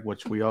tampering,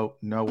 which we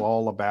know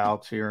all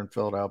about here in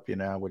Philadelphia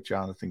now with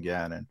Jonathan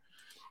Gannon.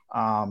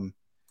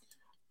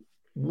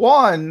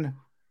 One,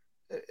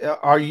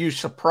 are you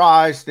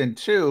surprised? And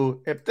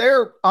 2, if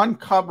they're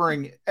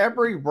uncovering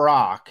every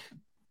rock,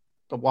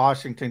 the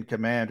Washington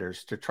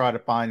Commanders, to try to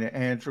find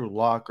Andrew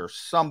Luck or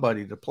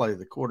somebody to play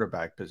the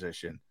quarterback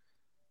position,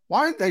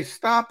 why did they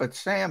stop at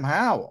Sam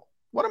Howell?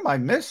 What am I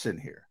missing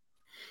here?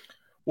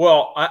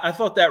 Well, I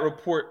thought that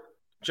report,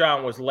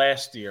 John, was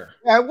last year.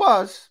 Yeah, it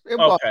was.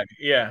 Okay.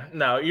 Yeah.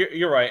 No,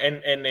 you're right.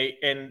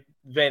 And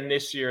then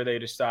this year they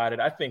decided,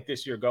 I think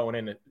this year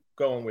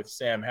going with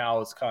Sam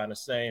Howell is kind of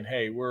saying,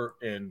 hey, we're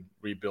in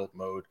rebuild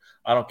mode.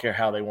 I don't care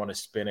how they want to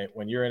spin it.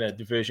 When you're in a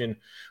division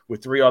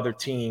with 3 other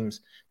teams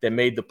that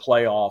made the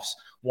playoffs,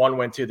 one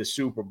went to the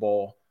Super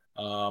Bowl,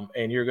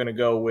 and you're going to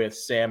go with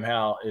Sam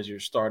Howell as your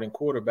starting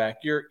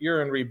quarterback,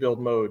 you're in rebuild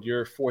mode.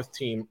 You're 4th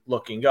team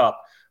looking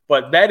up.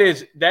 But that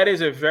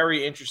is a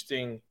very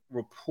interesting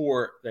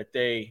report that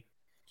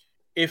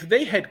if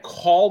they had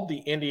called the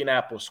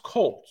Indianapolis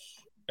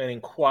Colts and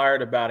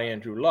inquired about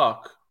Andrew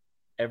Luck,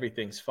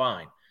 everything's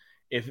fine.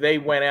 If they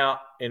went out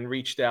and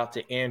reached out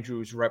to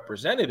Andrew's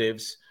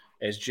representatives,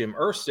 as Jim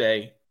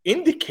Irsay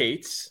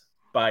indicates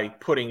by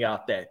putting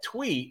out that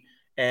tweet,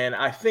 and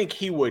I think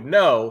he would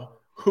know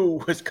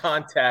who was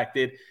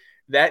contacted,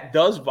 that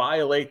does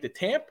violate the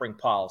tampering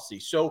policy.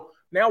 So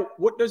now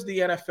what does the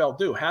NFL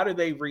do? How do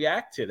they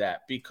react to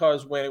that?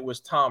 Because when it was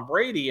Tom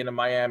Brady and the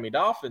Miami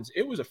Dolphins,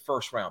 it was a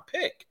 1st-round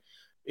pick.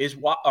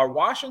 Are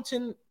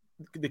Washington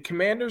the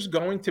Commanders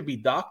going to be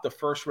docked the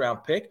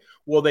first-round pick?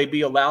 Will they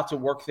be allowed to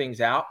work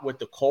things out with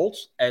the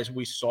Colts, as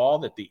we saw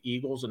that the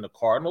Eagles and the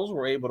Cardinals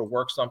were able to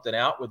work something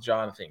out with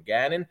Jonathan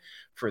Gannon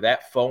for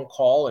that phone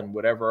call and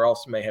whatever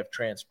else may have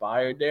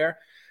transpired there?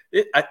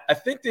 I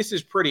think this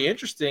is pretty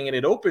interesting, and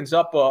it opens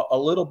up a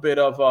little bit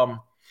of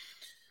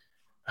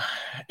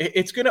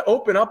it's going to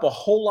open up a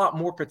whole lot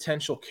more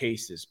potential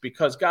cases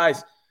because,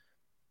 guys,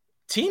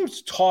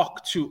 teams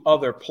talk to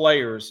other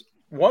players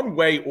one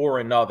way or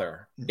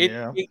another.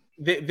 You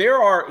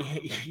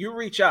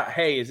reach out,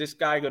 hey, is this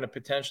guy going to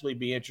potentially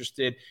be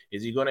interested?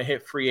 Is he going to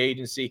hit free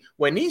agency?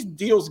 When these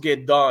deals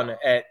get done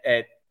at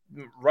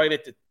right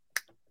at the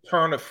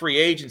turn of free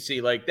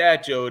agency like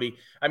that, Jody,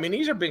 I mean,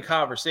 these have been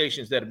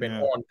conversations that have been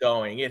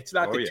ongoing. It's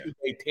not the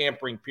 2-day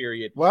tampering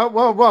period.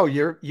 Whoa.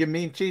 You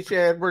mean TJ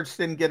Edwards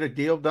didn't get a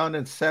deal done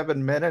in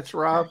 7 minutes,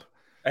 Rob?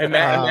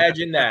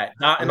 Imagine that,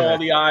 dotting all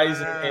the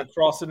I's and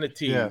crossing the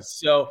T's. Yeah.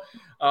 So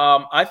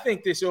I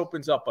think this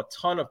opens up a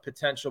ton of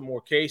potential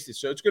more cases.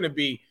 So it's going to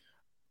be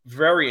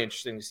very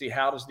interesting to see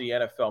how does the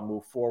NFL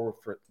move forward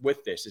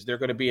with this. Is there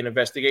going to be an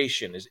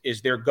investigation?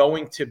 Is there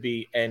going to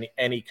be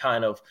any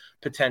kind of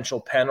potential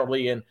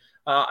penalty? And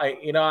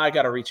I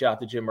got to reach out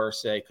to Jim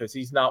Irsay because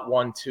he's not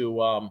one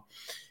to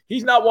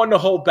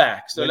hold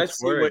back. So let's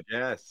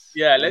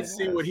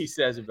see what he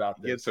says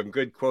about this. Get some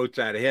good quotes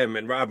out of him.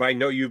 And Rob, I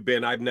know you've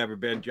been, I've never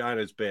been, John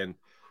has been.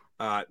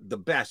 The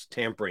best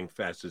tampering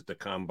fest is the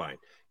combine.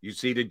 You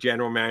see the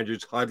general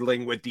managers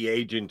huddling with the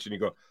agents and you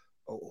go,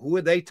 oh, who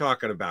are they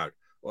talking about?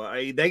 Well,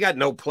 they got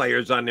no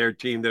players on their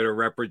team that are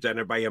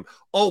represented by him.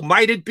 Oh,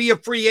 might it be a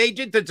free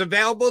agent that's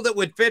available that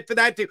would fit for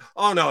that team?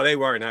 Oh, no, they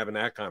weren't having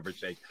that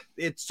conversation.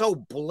 It's so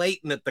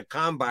blatant at the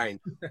combine.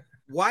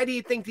 Why do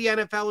you think the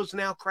NFL is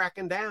now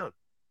cracking down?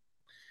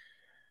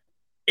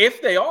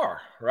 If they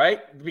are,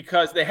 right?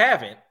 Because they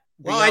haven't.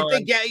 Well, I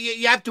think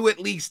you have to at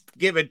least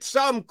give it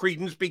some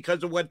credence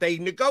because of what they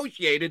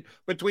negotiated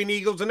between the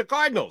Eagles and the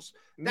Cardinals.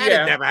 That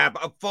had never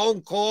happened. A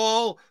phone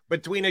call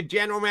between a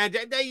general manager.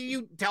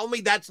 You tell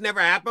me that's never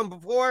happened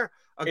before?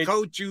 A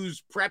coach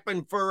who's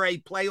prepping for a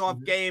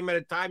playoff game at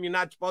a time you're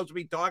not supposed to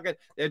be talking.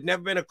 There's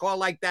never been a call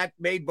like that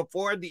made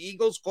before. The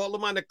Eagles called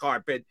them on the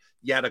carpet.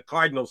 Yeah, the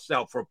Cardinals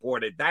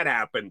self-reported. That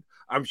happened,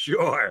 I'm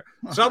sure.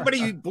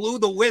 Somebody blew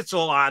the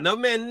whistle on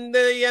them, and the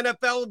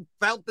NFL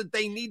felt that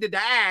they needed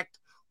to act.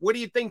 What do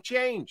you think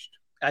changed?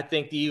 I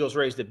think the Eagles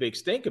raised a big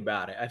stink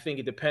about it. I think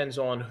it depends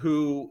on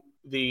who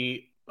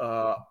the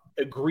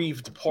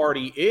aggrieved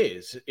party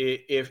is.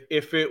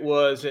 If it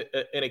was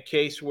in a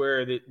case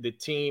where the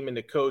team and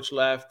the coach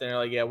left and they're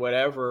like, yeah,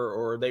 whatever,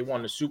 or they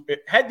won the Super.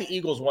 Had the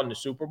Eagles won the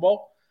Super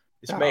Bowl,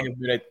 this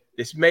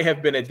may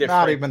have been a different.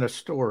 Not even a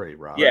story,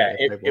 Rob. Yeah,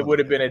 it would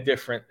have been a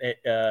different.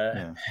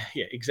 Yeah,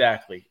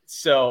 exactly.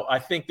 So I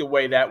think the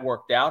way that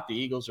worked out, the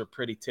Eagles are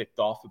pretty ticked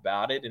off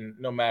about it, and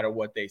no matter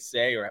what they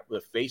say or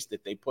the face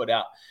that they put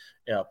out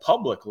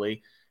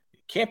publicly,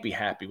 can't be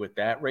happy with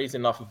that. Raise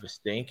enough of a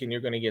stink, and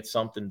you're going to get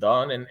something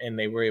done, and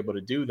they were able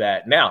to do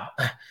that. Now,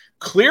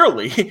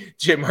 clearly,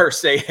 Jim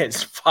Irsay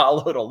has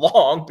followed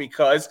along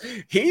because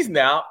he's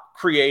now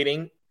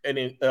creating an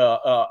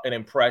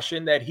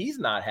impression that he's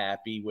not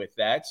happy with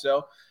that.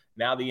 So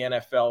now the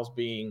NFL's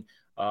being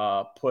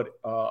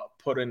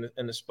put in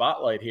the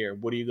spotlight here.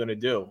 What are you going to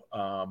do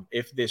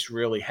if this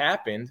really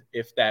happened?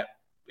 If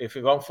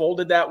it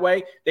unfolded that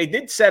way? They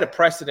did set a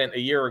precedent a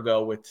year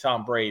ago with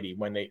Tom Brady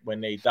when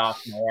they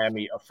docked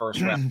Miami a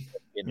first round.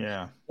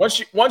 Yeah.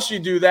 Once you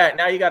do that,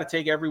 now you got to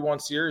take everyone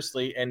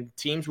seriously, and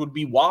teams would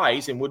be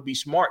wise and would be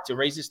smart to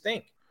raise a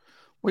stink.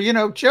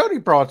 Well, Jody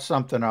brought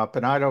something up,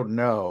 and I don't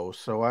know,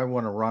 so I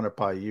want to run it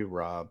by you,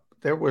 Rob.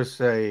 There was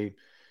Adam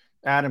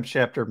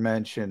Schefter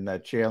mentioned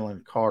that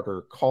Jalen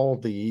Carter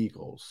called the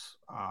Eagles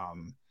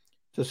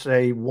to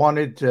say he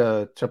wanted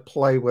to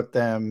play with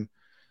them,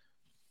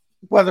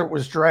 whether it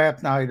was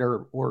draft night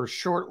or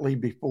shortly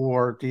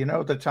before. Do you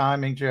know the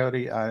timing,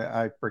 Jody?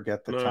 I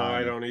forget the timing. No,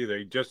 I don't either.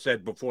 He just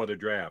said before the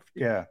draft.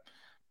 Yeah.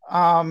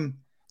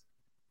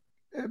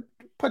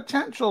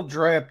 Potential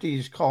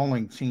draftees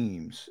calling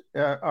teams.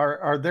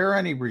 Are there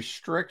any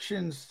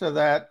restrictions to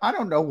that? I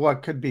don't know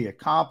what could be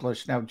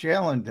accomplished. Now,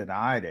 Jalen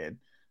denied it.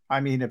 I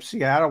mean, if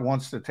Seattle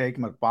wants to take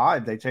him at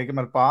 5, they take him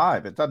at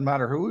 5. It doesn't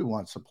matter who he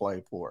wants to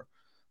play for.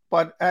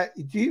 But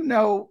do you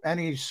know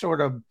any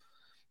sort of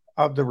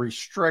the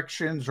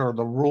restrictions or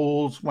the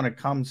rules when it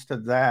comes to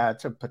that,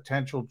 to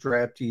potential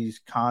draftees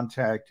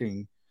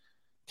contacting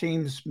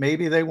teams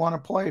maybe they want to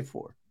play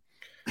for?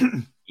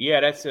 Yeah,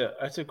 that's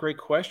a great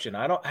question.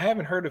 I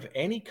haven't heard of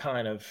any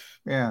kind of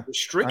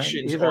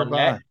restrictions on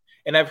that.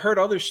 And I've heard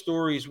other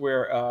stories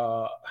where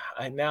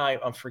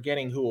I'm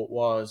forgetting who it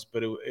was,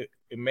 but it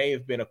may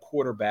have been a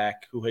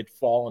quarterback who had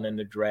fallen in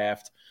the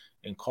draft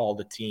and called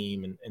the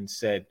team and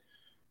said,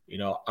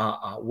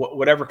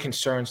 whatever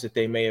concerns that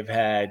they may have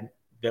had,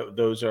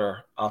 those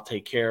are, I'll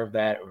take care of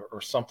that,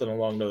 or something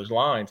along those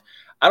lines.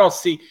 I don't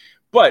see,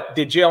 but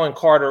did Jalen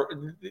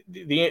Carter,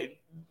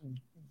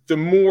 the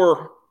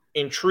more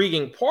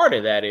intriguing part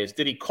of that is,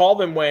 did he call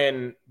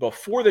them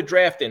before the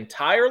draft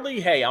entirely?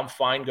 Hey, I'm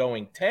fine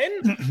going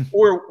 10,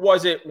 or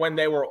was it when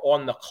they were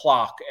on the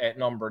clock at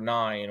number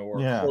 9 or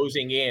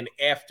closing in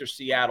after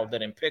Seattle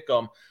didn't pick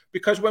them?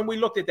 Because when we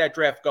looked at that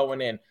draft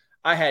going in,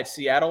 I had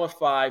Seattle at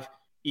 5,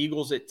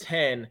 Eagles at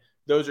 10.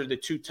 Those are the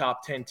 2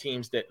 top 10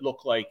 teams that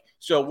look like.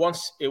 So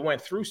once it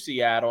went through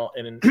Seattle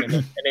and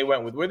they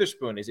went with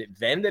Witherspoon, is it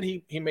then that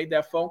he made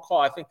that phone call?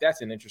 I think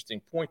that's an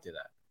interesting point to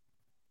that.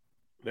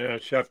 Yeah,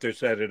 Schefter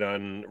said it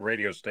on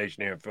radio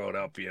station here in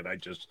Philadelphia, and I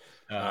just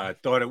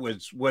thought it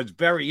was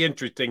very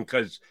interesting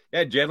because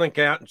Jalen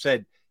Canton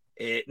said,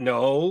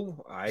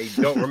 "No, I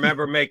don't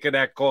remember making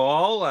that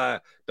call.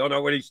 Don't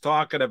know what he's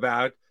talking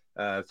about."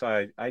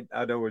 So I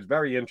thought it was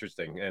very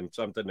interesting and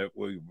something that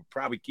we will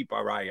probably keep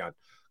our eye on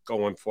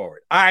going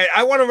forward. All right,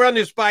 I want to run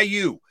this by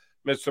you,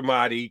 Mr.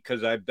 Maaddi,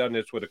 because I've done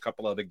this with a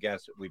couple other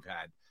guests that we've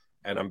had,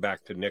 and I'm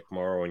back to Nick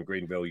Morrow and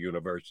Greenville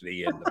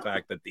University and the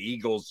fact that the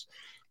Eagles,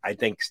 I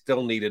think,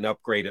 still need an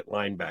upgrade at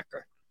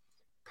linebacker.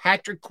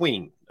 Patrick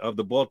Queen of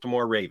the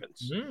Baltimore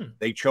Ravens.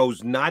 They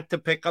chose not to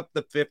pick up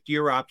the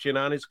 5th-year option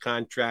on his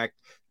contract.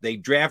 They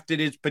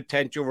drafted his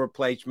potential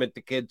replacement,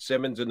 the kid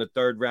Simmons, in the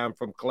 3rd round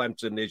from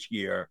Clemson this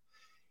year.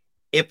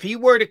 If he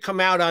were to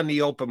come out on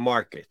the open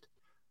market,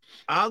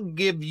 I'll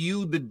give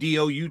you the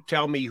deal. You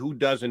tell me who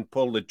doesn't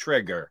pull the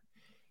trigger.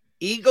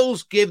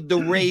 Eagles give the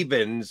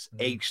Ravens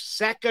a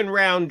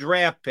 2nd-round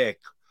draft pick,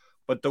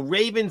 but the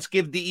Ravens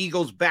give the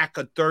Eagles back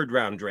a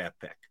 3rd-round draft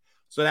pick.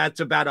 So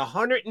that's about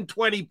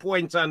 120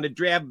 points on the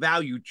draft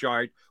value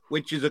chart,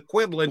 which is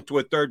equivalent to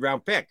a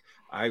 3rd-round pick.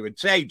 I would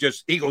say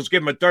just Eagles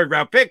give them a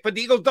 3rd-round pick, but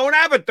the Eagles don't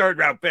have a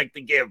 3rd-round pick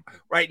to give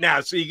right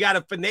now. So you got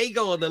to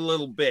finagle it a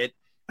little bit.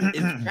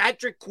 Is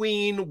Patrick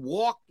Queen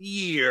walk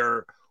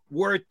year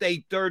worth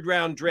a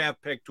 3rd-round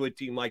draft pick to a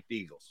team like the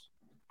Eagles?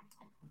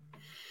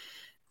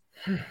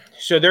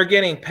 So they're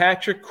getting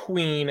Patrick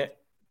Queen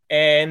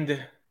and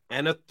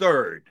a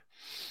 3rd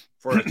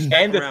for a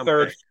and a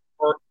 3rd pick.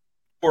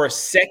 For a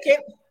 2nd.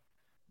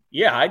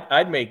 Yeah,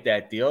 I'd make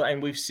that deal.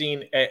 And we've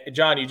seen,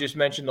 John, you just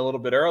mentioned a little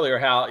bit earlier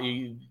how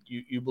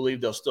you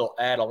believe they'll still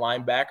add a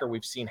linebacker.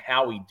 We've seen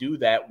Howie do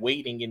that,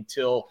 waiting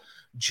until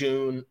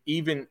June,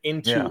 even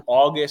into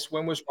August.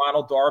 When was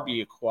Ronald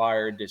Darby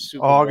acquired? This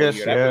Super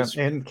August, Bowl year?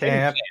 In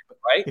camp,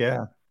 right?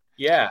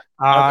 Yeah.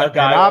 And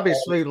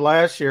obviously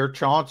last year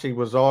Chauncey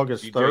was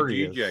August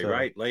 30th. DJ,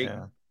 right? Late.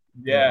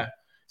 Yeah.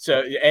 So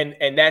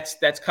and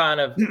that's kind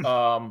of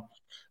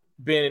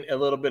been a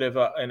little bit of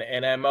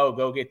an MO.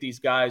 Go get these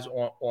guys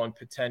on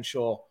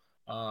potential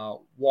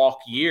walk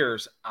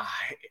years.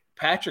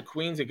 Patrick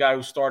Queen's a guy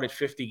who started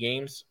 50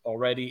 games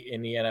already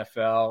in the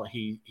NFL.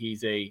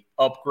 He's a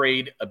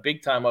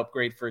big time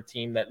upgrade for a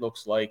team that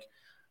looks like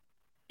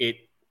it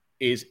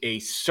is a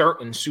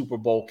certain Super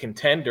Bowl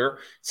contender.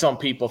 Some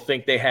people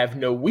think they have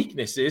no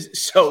weaknesses,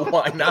 so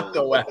why not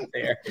go out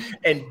there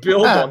and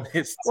build on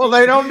this team? Well,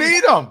 they don't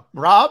need them,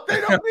 Rob.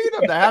 They don't need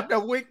them. They have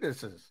no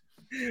weaknesses.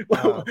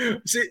 Well,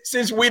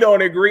 since we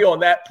don't agree on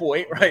that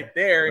point right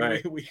there,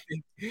 right. We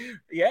think,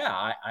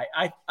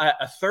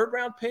 a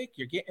 3rd-round pick,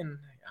 you're getting.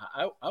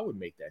 I would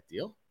make that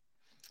deal.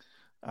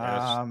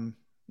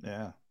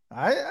 Yeah,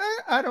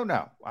 I don't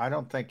know. I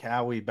don't think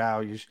Howie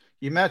values.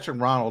 You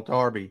mentioned Ronald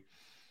Darby.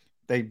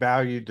 They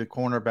valued the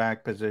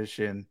cornerback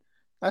position.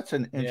 That's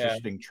an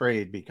interesting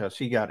trade because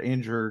he got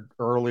injured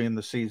early in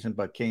the season,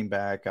 but came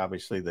back.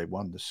 Obviously, they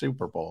won the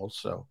Super Bowl.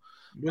 So,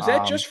 was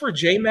that just for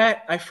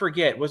J-Matt? I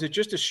forget. Was it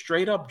just a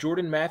straight up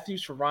Jordan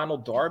Matthews for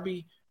Ronald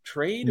Darby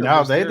trade?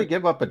 No, they had to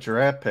give up a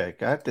draft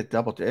pick. I have to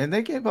double check. And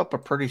they gave up a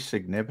pretty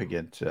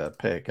significant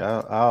pick.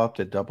 I'll have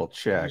to double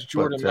check. It was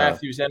Jordan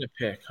Matthews and a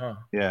pick, huh?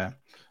 Yeah.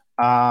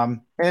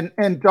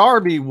 And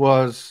Darby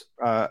was,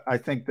 I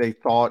think they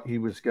thought he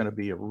was going to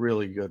be a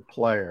really good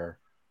player.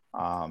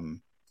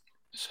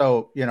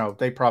 So,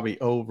 they probably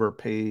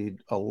overpaid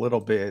a little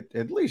bit,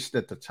 at least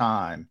at the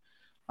time.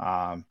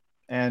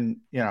 And,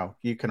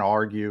 you can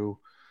argue,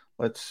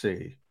 let's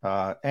see,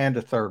 and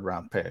a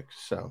 3rd-round pick.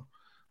 So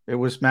it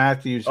was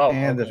Matthews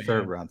and a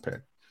 3rd-round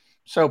pick.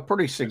 So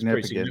pretty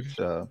significant.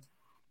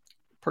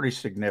 Pretty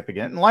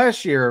significant. And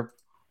last year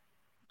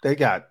they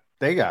got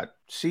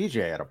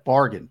CJ at a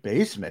bargain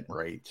basement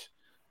rate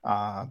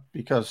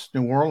because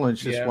New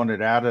Orleans just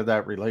wanted out of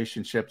that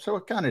relationship. So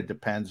it kind of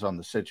depends on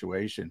the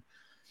situation.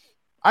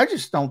 I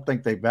just don't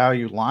think they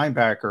value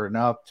linebacker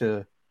enough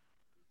to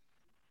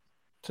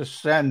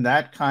send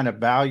that kind of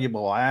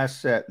valuable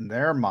asset in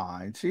their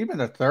minds, even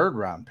a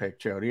 3rd-round pick,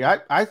 Jody.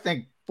 I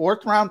think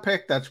 4th-round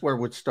pick, that's where it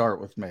would start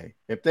with me.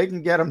 If they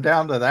can get them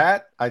down to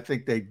that, I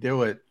think they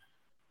do it.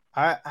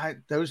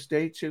 Those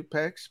day 2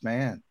 picks,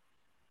 man,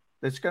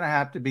 it's going to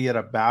have to be at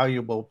a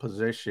valuable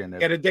position.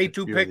 Get a day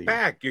 2 pick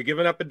back. You're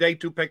giving up a day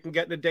 2 pick and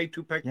getting a day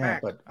 2 pick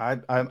back. Yeah,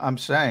 but I'm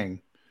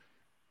saying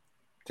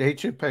day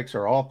 2 picks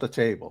are off the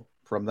table.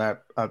 From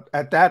that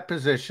at that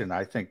position,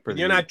 I think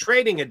you're not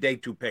trading a day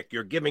 2 pick.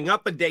 You're giving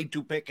up a day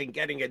 2 pick and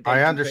getting a day 2 pick.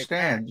 I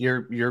understand.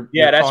 You're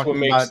that's what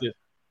makes it.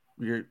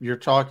 You're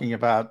talking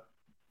about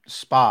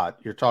spot.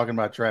 You're talking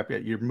about draft.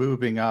 You're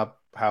moving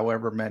up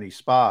however many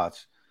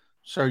spots.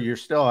 So you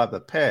still have the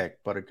pick,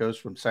 but it goes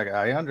from second.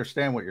 I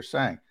understand what you're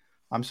saying.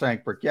 I'm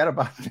saying forget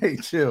about day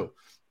 2.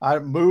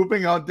 I'm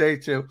moving on day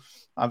 2.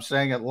 I'm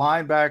saying at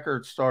linebacker,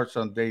 it starts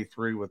on day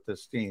 3 with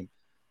this team.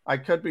 I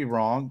could be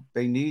wrong.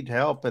 They need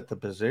help at the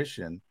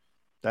position.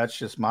 That's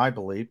just my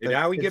belief. Did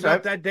Howie give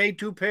up that day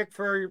 2 pick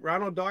for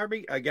Ronald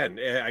Darby? Again,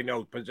 I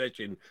know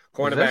position.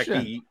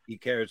 Cornerback, he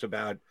cares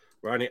about.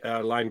 Running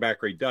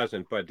linebacker, he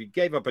doesn't, but he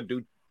gave up a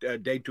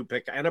day 2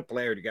 pick and a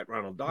player to get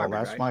Ronald Darby. Well,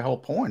 that's right? my whole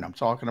point. I'm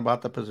talking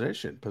about the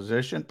position.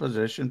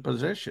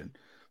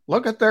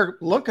 Look at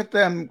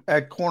them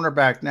at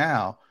cornerback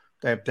now.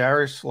 They have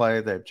Darius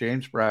Slay, they have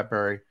James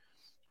Bradbury,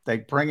 they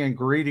bring in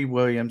Greedy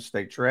Williams,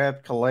 they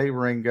draft Calais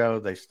Ringo,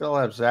 they still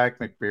have Zach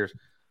McPherson.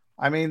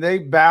 I mean, they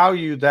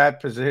value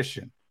that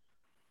position.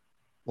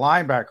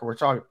 Linebacker, we're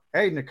talking,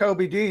 hey,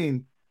 Nakobe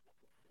Dean,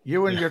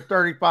 you and your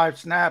 35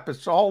 snap,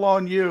 it's all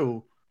on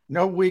you.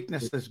 No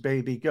weaknesses,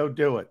 baby. Go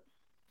do it.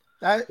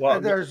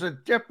 There's a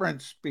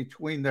difference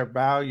between their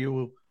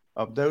value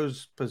of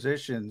those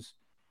positions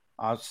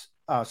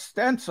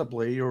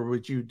ostensibly, or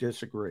would you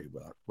disagree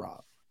with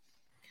Rob?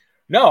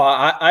 No,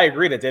 I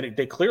agree that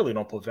they clearly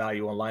don't put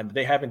value on line, but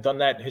they haven't done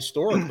that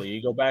historically.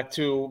 You go back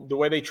to the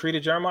way they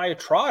treated Jeremiah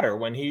Trotter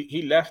when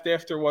he left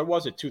after,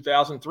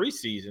 2003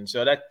 season.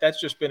 So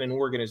that's just been an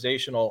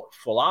organizational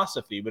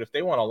philosophy. But if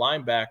they want a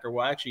linebacker,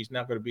 well, actually, he's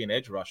not going to be an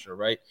edge rusher,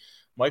 right?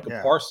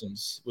 Micah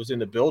Parsons was in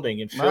the building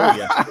in Philly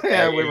yesterday.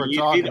 Yeah, we were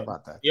talking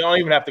about that. You don't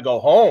even have to go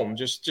home.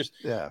 Just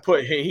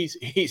put.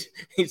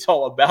 He's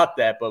all about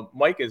that. But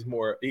Mike is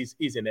more.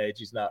 He's an edge.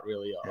 He's not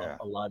really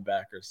a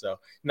linebacker. So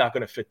not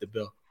going to fit the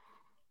bill.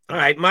 All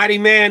right, Mighty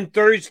Man.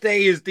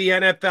 Thursday is the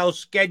NFL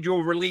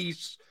schedule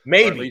release.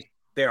 Maybe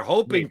they're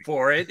hoping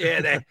for it.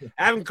 Yeah, they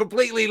haven't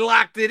completely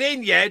locked it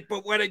in yet.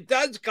 But when it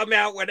does come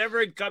out,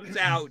 whenever it comes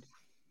out.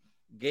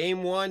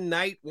 Game 1,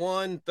 night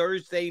 1,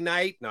 Thursday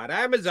night, not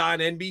Amazon,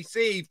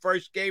 NBC,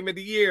 first game of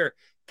the year,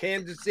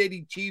 Kansas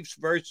City Chiefs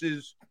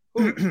versus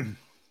who?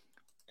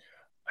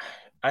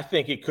 I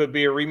think it could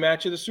be a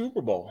rematch of the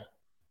Super Bowl.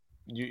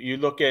 You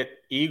look at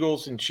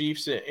Eagles and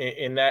Chiefs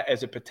in that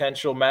as a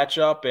potential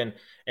matchup,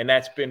 and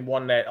that's been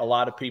one that a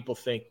lot of people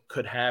think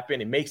could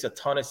happen. It makes a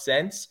ton of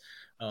sense.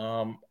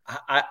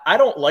 I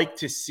don't like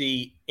to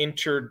see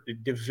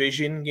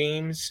inter-division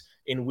games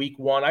in week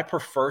 1. I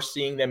prefer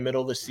seeing them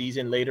middle of the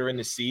season, later in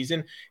the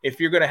season. If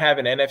you're going to have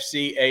an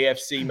NFC,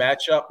 AFC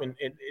matchup, and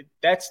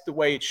that's the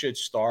way it should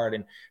start.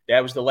 And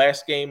that was the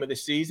last game of the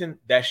season.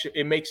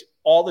 It makes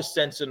all the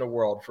sense in the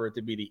world for it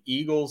to be the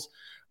Eagles.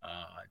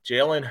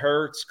 Jalen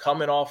Hurts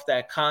coming off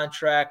that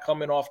contract,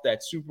 coming off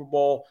that Super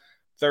Bowl,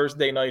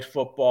 Thursday night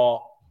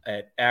football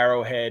at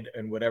Arrowhead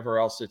and whatever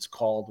else it's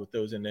called with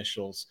those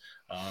initials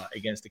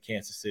against the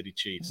Kansas City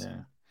Chiefs. Yeah.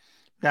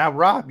 Now,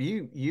 Rob,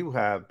 you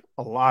have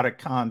a lot of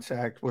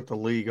contact with the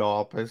league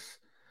office.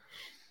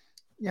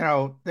 You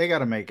know, they got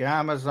to make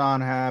Amazon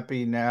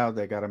happy now.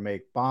 They got to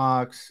make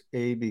Fox,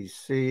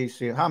 ABC.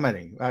 See how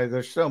many?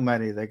 There's so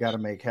many they got to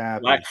make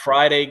happy. Black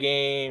Friday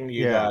game.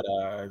 You got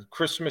a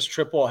Christmas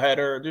triple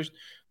header.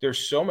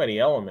 There's so many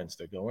elements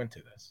that go into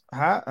this.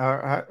 How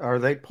are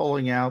they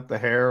pulling out the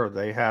hair, or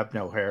they have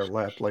no hair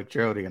left, like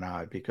Jody and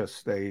I,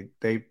 because they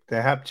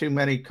have too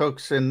many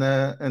cooks in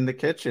the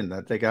kitchen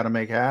that they got to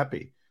make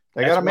happy.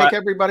 They got to make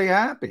everybody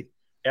happy.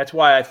 That's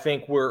why I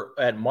think we're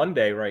at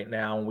Monday right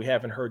now, and we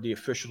haven't heard the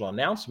official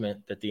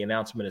announcement that the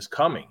announcement is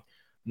coming.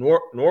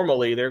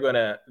 Normally, they're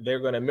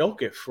gonna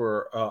milk it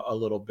for a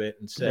little bit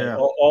and say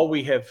all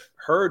we have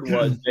heard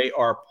was they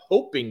are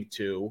hoping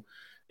to,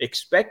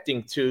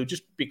 expecting to,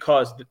 just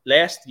because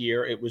last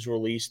year it was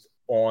released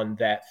on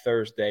that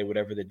Thursday,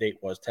 whatever the date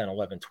was, 10,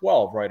 11,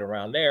 12, right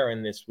around there,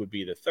 and this would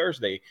be the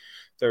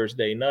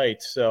Thursday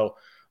night. So.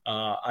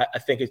 I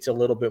think it's a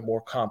little bit more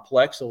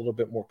complex, a little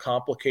bit more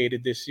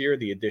complicated this year,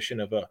 the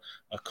addition of a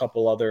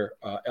couple other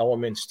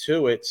elements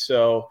to it.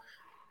 So,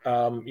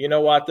 you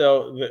know what,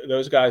 though?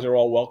 Those guys are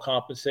all well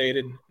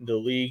compensated. The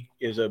league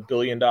is $1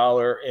 billion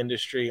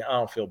industry. I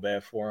don't feel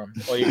bad for them.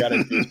 All you got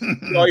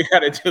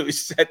to do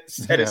is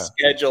set a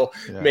schedule,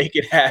 make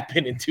it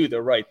happen, and do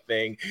the right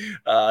thing.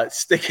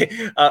 Stick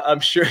it. I'm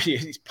sure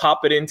you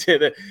pop it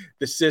into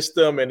the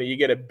system, and you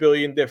get 1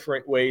 billion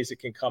different ways it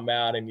can come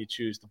out, and you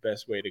choose the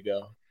best way to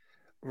go.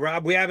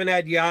 Rob, we haven't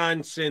had you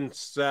on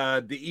since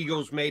the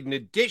Eagles made an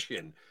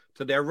addition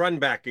to their running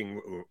back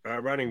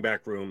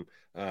room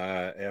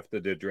after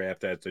the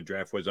draft, as the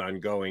draft was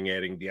ongoing,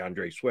 adding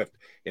DeAndre Swift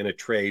in a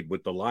trade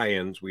with the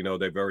Lions. We know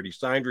they've already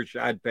signed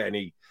Rashad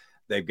Penny.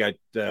 They've got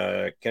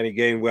Kenny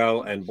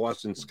Gainwell and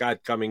Boston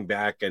Scott coming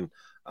back, and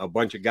a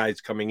bunch of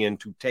guys coming in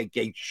to take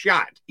a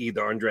shot,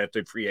 either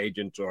undrafted free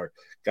agents or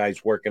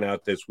guys working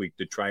out this week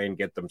to try and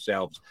get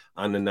themselves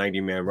on the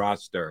 90-man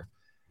roster.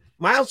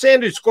 Miles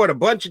Sanders scored a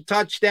bunch of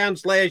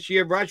touchdowns last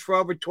year, rushed for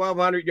over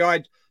 1,200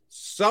 yards.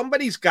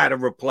 Somebody's got to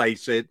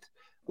replace it.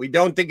 We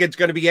don't think it's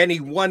going to be any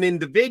one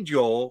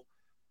individual.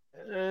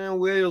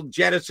 We'll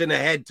jettison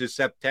ahead to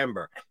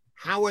September.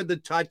 How are the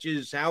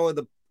touches? How are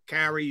the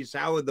carries?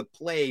 How are the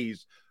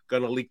plays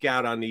going to leak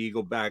out on the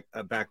Eagle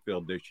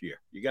backfield this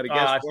year? You got to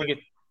guess.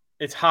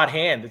 it's hot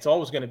hand. It's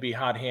always going to be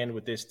hot hand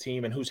with this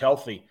team and who's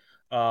healthy.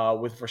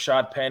 With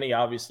Rashad Penny,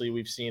 obviously,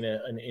 we've seen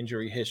an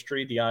injury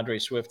history.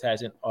 DeAndre Swift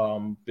hasn't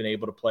been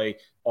able to play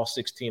all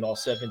 16, all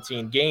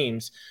 17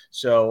 games.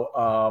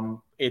 So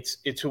it's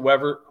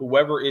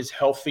whoever is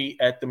healthy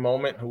at the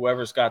moment,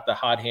 whoever's got the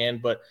hot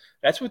hand. But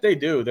that's what they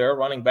do. They're a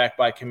running back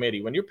by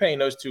committee. When you're paying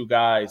those two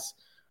guys,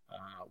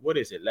 what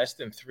is it? Less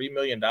than $3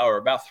 million,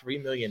 about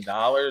 $3 million.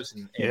 DeAndre's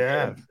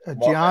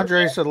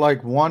at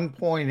like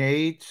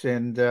 1.8,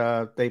 and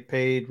they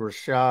paid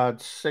Rashad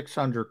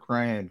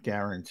 $600,000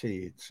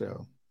 guaranteed.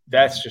 So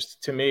that's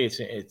just, to me,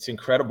 it's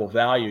incredible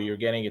value you're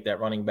getting at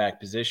that running back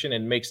position,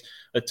 and makes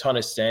a ton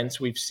of sense.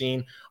 We've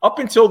seen up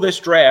until this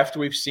draft,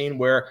 we've seen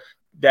where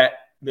that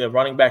the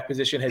running back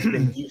position has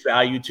been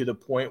devalued to the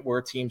point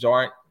where teams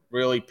aren't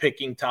really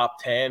picking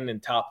top 10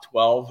 and top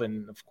 12.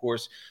 And of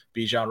course,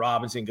 Bijan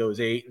Robinson goes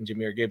 8 and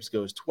Jahmyr Gibbs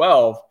goes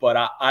 12. But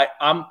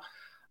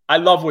I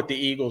love what the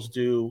Eagles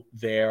do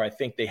there. I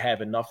think they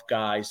have enough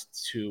guys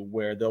to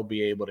where they'll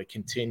be able to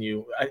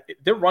continue.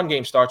 Their run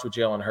game starts with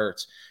Jalen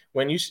Hurts.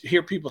 When you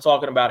hear people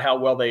talking about how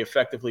well they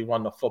effectively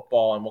run the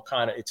football and what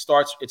kind of, it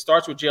starts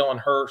with Jalen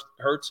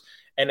Hurts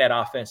and that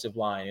offensive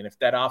line. And if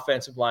that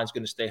offensive line is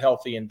going to stay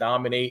healthy and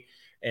dominate,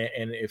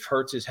 and if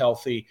Hurts is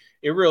healthy,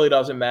 it really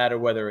doesn't matter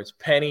whether it's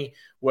Penny,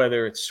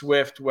 whether it's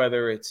Swift,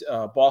 whether it's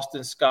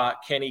Boston Scott,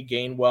 Kenny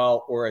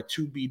Gainwell, or a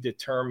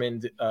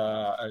to-be-determined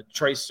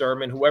Trey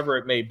Sermon, whoever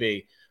it may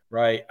be,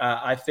 right?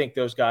 I think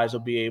those guys will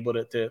be able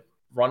to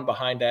run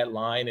behind that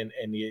line,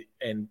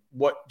 and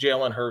what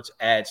Jalen Hurts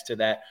adds to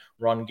that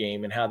run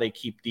game and how they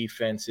keep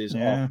defenses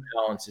off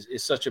balance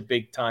is such a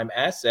big-time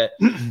asset.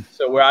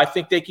 So where I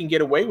think they can get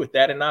away with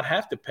that and not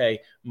have to pay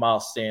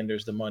Miles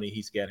Sanders the money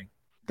he's getting.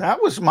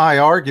 That was my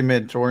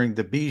argument during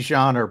the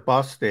Bijan or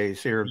bust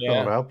days here in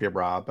Philadelphia,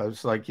 Rob. I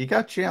was like, you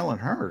got Jalen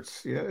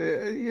Hurts.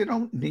 You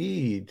don't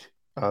need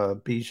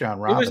Bijan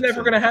Robinson. It was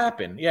never going to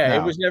happen.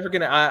 It was never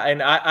going to.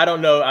 I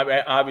don't know. I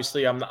mean,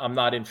 obviously, I'm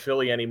not in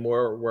Philly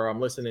anymore, where I'm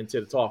listening to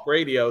the talk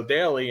radio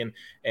daily,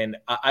 and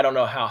I don't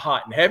know how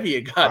hot and heavy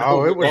it got.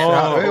 It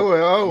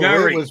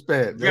was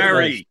bad.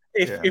 Gary.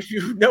 If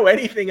you know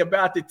anything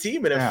about the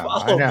team and have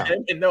followed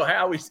them and know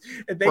how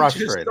they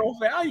just don't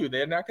value,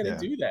 they're not going to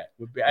do that.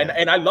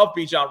 And I love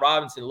Bijan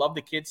Robinson. Love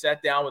the kid.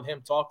 Sat down with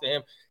him, talked to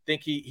him.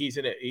 Think he's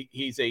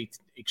a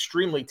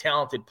extremely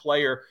talented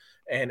player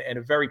and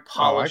a very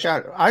polished.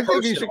 I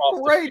think he's a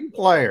great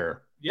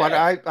player.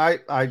 Yeah.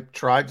 But I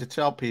tried to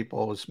tell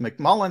people, was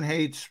McMullen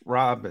hates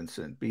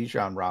Robinson,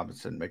 Bijan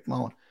Robinson,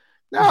 McMullen.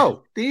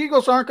 No, the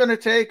Eagles aren't going to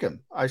take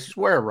him. I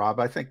swear, Rob.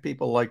 I think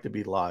people like to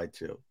be lied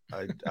to.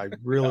 I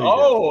really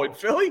do. In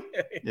Philly?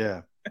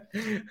 Yeah.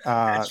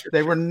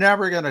 They were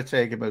never going to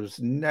take him. It was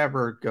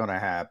never going to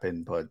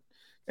happen.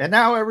 And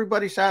now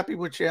everybody's happy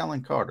with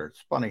Jalen Carter.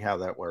 It's funny how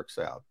that works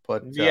out.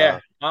 But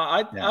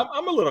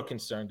I'm a little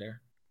concerned there.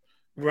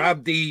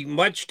 Rob, the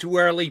much too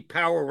early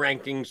power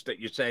rankings that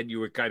you said you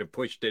were kind of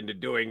pushed into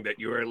doing, that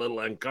you were a little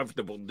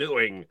uncomfortable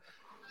doing.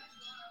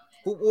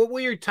 What were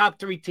your top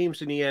 3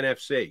 teams in the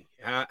NFC?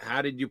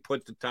 How did you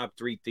put the top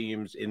 3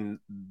 teams in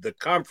the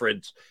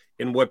conference?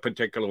 In what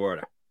particular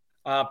order?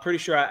 Pretty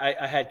sure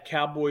I had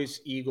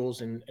Cowboys,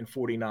 Eagles, and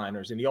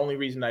 49ers. And the only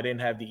reason I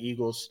didn't have the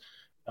Eagles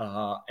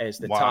as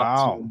the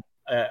top team,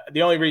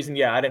 the only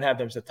reason, I didn't have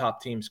them as the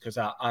top teams, because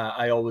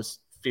I always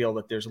feel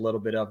that there's a little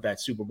bit of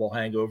that Super Bowl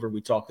hangover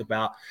we talked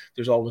about.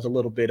 There's always a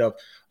little bit of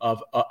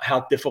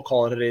how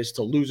difficult it is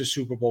to lose a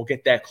Super Bowl,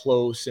 get that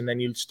close, and then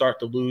you start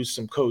to lose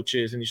some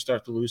coaches and you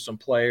start to lose some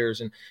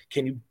players. And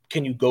can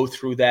you go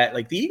through that?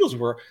 Like, the Eagles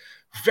were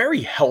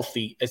very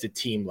healthy as a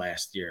team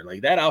last year.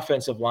 Like, that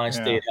offensive line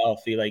stayed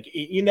healthy. Like,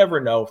 you never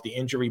know if the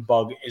injury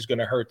bug is going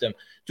to hurt them.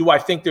 Do I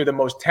think they're the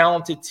most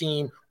talented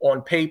team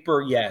on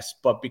paper? Yes.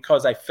 But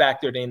because I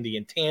factored in the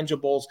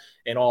intangibles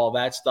and all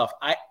that stuff,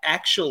 I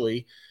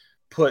actually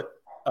put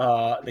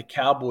the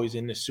Cowboys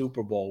in the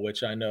Super Bowl,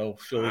 which I know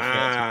Philly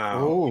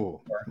fans.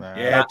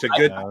 It's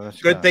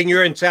a good thing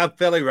you're in South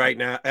Philly right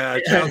now.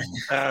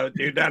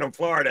 You're down in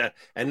Florida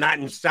and not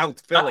in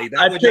South Philly.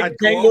 I picked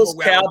Bengals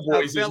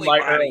Cowboys is my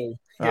early.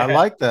 I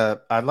like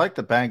the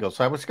Bengals.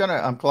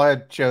 I'm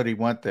glad Jody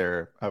went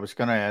there. I was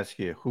gonna ask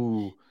you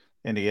who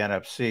in the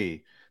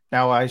NFC.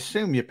 Now, I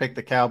assume you picked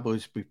the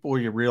Cowboys before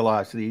you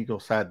realized the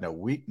Eagles had no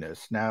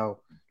weakness. Now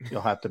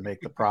you'll have to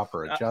make the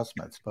proper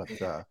adjustments. But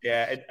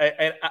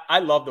and I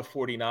love the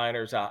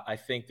 49ers. I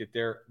think that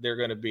they're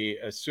going to be,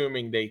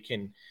 assuming they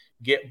can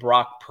get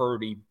Brock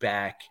Purdy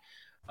back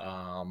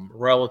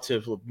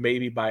relatively,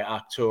 maybe by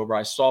October.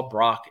 I saw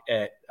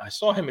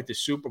him at the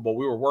Super Bowl.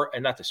 We were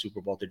not the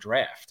Super Bowl, the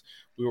draft.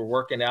 We were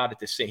working out at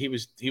the same.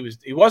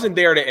 He wasn't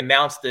there to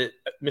announce the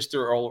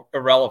Mr.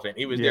 Irrelevant.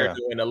 He was there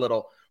doing a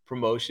little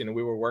promotion, and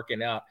we were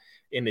working out.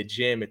 in the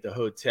gym at the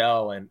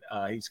hotel, and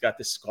he's got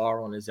the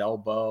scar on his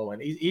elbow,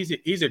 and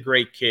he's a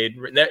great kid.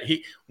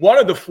 One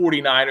of the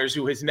 49ers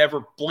who has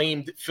never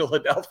blamed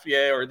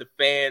Philadelphia or the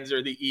fans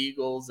or the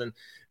Eagles, and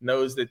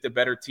knows that the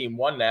better team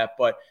won that,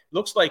 but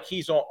looks like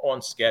he's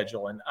on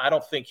schedule, and I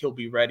don't think he'll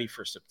be ready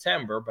for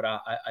September, but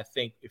I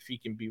think if he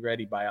can be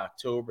ready by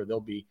October,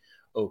 they'll be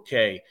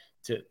okay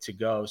to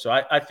go. So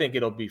I think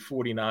it'll be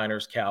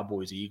 49ers,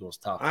 Cowboys, Eagles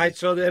top. All right,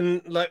 so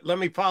then let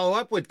me follow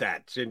up with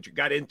that. Since you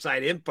got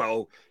inside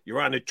info,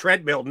 you're on a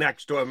treadmill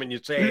next to him and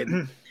you're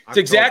saying it's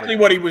exactly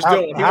what he was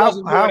doing. He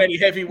wasn't doing any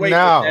heavy weight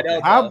with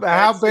that elbow.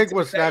 How big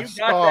was that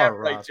scar,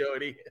 right,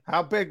 Jody?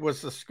 How big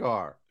was the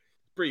scar?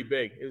 Pretty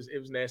big. It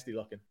was nasty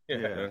looking. Yeah.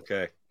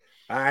 Okay.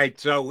 All right.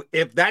 So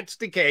if that's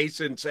the case,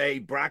 and say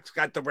Brock's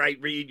got the right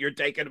read, you're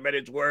taking him at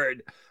his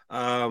word.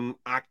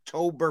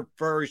 October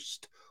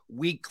 1st,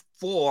 week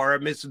 4,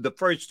 misses the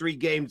first 3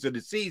 games of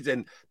the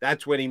season.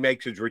 That's when he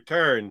makes his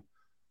return.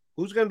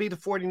 Who's going to be the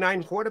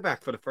 49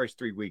 quarterback for the first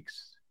 3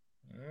 weeks?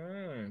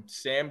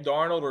 Sam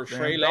Darnold or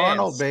Trey Lance?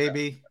 Darnold,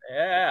 baby.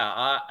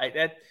 Yeah,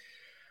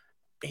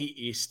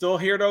 you still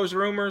hear those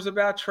rumors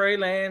about Trey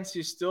Lance.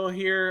 You still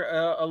hear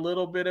a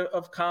little bit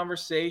of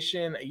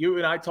conversation. You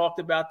and I talked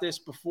about this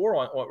before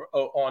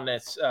on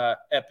this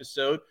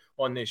episode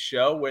on this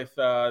show with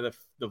the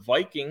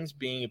Vikings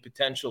being a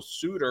potential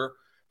suiter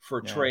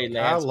for Trey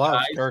Lance. I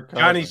love Kirk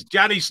Cousins.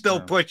 Johnny's still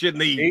pushing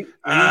the. He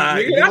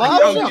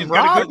loves him.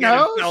 Rob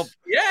knows.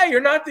 Yeah, you're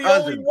not the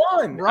only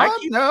one. Rob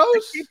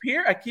knows.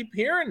 I keep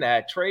hearing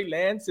that Trey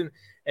Lance and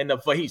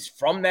he's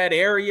from that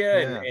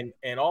area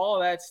and all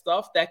of that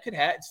stuff that could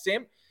have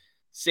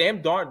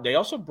Sam Darnold. They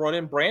also brought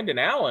in Brandon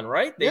Allen,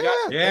 right? They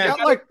got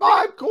like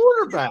 5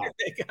 quarterbacks.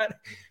 They got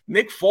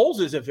Nick Foles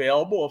is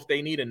available if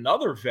they need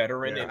another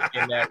veteran in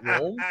that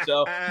room.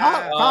 So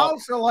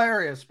Kyle's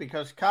hilarious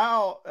because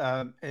Kyle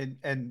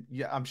and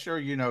I'm sure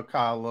you know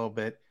Kyle a little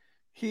bit.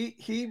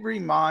 He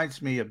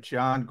reminds me of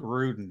John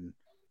Gruden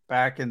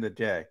back in the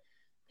day.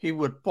 He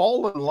would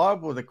fall in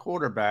love with a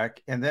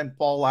quarterback and then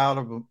fall out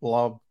of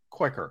love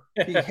quicker.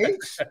 He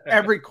hates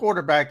every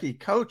quarterback he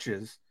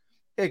coaches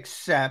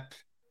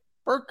except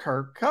for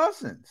Kirk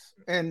Cousins.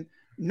 And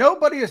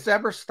nobody has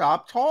ever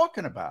stopped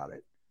talking about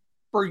it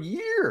for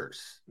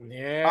years.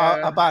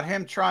 Yeah. About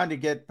him trying to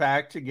get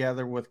back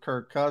together with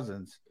Kirk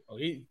Cousins.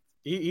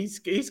 He's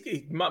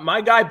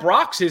my guy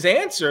Brock's his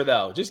answer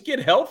though. Just get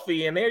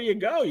healthy and there you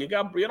go. You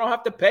don't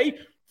have to pay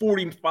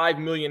 $45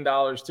 million to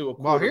a quarterback.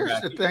 Well,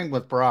 here's the thing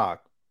with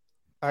Brock.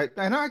 I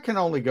can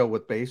only go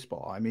with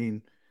baseball. I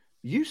mean,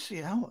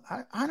 UCL,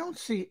 I don't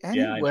see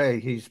any way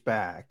he's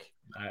back,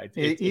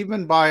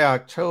 even by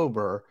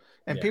October.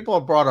 And people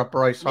have brought up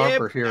Bryce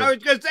Harper here. I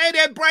was going to say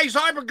that Bryce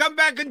Harper come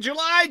back in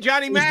July.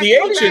 Johnny Mack. He's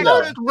DHing.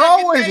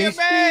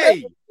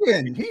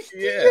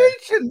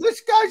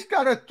 This guy's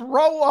got to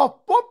throw a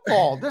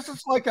football. This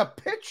is like a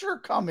pitcher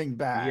coming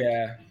back.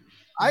 Yeah.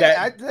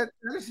 That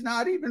is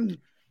not even.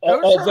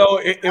 Although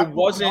it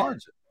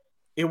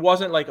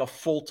wasn't like a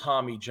full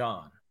Tommy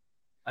John.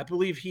 I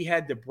believe he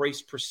had the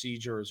brace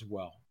procedure as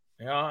well.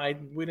 I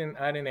didn't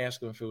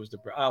ask him if it was the.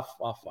 I'll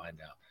find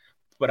out,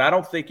 but I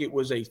don't think it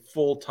was a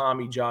full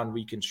Tommy John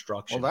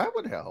reconstruction. Well, that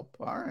would help.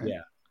 All right.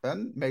 Yeah.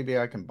 Then maybe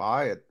I can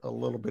buy it a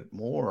little bit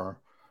more.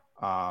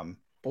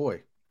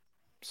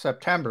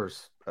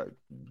 September's.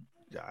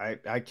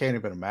 I can't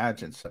even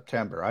imagine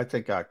September. I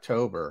think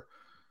October.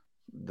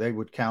 They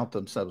would count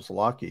themselves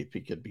lucky if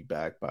he could be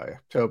back by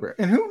October.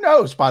 And who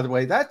knows? By the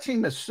way, that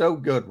team is so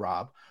good,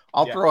 Rob.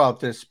 I'll throw out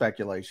this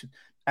speculation.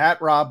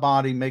 At Rob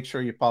Maaddi, make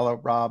sure you follow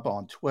Rob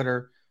on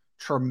Twitter.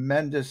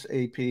 Tremendous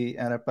AP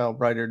NFL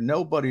writer.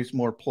 Nobody's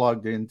more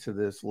plugged into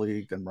this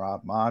league than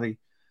Rob Maaddi.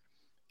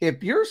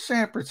 If you're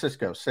San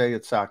Francisco, say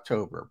it's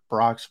October,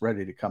 Brock's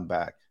ready to come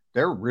back.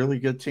 They're a really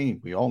good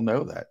team. We all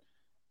know that.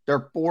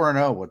 They're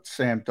 4-0 with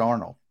Sam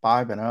Darnold,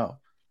 5-0.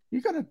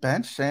 You going to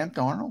bench Sam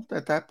Darnold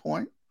at that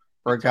point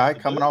for a guy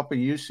coming off a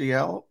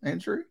UCL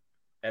injury?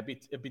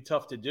 It'd be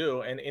tough to do.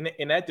 And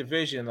in that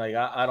division, like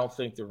I don't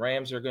think the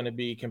Rams are going to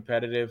be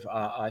competitive.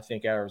 I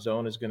think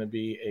Arizona is going to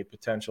be a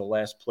potential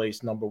last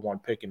place number 1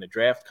 pick in the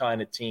draft kind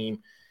of team.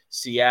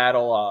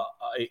 Seattle,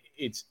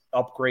 it's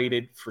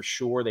upgraded for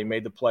sure. They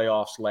made the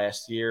playoffs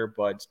last year,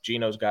 but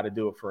Gino's got to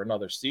do it for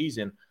another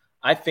season.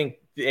 I think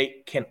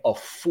they can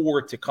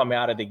afford to come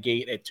out of the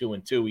gate at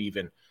 2-2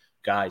 even.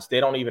 Guys, they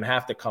don't even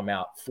have to come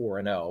out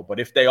 4-0. But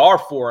if they are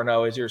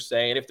 4-0, as you're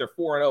saying, if they're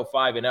 4-0,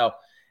 5-0,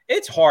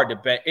 it's hard to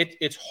bench.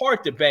 It's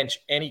hard to bench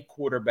any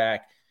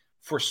quarterback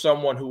for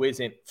someone who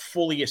isn't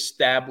fully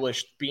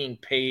established, being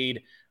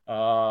paid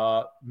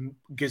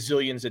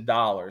gazillions of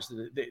dollars.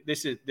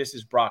 This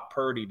is Brock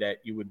Purdy that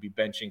you would be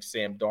benching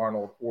Sam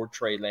Darnold or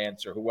Trey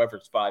Lance or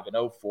whoever's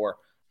 5-0 for. I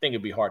think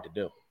it'd be hard to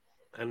do.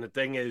 And the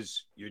thing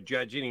is, you're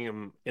judging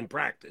him in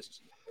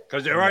practice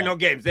because there are no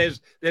games. There's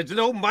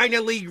no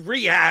minor league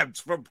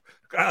rehabs for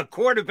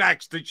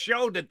quarterbacks to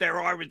show that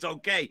their arm is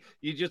okay.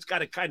 You just got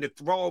to kind of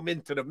throw them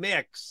into the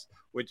mix,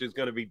 which is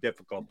going to be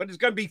difficult. But it's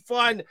going to be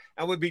fun,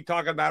 and we'll be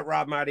talking about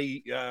Rob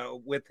Maaddi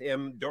with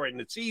him during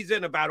the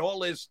season, about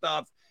all his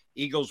stuff,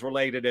 Eagles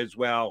related as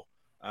well.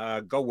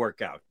 go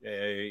work out.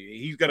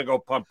 He's going to go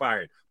pump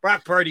iron.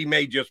 Brock Purdy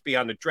may just be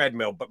on the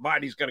treadmill, but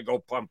Maaddi's going to go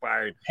pump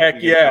iron. Heck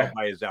You can yeah. tell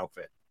by his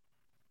outfit.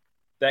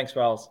 Thanks,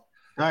 fellas.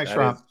 Thanks, That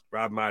Rob. is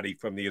Rob Maaddi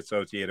from the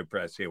Associated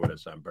Press here with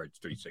us on Birds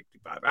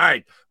 365. All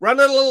right,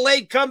 running a little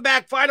late. Come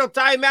back. Final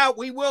timeout.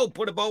 We will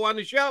put a bow on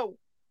the show.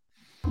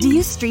 Do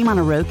you stream on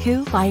a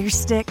Roku, Fire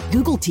Stick,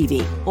 Google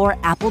TV, or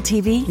Apple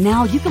TV?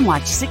 Now you can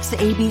watch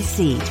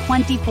 6ABC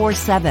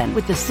 24/7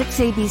 with the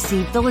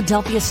 6ABC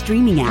Philadelphia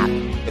streaming app.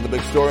 And the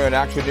big story on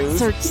Action News?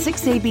 Search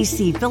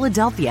 6ABC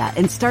Philadelphia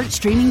and start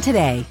streaming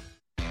today.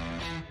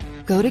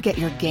 Go to get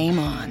your game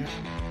on.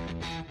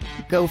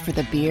 Go for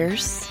the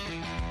beers.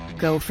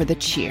 Go for the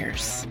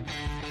cheers.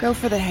 Go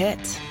for the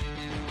hit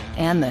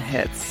and the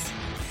hits.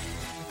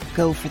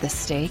 Go for the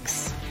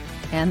stakes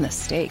and the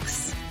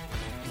stakes.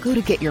 Go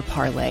to get your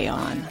parlay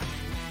on.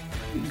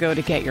 Go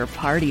to get your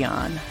party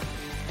on.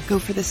 Go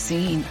for the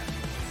scene.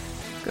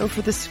 Go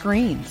for the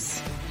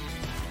screens.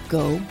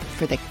 Go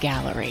for the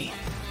gallery.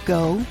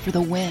 Go for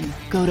the win.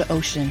 Go to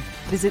Ocean.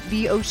 Visit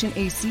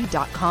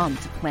theoceanac.com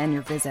to plan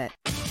your visit.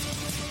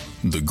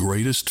 The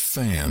greatest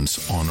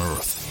fans on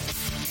earth.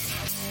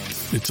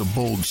 It's a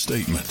bold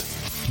statement,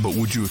 but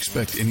would you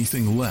expect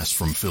anything less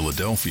from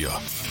Philadelphia?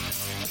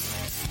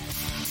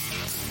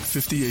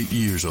 58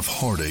 years of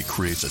heartache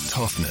creates a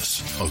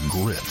toughness, a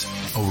grit,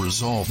 a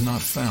resolve not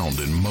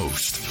found in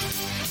most.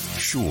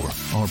 Sure,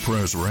 our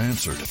prayers were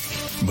answered,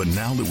 but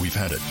now that we've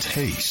had a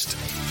taste,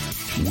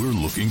 we're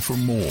looking for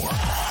more.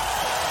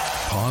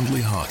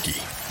 Pondley Hockey,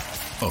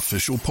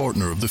 official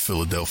partner of the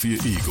Philadelphia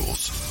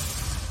Eagles.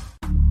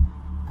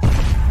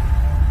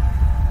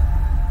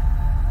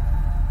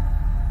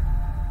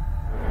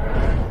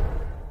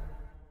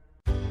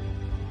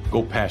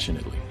 Go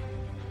passionately.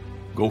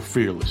 Go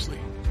fearlessly.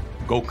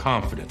 Go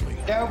confidently.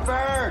 Go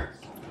Birds!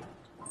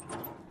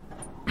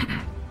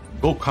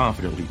 Go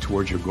confidently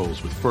towards your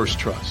goals with First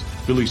Trust,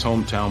 Philly's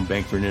hometown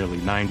bank for nearly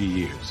 90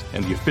 years,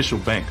 and the official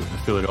bank of the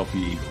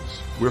Philadelphia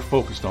Eagles. We're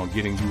focused on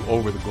getting you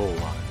over the goal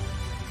line.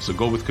 So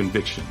go with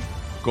conviction.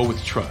 Go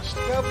with trust.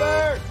 Go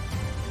Birds!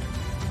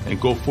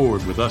 And go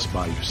forward with us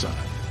by your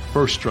side.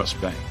 First Trust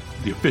Bank,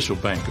 the official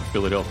bank of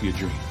Philadelphia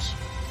Dreams.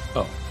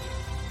 Oh,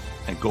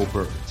 and go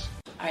Birds.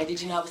 All right,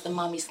 did you know I was the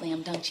mommy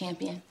slam dunk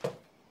champion?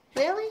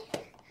 Really?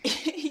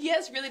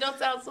 Yes, really don't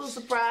sound so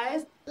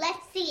surprised. Let's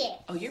see it.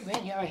 Oh, you're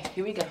ready. All right,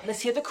 here we go.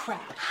 Let's hear the crowd.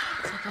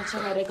 So go to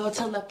right, go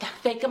to left,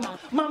 fake them out.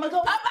 Mama,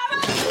 go up,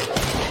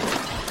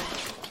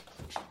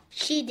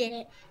 She did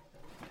it.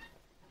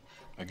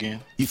 Again?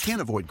 You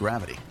can't avoid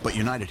gravity, but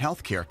United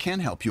Healthcare can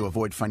help you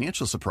avoid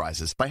financial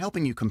surprises by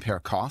helping you compare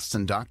costs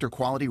and doctor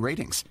quality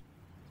ratings.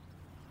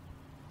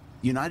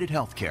 United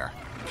Healthcare.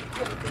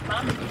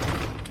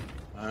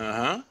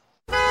 Uh-huh.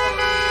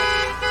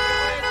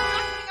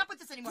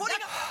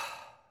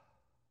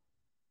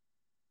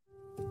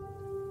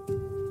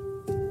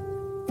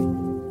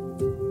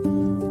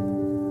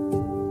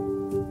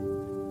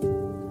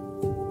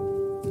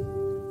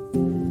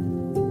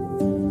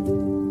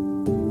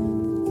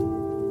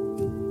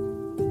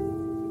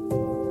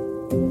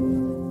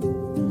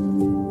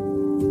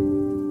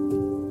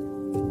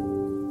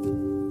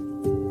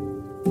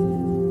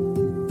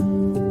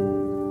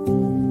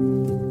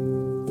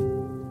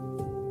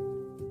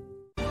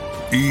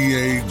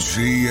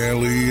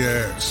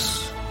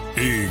 EAGLES,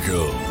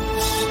 Eagles.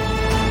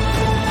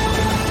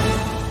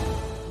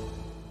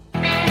 We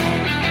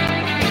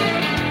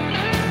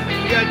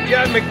got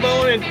John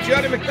McMullen and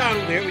Johnny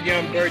McDonald here with you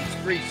on Birds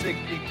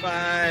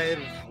 365.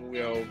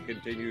 We'll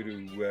continue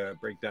to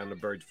break down the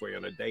Birds for you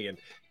on a day in,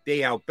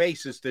 day out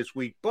basis this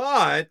week,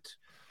 but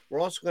we're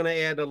also going to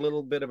add a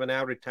little bit of an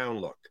out of town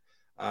look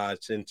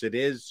since it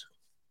is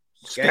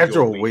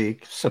schedule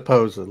week,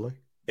 supposedly.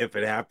 If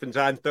it happens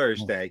on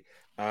Thursday,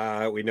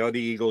 we know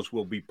the Eagles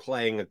will be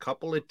playing a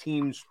couple of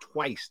teams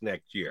twice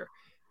next year.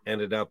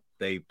 Ended up,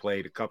 they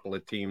played a couple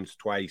of teams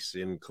twice,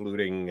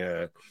 including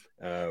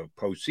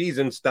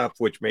postseason stuff,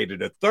 which made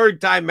it a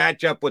third-time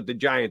matchup with the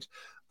Giants.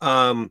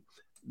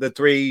 The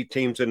three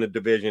teams in the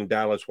division,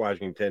 Dallas,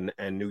 Washington,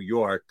 and New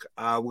York.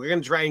 We're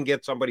going to try and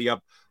get somebody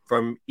up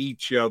from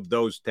each of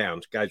those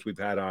towns. Guys we've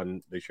had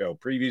on the show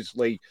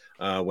previously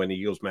when the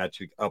Eagles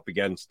match up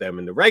against them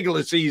in the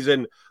regular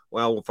season.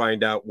 Well, we'll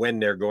find out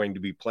when they're going to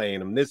be playing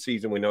them this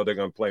season. We know they're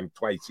going to play them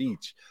twice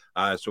each.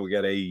 So we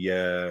got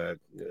a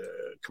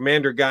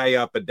Commander guy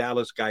up, a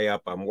Dallas guy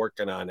up. I'm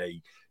working on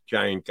a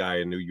Giant guy,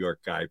 a New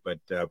York guy. But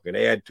I'm going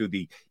to add to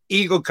the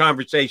Eagle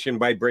conversation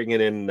by bringing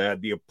in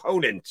the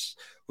opponents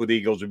who the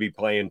Eagles will be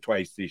playing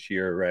twice this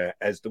year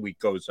as the week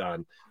goes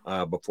on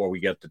before we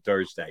get to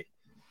Thursday.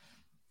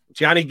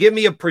 Johnny, give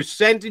me a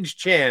percentage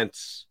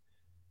chance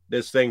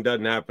this thing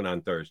doesn't happen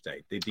on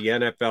Thursday. The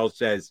NFL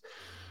says,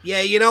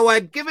 yeah, you know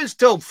what? Give us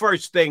till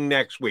first thing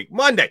next week.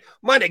 Monday.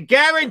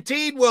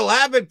 Guaranteed we'll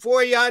have it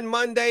for you on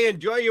Monday.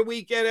 Enjoy your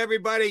weekend,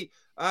 everybody.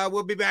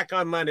 We'll be back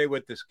on Monday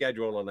with the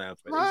schedule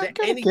announcement. I'm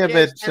going to give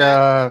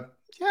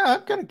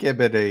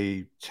it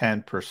a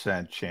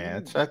 10%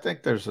 chance. I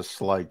think there's a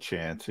slight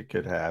chance it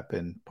could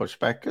happen.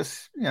 Pushback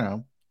because,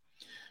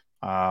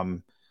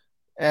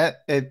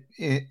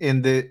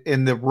 In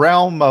the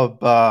realm of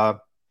the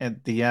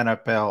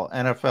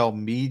NFL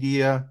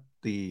media,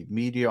 the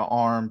media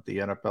arm, the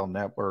NFL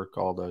Network,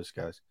 all those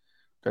guys,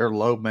 they're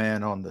low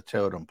man on the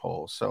totem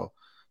pole. So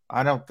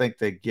I don't think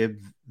they give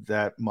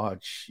that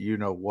much,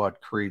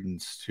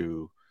 credence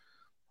to,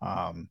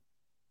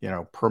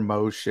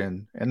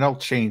 promotion, and they'll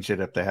change it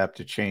if they have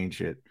to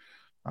change it.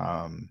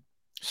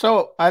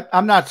 So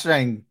I'm not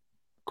saying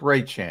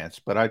great chance,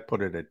 but I'd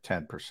put it at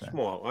 10%.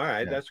 Small. All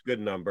right. Yeah. That's a good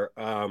number.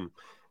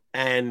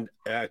 And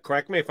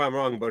correct me if I'm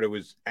wrong, but it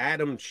was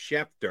Adam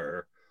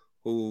Schefter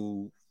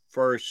who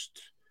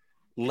first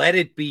let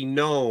it be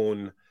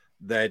known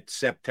that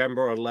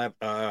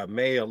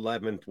May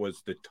 11th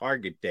was the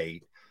target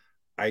date.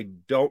 I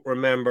don't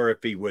remember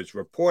if he was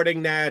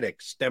reporting that,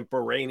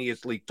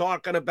 extemporaneously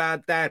talking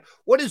about that.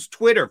 What does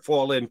Twitter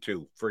fall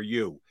into for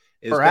you?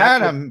 For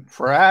Adam,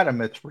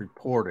 it's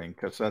reporting,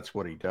 because that's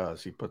what he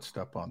does. He puts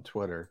stuff on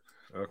Twitter.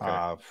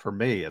 Okay. For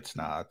me, it's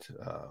not.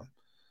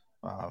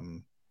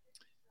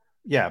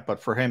 Yeah,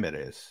 but for him, it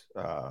is.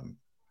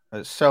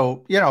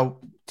 So,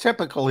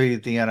 typically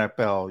the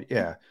NFL,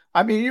 yeah.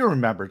 I mean, you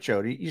remember,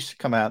 Jody, it used to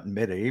come out in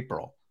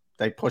mid-April.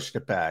 They pushed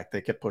it back.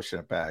 They kept pushing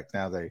it back.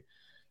 Now they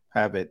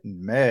have it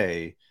in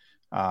May.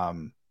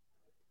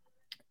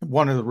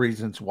 One of the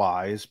reasons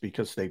why is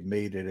because they've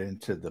made it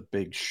into the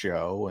big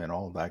show and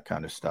all that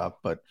kind of stuff.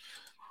 But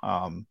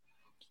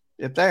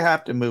if they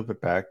have to move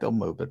it back, they'll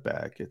move it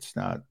back. It's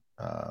not,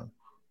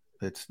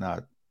 it's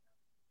not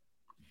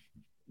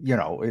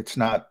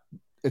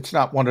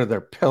one of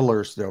their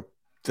pillars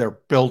they're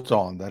built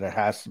on, that it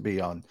has to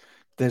be on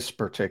this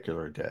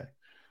particular day.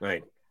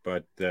 Right.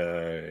 But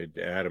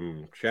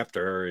Adam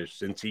Schefter,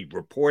 since he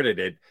reported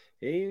it,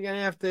 he's going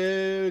to have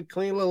to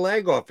clean the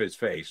leg off his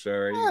face.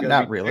 Or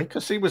not really,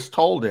 because he was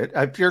told it.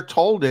 If you're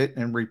told it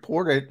and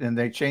report it and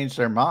they change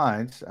their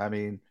minds, I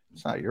mean,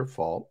 it's not your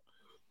fault.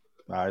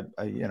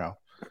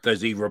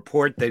 Does he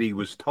report that he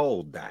was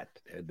told that?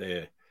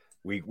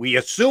 We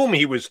assume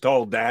he was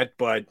told that,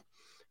 but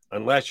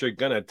unless you're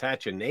going to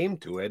attach a name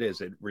to it,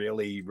 is it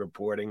really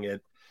reporting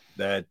it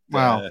that?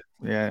 Well,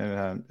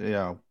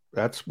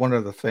 that's one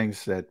of the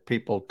things that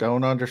people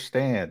don't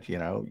understand.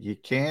 You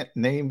can't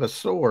name a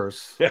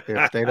source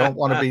if they don't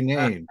want to be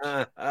named.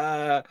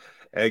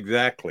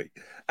 Exactly.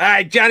 All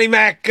right, Johnny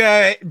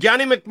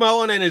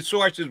McMullen and his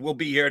sources will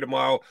be here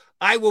tomorrow.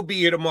 I will be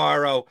here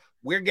tomorrow.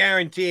 We're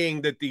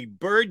guaranteeing that the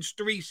Birds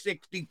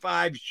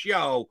 365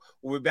 show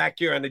will be back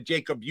here on the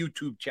Jacob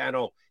YouTube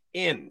channel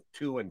in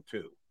 2 and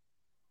 2.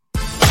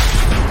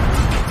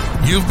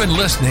 You've been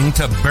listening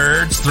to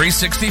Birds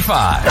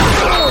 365,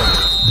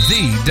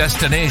 the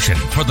destination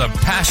for the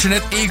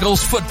passionate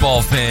Eagles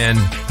football fan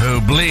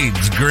who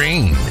bleeds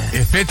green.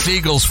 If it's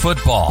Eagles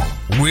football,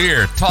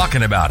 we're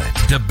talking about it.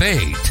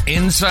 Debate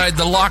inside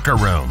the locker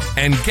room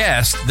and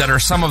guests that are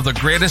some of the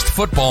greatest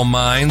football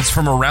minds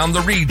from around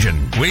the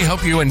region. We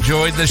hope you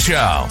enjoyed the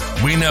show.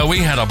 We know we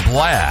had a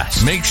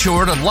blast. Make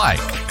sure to like,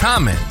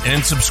 comment,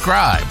 and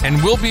subscribe,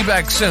 and we'll be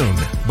back soon.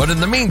 But in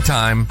the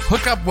meantime,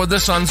 hook up with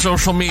us on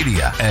social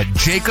media at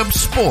Jacob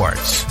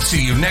Sports.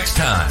 See you next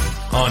time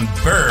on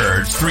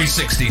Birds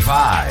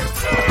 365.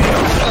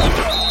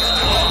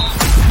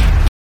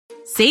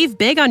 Save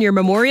big on your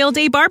Memorial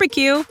Day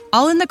barbecue,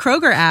 all in the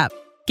Kroger app.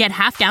 Get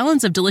half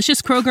gallons of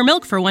delicious Kroger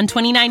milk for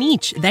 $1.29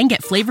 each. Then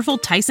get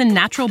flavorful Tyson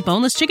natural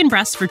boneless chicken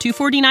breasts for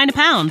 $2.49 a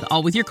pound,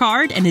 all with your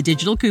card and a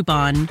digital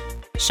coupon.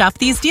 Shop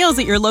these deals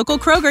at your local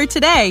Kroger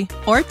today,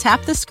 or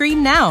tap the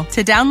screen now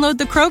to download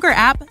the Kroger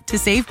app to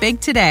save big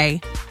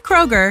today.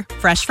 Kroger,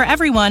 fresh for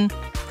everyone.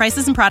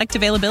 Prices and product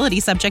availability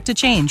subject to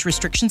change.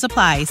 Restrictions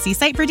apply. See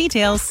site for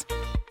details.